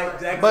 bigger bite,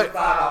 Jackson But-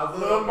 5,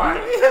 little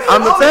Mike.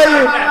 I'ma tell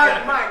you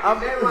Mike,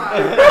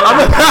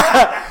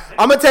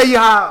 I'm gonna tell you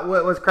how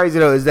what's crazy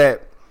though is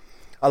that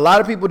a lot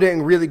of people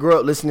didn't really grow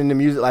up listening to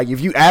music. Like if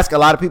you ask a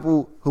lot of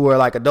people who are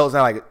like adults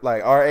now,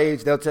 like our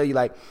age, they'll tell you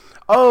like,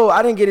 "Oh,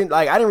 I didn't get in.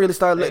 Like I didn't really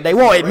start." They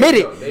won't admit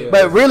it,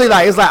 but really,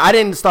 like it's like I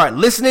didn't start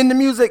listening to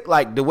music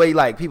like the way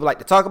like people like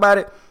to talk about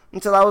it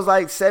until I was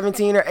like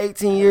 17 or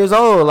 18 years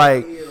old.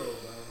 Like,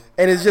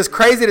 and it's just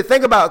crazy to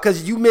think about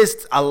because you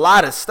missed a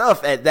lot of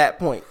stuff at that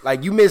point.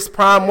 Like you missed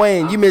Prime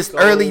Wayne, you missed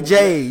Early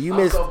J, you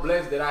missed. I'm so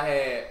blessed that I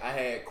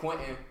had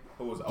Quentin,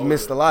 who was older,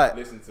 missed a lot.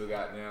 Listen to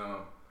goddamn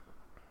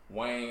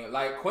Wayne.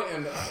 Like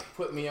Quentin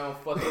put me on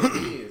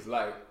fucking years.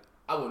 Like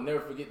I will never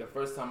forget the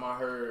first time I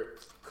heard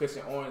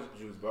Cushion Orange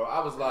Juice, bro.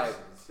 I was like,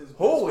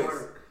 who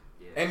is?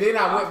 And then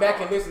I went back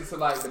and listened to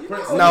like the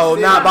Prince. No,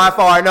 not by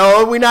far.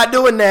 No, we're not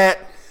doing that.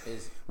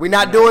 We're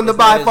not doing the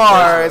by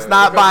far. It's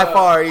not by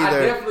far I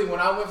either. definitely, when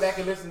I went back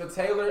and listened to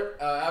Taylor,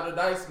 Out of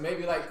Dice,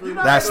 maybe like 3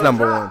 months. That's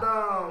number dropped,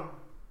 one.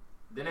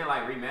 Didn't they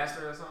like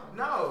remaster or something?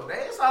 No,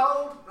 it's a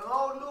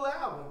whole new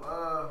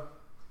album.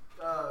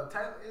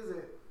 Taylor, is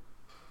it?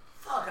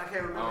 Fuck, I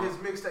can't remember his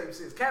mixtape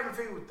since. Cabin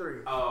Fever 3.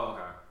 Oh,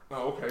 okay.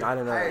 Oh, okay. I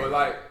don't know. But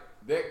like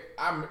that,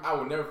 I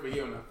will never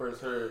forget when I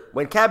first heard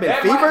When Cabin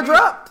That Fever might be-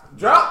 dropped?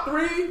 Drop It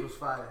 3. was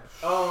fire.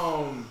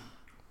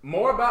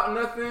 More About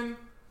Nothing,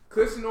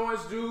 Cushion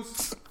Orange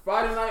Juice,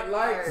 Friday Night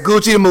Lights.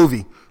 Gucci the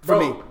movie for Bro,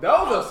 me. those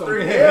are some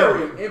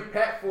very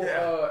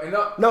impactful. And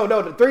up, No,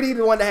 the 3D,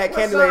 the one that had What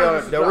Candy song Lay used on,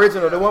 to the drop?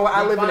 original, the one where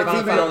I live in the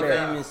Finally TV on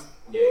there. Famous.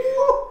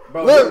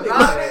 bro, Look,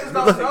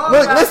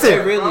 look, listen, They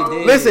really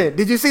did. listen.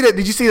 Did you see the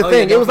Oh,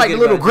 thing? yeah, It was like the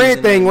don't little forget grid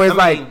about thing where it's I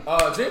like,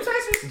 mean, Dream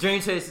Chasers.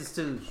 Dream Chasers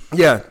too.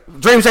 yeah,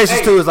 Dream Chasers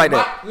Hey, 2 is like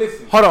that.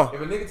 Listen, Hold on.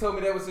 If a nigga told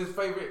me that was his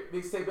favorite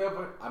mixtape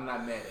ever, I'm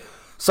not mad at it.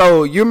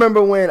 So you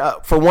remember when,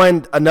 for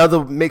one, another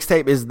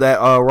mixtape is that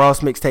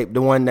Ross mixtape,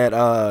 the one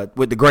that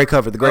with the gray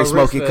cover, the gray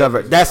smoky Respect.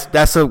 cover.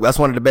 That's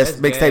one of the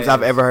best That's mixtapes I've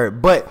gas. ever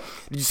heard. But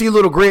did you see a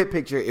little grid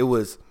picture? It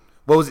was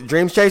what was it?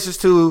 Dream Chasers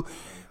 2,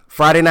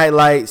 Friday Night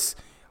Lights,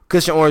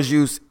 Cushion Orange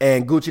Juice,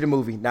 and Gucci the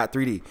movie, not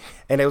 3D.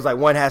 And it was like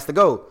one has to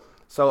go.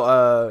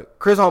 So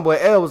Chris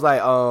Homeboy L was like,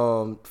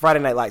 Friday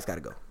Night Lights got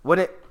to go.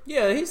 Wouldn't it?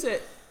 Yeah, he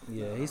said.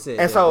 Yeah, he said.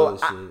 And that so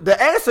bullshit.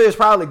 the answer is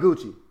probably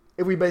Gucci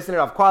if we basing it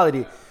off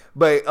quality.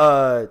 But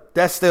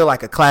that's still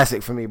like a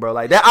classic for me, bro.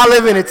 Like that, I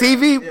live in a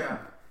TV. Yeah.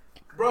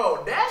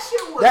 Bro, that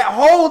shit was. That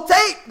whole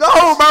tape,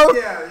 go, bro.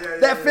 Yeah.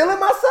 That feeling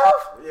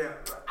myself. Yeah.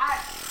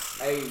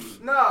 Hey,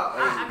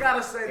 I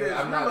gotta say this.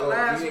 I'm not Remember gonna,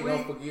 last we ain't week,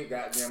 gonna forget,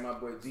 goddamn, my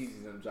boy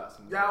Jeezy done dropped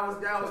some.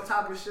 y'all was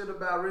talking shit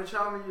about Rich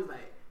Homie. You was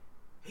like,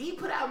 he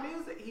put out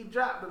music. He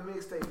dropped the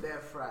mixtape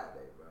that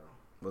Friday, bro.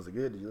 Was it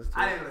good? Did you listen to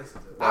I it? didn't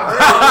listen to it.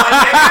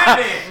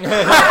 I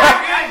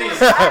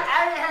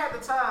I ain't had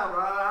the time,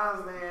 bro. I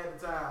honestly ain't had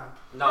the time.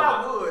 No, But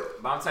I but- would.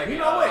 But I'm taking You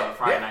know what?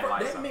 Friday That, Night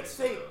Lights. that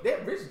mixtape,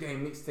 that Rich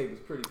Gang mixtape is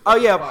pretty. Oh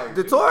yeah, fire,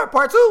 the too. tour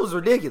part 2 was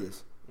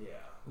ridiculous. Yeah.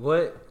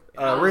 What?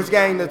 Rich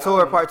Gang, the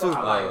tour part 2.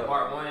 I like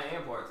part 1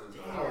 and part 2.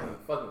 I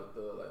wasn't fucking with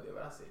Thug like that,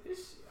 but I said this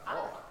shit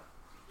hard.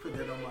 Put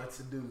that on my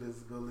to-do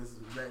list. Go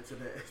listen back to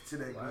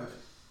that Gucci.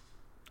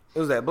 It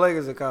was that Blake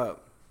as a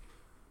cop.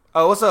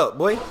 Oh, what's up,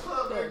 boy? What's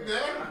up, Big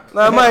Dan?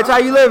 Not much. How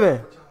you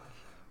living?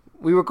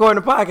 We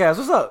recording the podcast.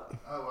 What's up?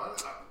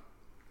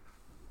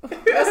 What's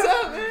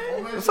up,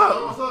 man? What's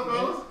up? What's up,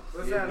 fellas?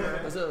 What's that,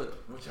 man? What's up?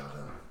 What y'all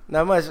doing?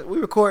 Not much. We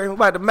recording.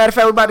 Matter of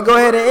fact, we about to go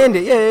ahead and end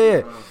it.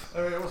 Yeah.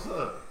 Hey, what's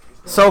up?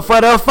 So for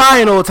the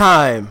final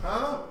time.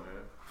 Huh?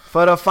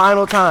 For the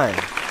final time.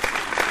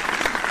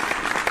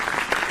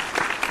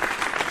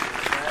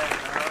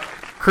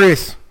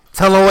 Chris,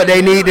 tell them what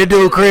they need to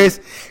do, Chris.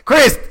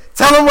 Chris,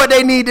 tell them what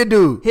they need to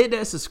do. Hit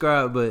that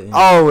subscribe button.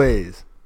 Always.